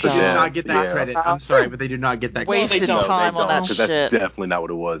White know. horse They of do death. not get that Yeah. credit. I'm sorry, but they do not get that credit. Wasted don't. time on that 'cause shit. That's definitely not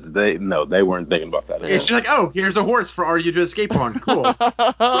what it was. They weren't thinking about that. It's just like, oh, here's a horse for Arya to escape on. Cool.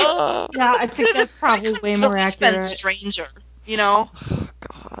 Yeah, I think that's probably way more accurate. Stranger, you know?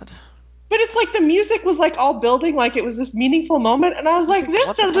 God. But it's like the music was like all building like it was this meaningful moment, and I was like, this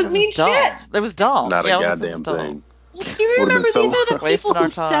doesn't mean shit. It was dumb. Not yeah, a this goddamn is dumb. thing. Well, do you remember been so these are the wasting people our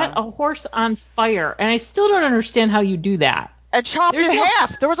who set time. a horse on fire, and I still don't understand how you do that. And chopped There's in no-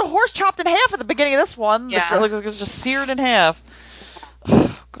 half. There was a horse chopped in half at the beginning of this one. Yeah. It was just seared in half.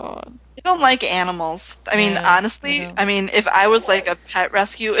 Oh, God. I don't like animals. I mean, Yeah, honestly, I know. I mean, if I was like a pet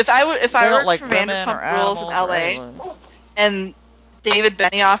rescue, if I They worked don't like for women or Vanderpump Rules in animals or LA, anyone. and David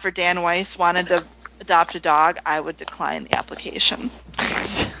Benioff or Dan Weiss wanted to adopt a dog, I would decline the application.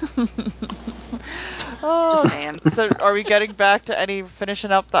 Oh, Just saying. so are we getting back to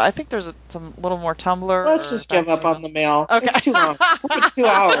finishing up? I think there's some little more Tumblr. Let's just give up on the mail. Okay. It's too long. It's 2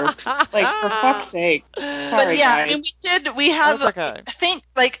 hours. Like, for fuck's sake. Sorry, But yeah, guys. I mean, we have, That's okay. I think,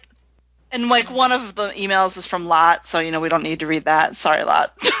 like, and like one of the emails is from Lot, so we don't need to read that. Sorry,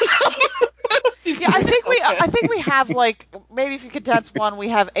 Lot. Yeah, I think we have like maybe if you condense one, we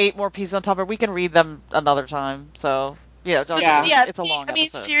have 8 more pieces on Tumblr. We can read them another time. So yeah, don't. Yeah. Yeah, it's a long I mean,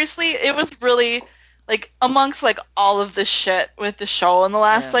 episode. seriously, it was really like amongst like all of the shit with the show in the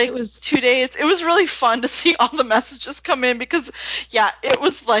last like It was- 2 days, it was really fun to see all the messages come in because it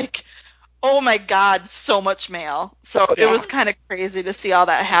was like, oh my god, so much mail. So it was kind of crazy to see all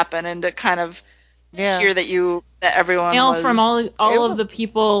that happen and to kind of hear that everyone Mail was from all was of the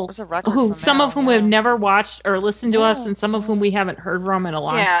people was a record who for some mail, of whom yeah. have never watched or listened to Yeah, us, and some of whom we haven't heard from in a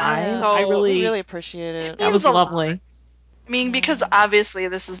long time. so I we really really appreciate it. that was means a lot. lovely. I mean, because obviously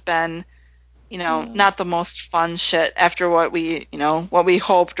this has been, you know, not the most fun shit after what we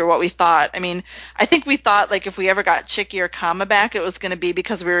hoped or what we thought. I mean, I think we thought like if we ever got Chicky or Kama back, it was going to be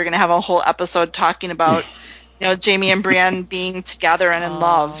because we were going to have a whole episode talking about, you know, Jamie and Brienne being together and in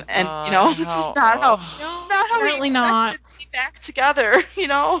love, and you know, this is not how we apparently expected not. to be back together, you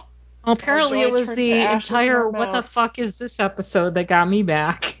know. Well, apparently it joy was turned the to ashes in entire our "What the mouth. fuck is this" episode that got me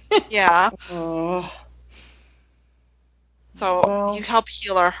back. Yeah. Oh, So Well- you help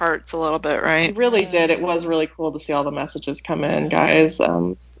heal our hearts a little bit, it right? really did. It was really cool to see all the messages come in, guys.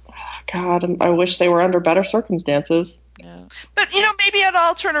 God, I wish they were under better circumstances. Yeah. But you know, maybe it'll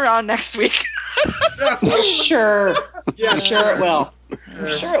all turn around next week. Sure. Yeah, Sure it will.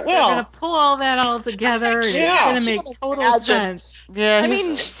 Sure it We're gonna will. pull all that all together, and it's Yeah. gonna make total Imagine. sense. Yeah, I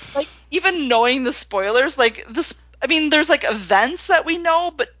mean, like even knowing the spoilers, like this. I mean, there's like events that we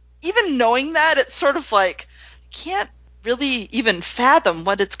know, but even knowing that, it's sort of like can't really even fathom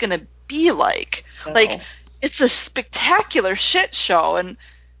what it's gonna be like. No. Like it's a spectacular shit show, and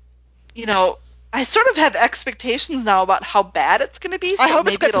you know, I sort of have expectations now about how bad it's going to be. So I hope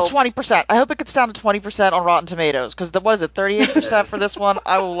it maybe gets to it'll 20%. I hope it gets down to 20% on Rotten Tomatoes, because what is it, 38% for this one?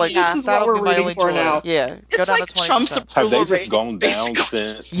 I will like Yeah. This is what that'll we're be my rooting only for joy. now. Yeah, go It's down like to 20%. Trump's Have approval they just ratings, gone down basically.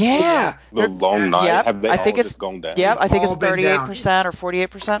 since Yeah, the long night? Yep, Have they I think all it's just gone down? Yep, I think it's All been down. 38% or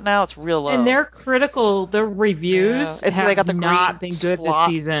 48% now. It's real low. And their reviews Yeah. It's- have they got the not green been good this splot.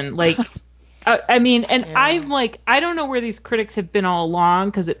 season. Like, I mean, and Yeah. I'm like, I don't know where these critics have been all along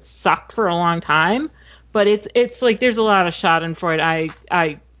because it sucked for a long time. But it's like there's a lot of Schadenfreude.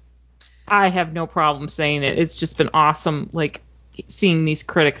 I have no problem saying it. It's just been awesome, like seeing these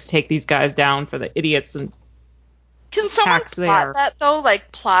critics take these guys down for the idiots and Can someone hacks they are. plot that though?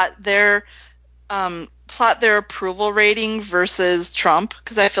 Like plot their approval rating versus Trump,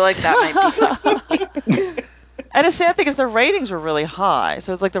 because I feel like that might be. And the sad thing is their ratings were really high.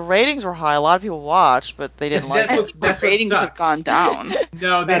 So it's like the ratings were high. A lot of people watched, but they didn't like That's it. what- The ratings have sucks. gone down.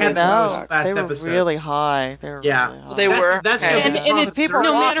 No, they That had is the no, most last they were episode. really high. They were Yeah. really high. They were. That's Okay. the And problem. it's people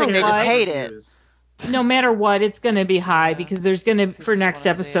no matter watching, they just what. hate it. No matter what, it's going to be high Yeah. because there's going to for just next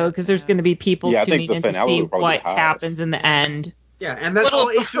wanna see episode it, because there's yeah. going to be people Yeah, I think tuning the in to finale see will probably be what highest. happens in the end. Yeah, and that's What'll all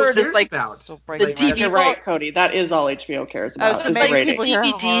be HBO heard is, cares like, about. So break The it DVD down. You're right, Cody. That is all HBO cares about. so is maybe the rating. people hear how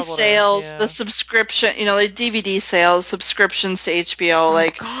DVD horrible it is, sales, yeah. the subscription, you know, the DVD sales, subscriptions to HBO,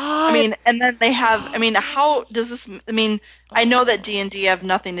 like, God. I mean, and then they have, I mean, how does this, I mean, I know that D&D have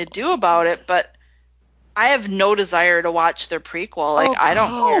nothing to do about it, but I have no desire to watch their prequel. Like, I don't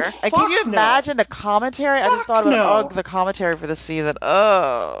care. And can you Fuck no. imagine the commentary? I just Fuck thought about no. the commentary for this season.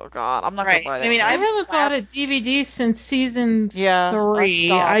 Oh God, I'm not Right. gonna buy that. I mean, shit. I I'm haven't glad- bought a DVD since season Yeah, I 3.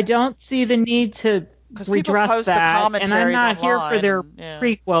 stopped. I don't see the need to 'Cause people redress post the that, and I'm commentaries not here for online their and- yeah.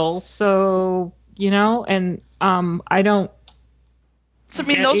 prequel. So and I don't. So, I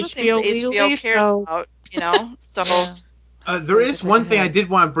mean, get those are HBO things HBO legally, cares so- about, you know? So, Yeah. There is one thing I did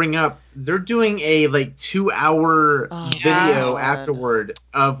want to bring up. They're doing a 2-hour Oh, video God. afterward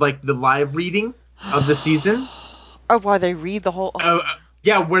of the live reading of the season. Oh, why they read the whole?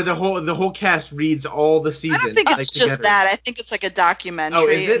 Yeah, where the whole cast reads all the season. I don't think it's just together. that. I think it's like a documentary. Oh,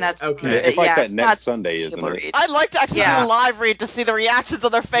 is it? And that's Okay. Yeah, it's like that it's next not Sunday, just isn't able it? read. I'd like to actually Yeah. do a live read to see the reactions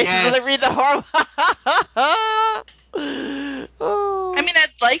on their faces when they Yes. read the horror. Oh. I mean,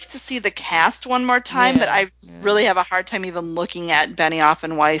 I'd like to see the cast one more time, but Yeah, I yeah. really have a hard time even looking at Benioff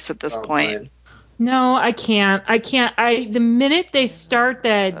and Weiss at this Oh, point. man. No, I can't. The minute they start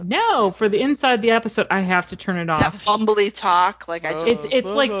that for the inside the episode, I have to turn it That off. bumbly talk, like I just It's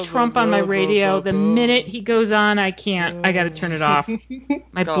like Trump on my radio. The minute he goes on, I can't. I got to turn it off.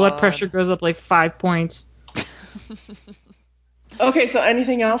 My blood God. pressure goes up like 5 points. Okay, so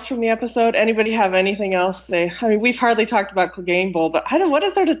anything else from the episode? Anybody have anything else? I mean, we've hardly talked about Clegane Bowl, but what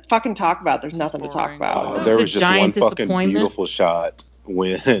is there to fucking talk about? There's nothing to talk boring. about. There It's a was just one giant fucking disappointment. beautiful shot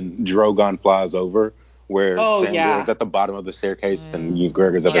when Drogon flies over, where Oh, Sandor yeah. is at the bottom of the staircase and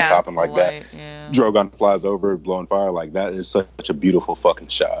Gregor's at Yeah. the top, and like that. Yeah. Drogon flies over, blowing fire like that is such a beautiful fucking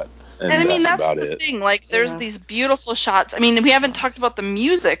shot. And And I mean, that's about the it. thing. Like, there's Yeah. these beautiful shots. I mean, we haven't talked about the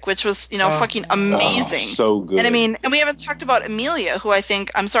music, which was, fucking amazing. Oh, so good. And I mean, and we haven't talked about Amelia, who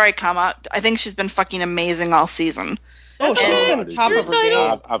I'm sorry, Kama, I think she's been fucking amazing all season. Oh, she's okay. been top You're of her game.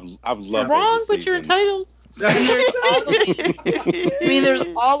 entitled. I've loved You're her wrong, this but you're season. entitled. And there's all of there's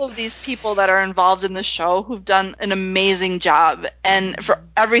all of these people that are involved in the show who've done an amazing job. And for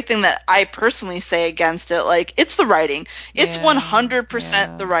everything that I personally say against it, like, it's the writing. It's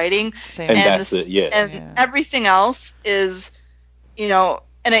 100% the writing. Same. And And that's it, yeah. And everything else is,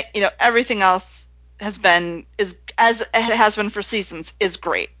 everything else is as it has been for seasons, is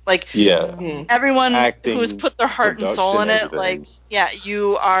great. Like, Yeah. everyone Acting, who's put their heart and soul in production, it, like, everything. yeah,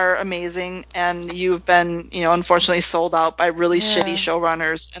 you are amazing, and you've been, unfortunately sold out by really shitty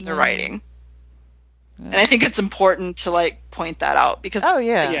showrunners and their writing. And I think it's important to, like, point that out, because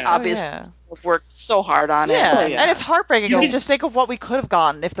obviously we've worked so hard on it. And it's heartbreaking, because just think of what we could have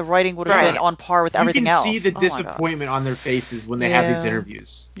gotten if the writing would have been on par with everything else. You can see the disappointment on their faces when they have these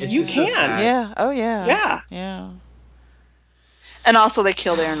interviews. It's You just so can. sad. Yeah. Oh, yeah. Yeah. Yeah. And also they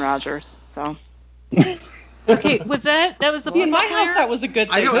killed Aaron Rodgers, so. Okay, was that was the in my football player? house that was a good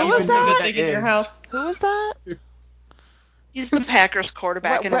thing. I don't That even was know a who good that thing in your is. house. Who was that? He's the Packers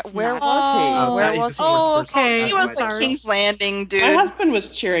quarterback, and it's Where not. was he? Oh, Where he's was the he? sports person. okay. That's He why was it's at so- King's Landing, dude. My husband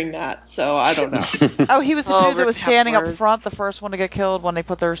was cheering that, so I don't know. Oh, he was the dude that was Rip standing up Hepworth. front, the first one to get killed when they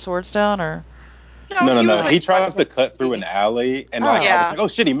put their swords down, or? No. was, like, He tries to cut through an alley, and I was like, oh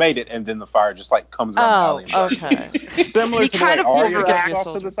shit, he made it, and then the fire just like comes around the alley. And burns him. Similar He to the way kind of Arya gets overacts.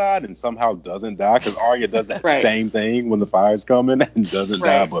 off to the side and somehow doesn't die, because Arya does that same thing when the fire's coming and doesn't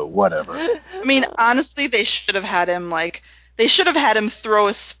die, but whatever. I mean, honestly, they should have had him throw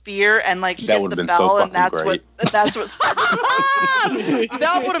a spear and like That hit would've the been bell, so and that's fucking what started. That would have been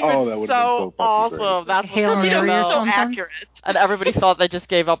that would've been so so fucking awesome. That's what Hail started Mary the or bell. so something? accurate. And everybody thought they just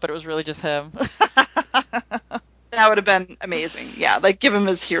gave up, but it was really just him. That would have been amazing. Yeah, like, give him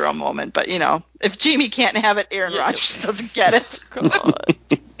his hero moment. But if Jamie can't have it, Aaron Rodgers doesn't get it. God.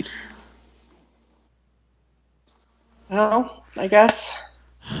 Well, I guess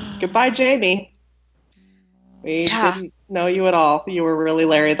goodbye, Jamie. We didn't know you at all. You were really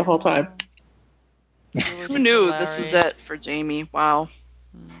Larry the whole time. Who knew this is it for Jamie? Wow.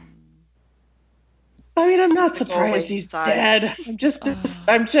 I mean, I'm not Like, go surprised away he's inside. dead.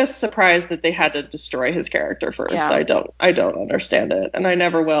 I'm just surprised that they had to destroy his character first. Yeah. I don't understand it, and I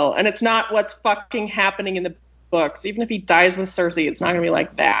never will. And it's not what's fucking happening in the books. Even if he dies with Cersei, it's not gonna be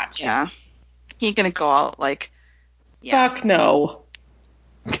like that. Yeah. He ain't gonna go out like. Yeah. Fuck no.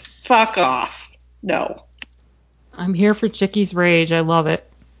 Fuck off. No. I'm here for Chicky's rage. I love it.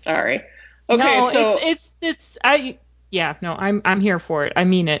 Sorry. Okay, no, so I'm here for it. I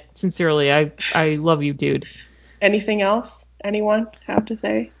mean it sincerely. I love you, dude. anything else anyone have to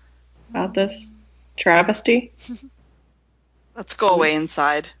say about this travesty? Let's go away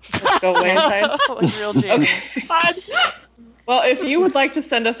inside. Let's go away inside. Like real Jamie. Okay. Well, if you would like to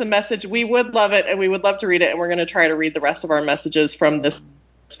send us a message, we would love it, and we would love to read it, and we're going to try to read the rest of our messages from this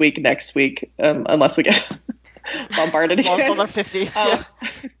week, next week, unless we get bombarded again. Another 50.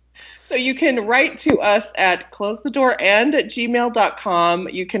 So you can write to us at closethedoorand@gmail.com.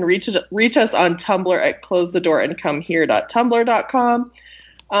 You can reach us on Tumblr at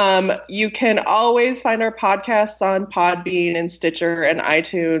closethedoorandcomehere.tumblr.com. You can always find our podcasts on Podbean and Stitcher and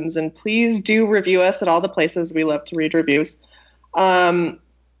iTunes, and please do review us at all the places. We love to read reviews.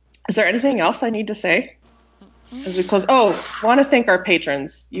 Is there anything else I need to say as we close? Oh, want to thank our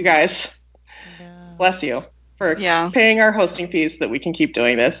patrons, you guys. Bless you for paying our hosting fees so that we can keep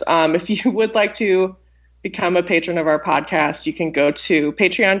doing this. If you would like to become a patron of our podcast, you can go to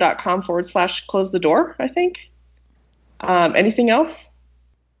patreon.com/close the door, I think. Anything else?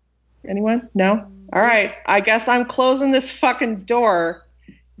 Anyone? No? All right. I guess I'm closing this fucking door.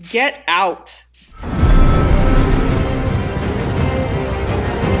 Get out.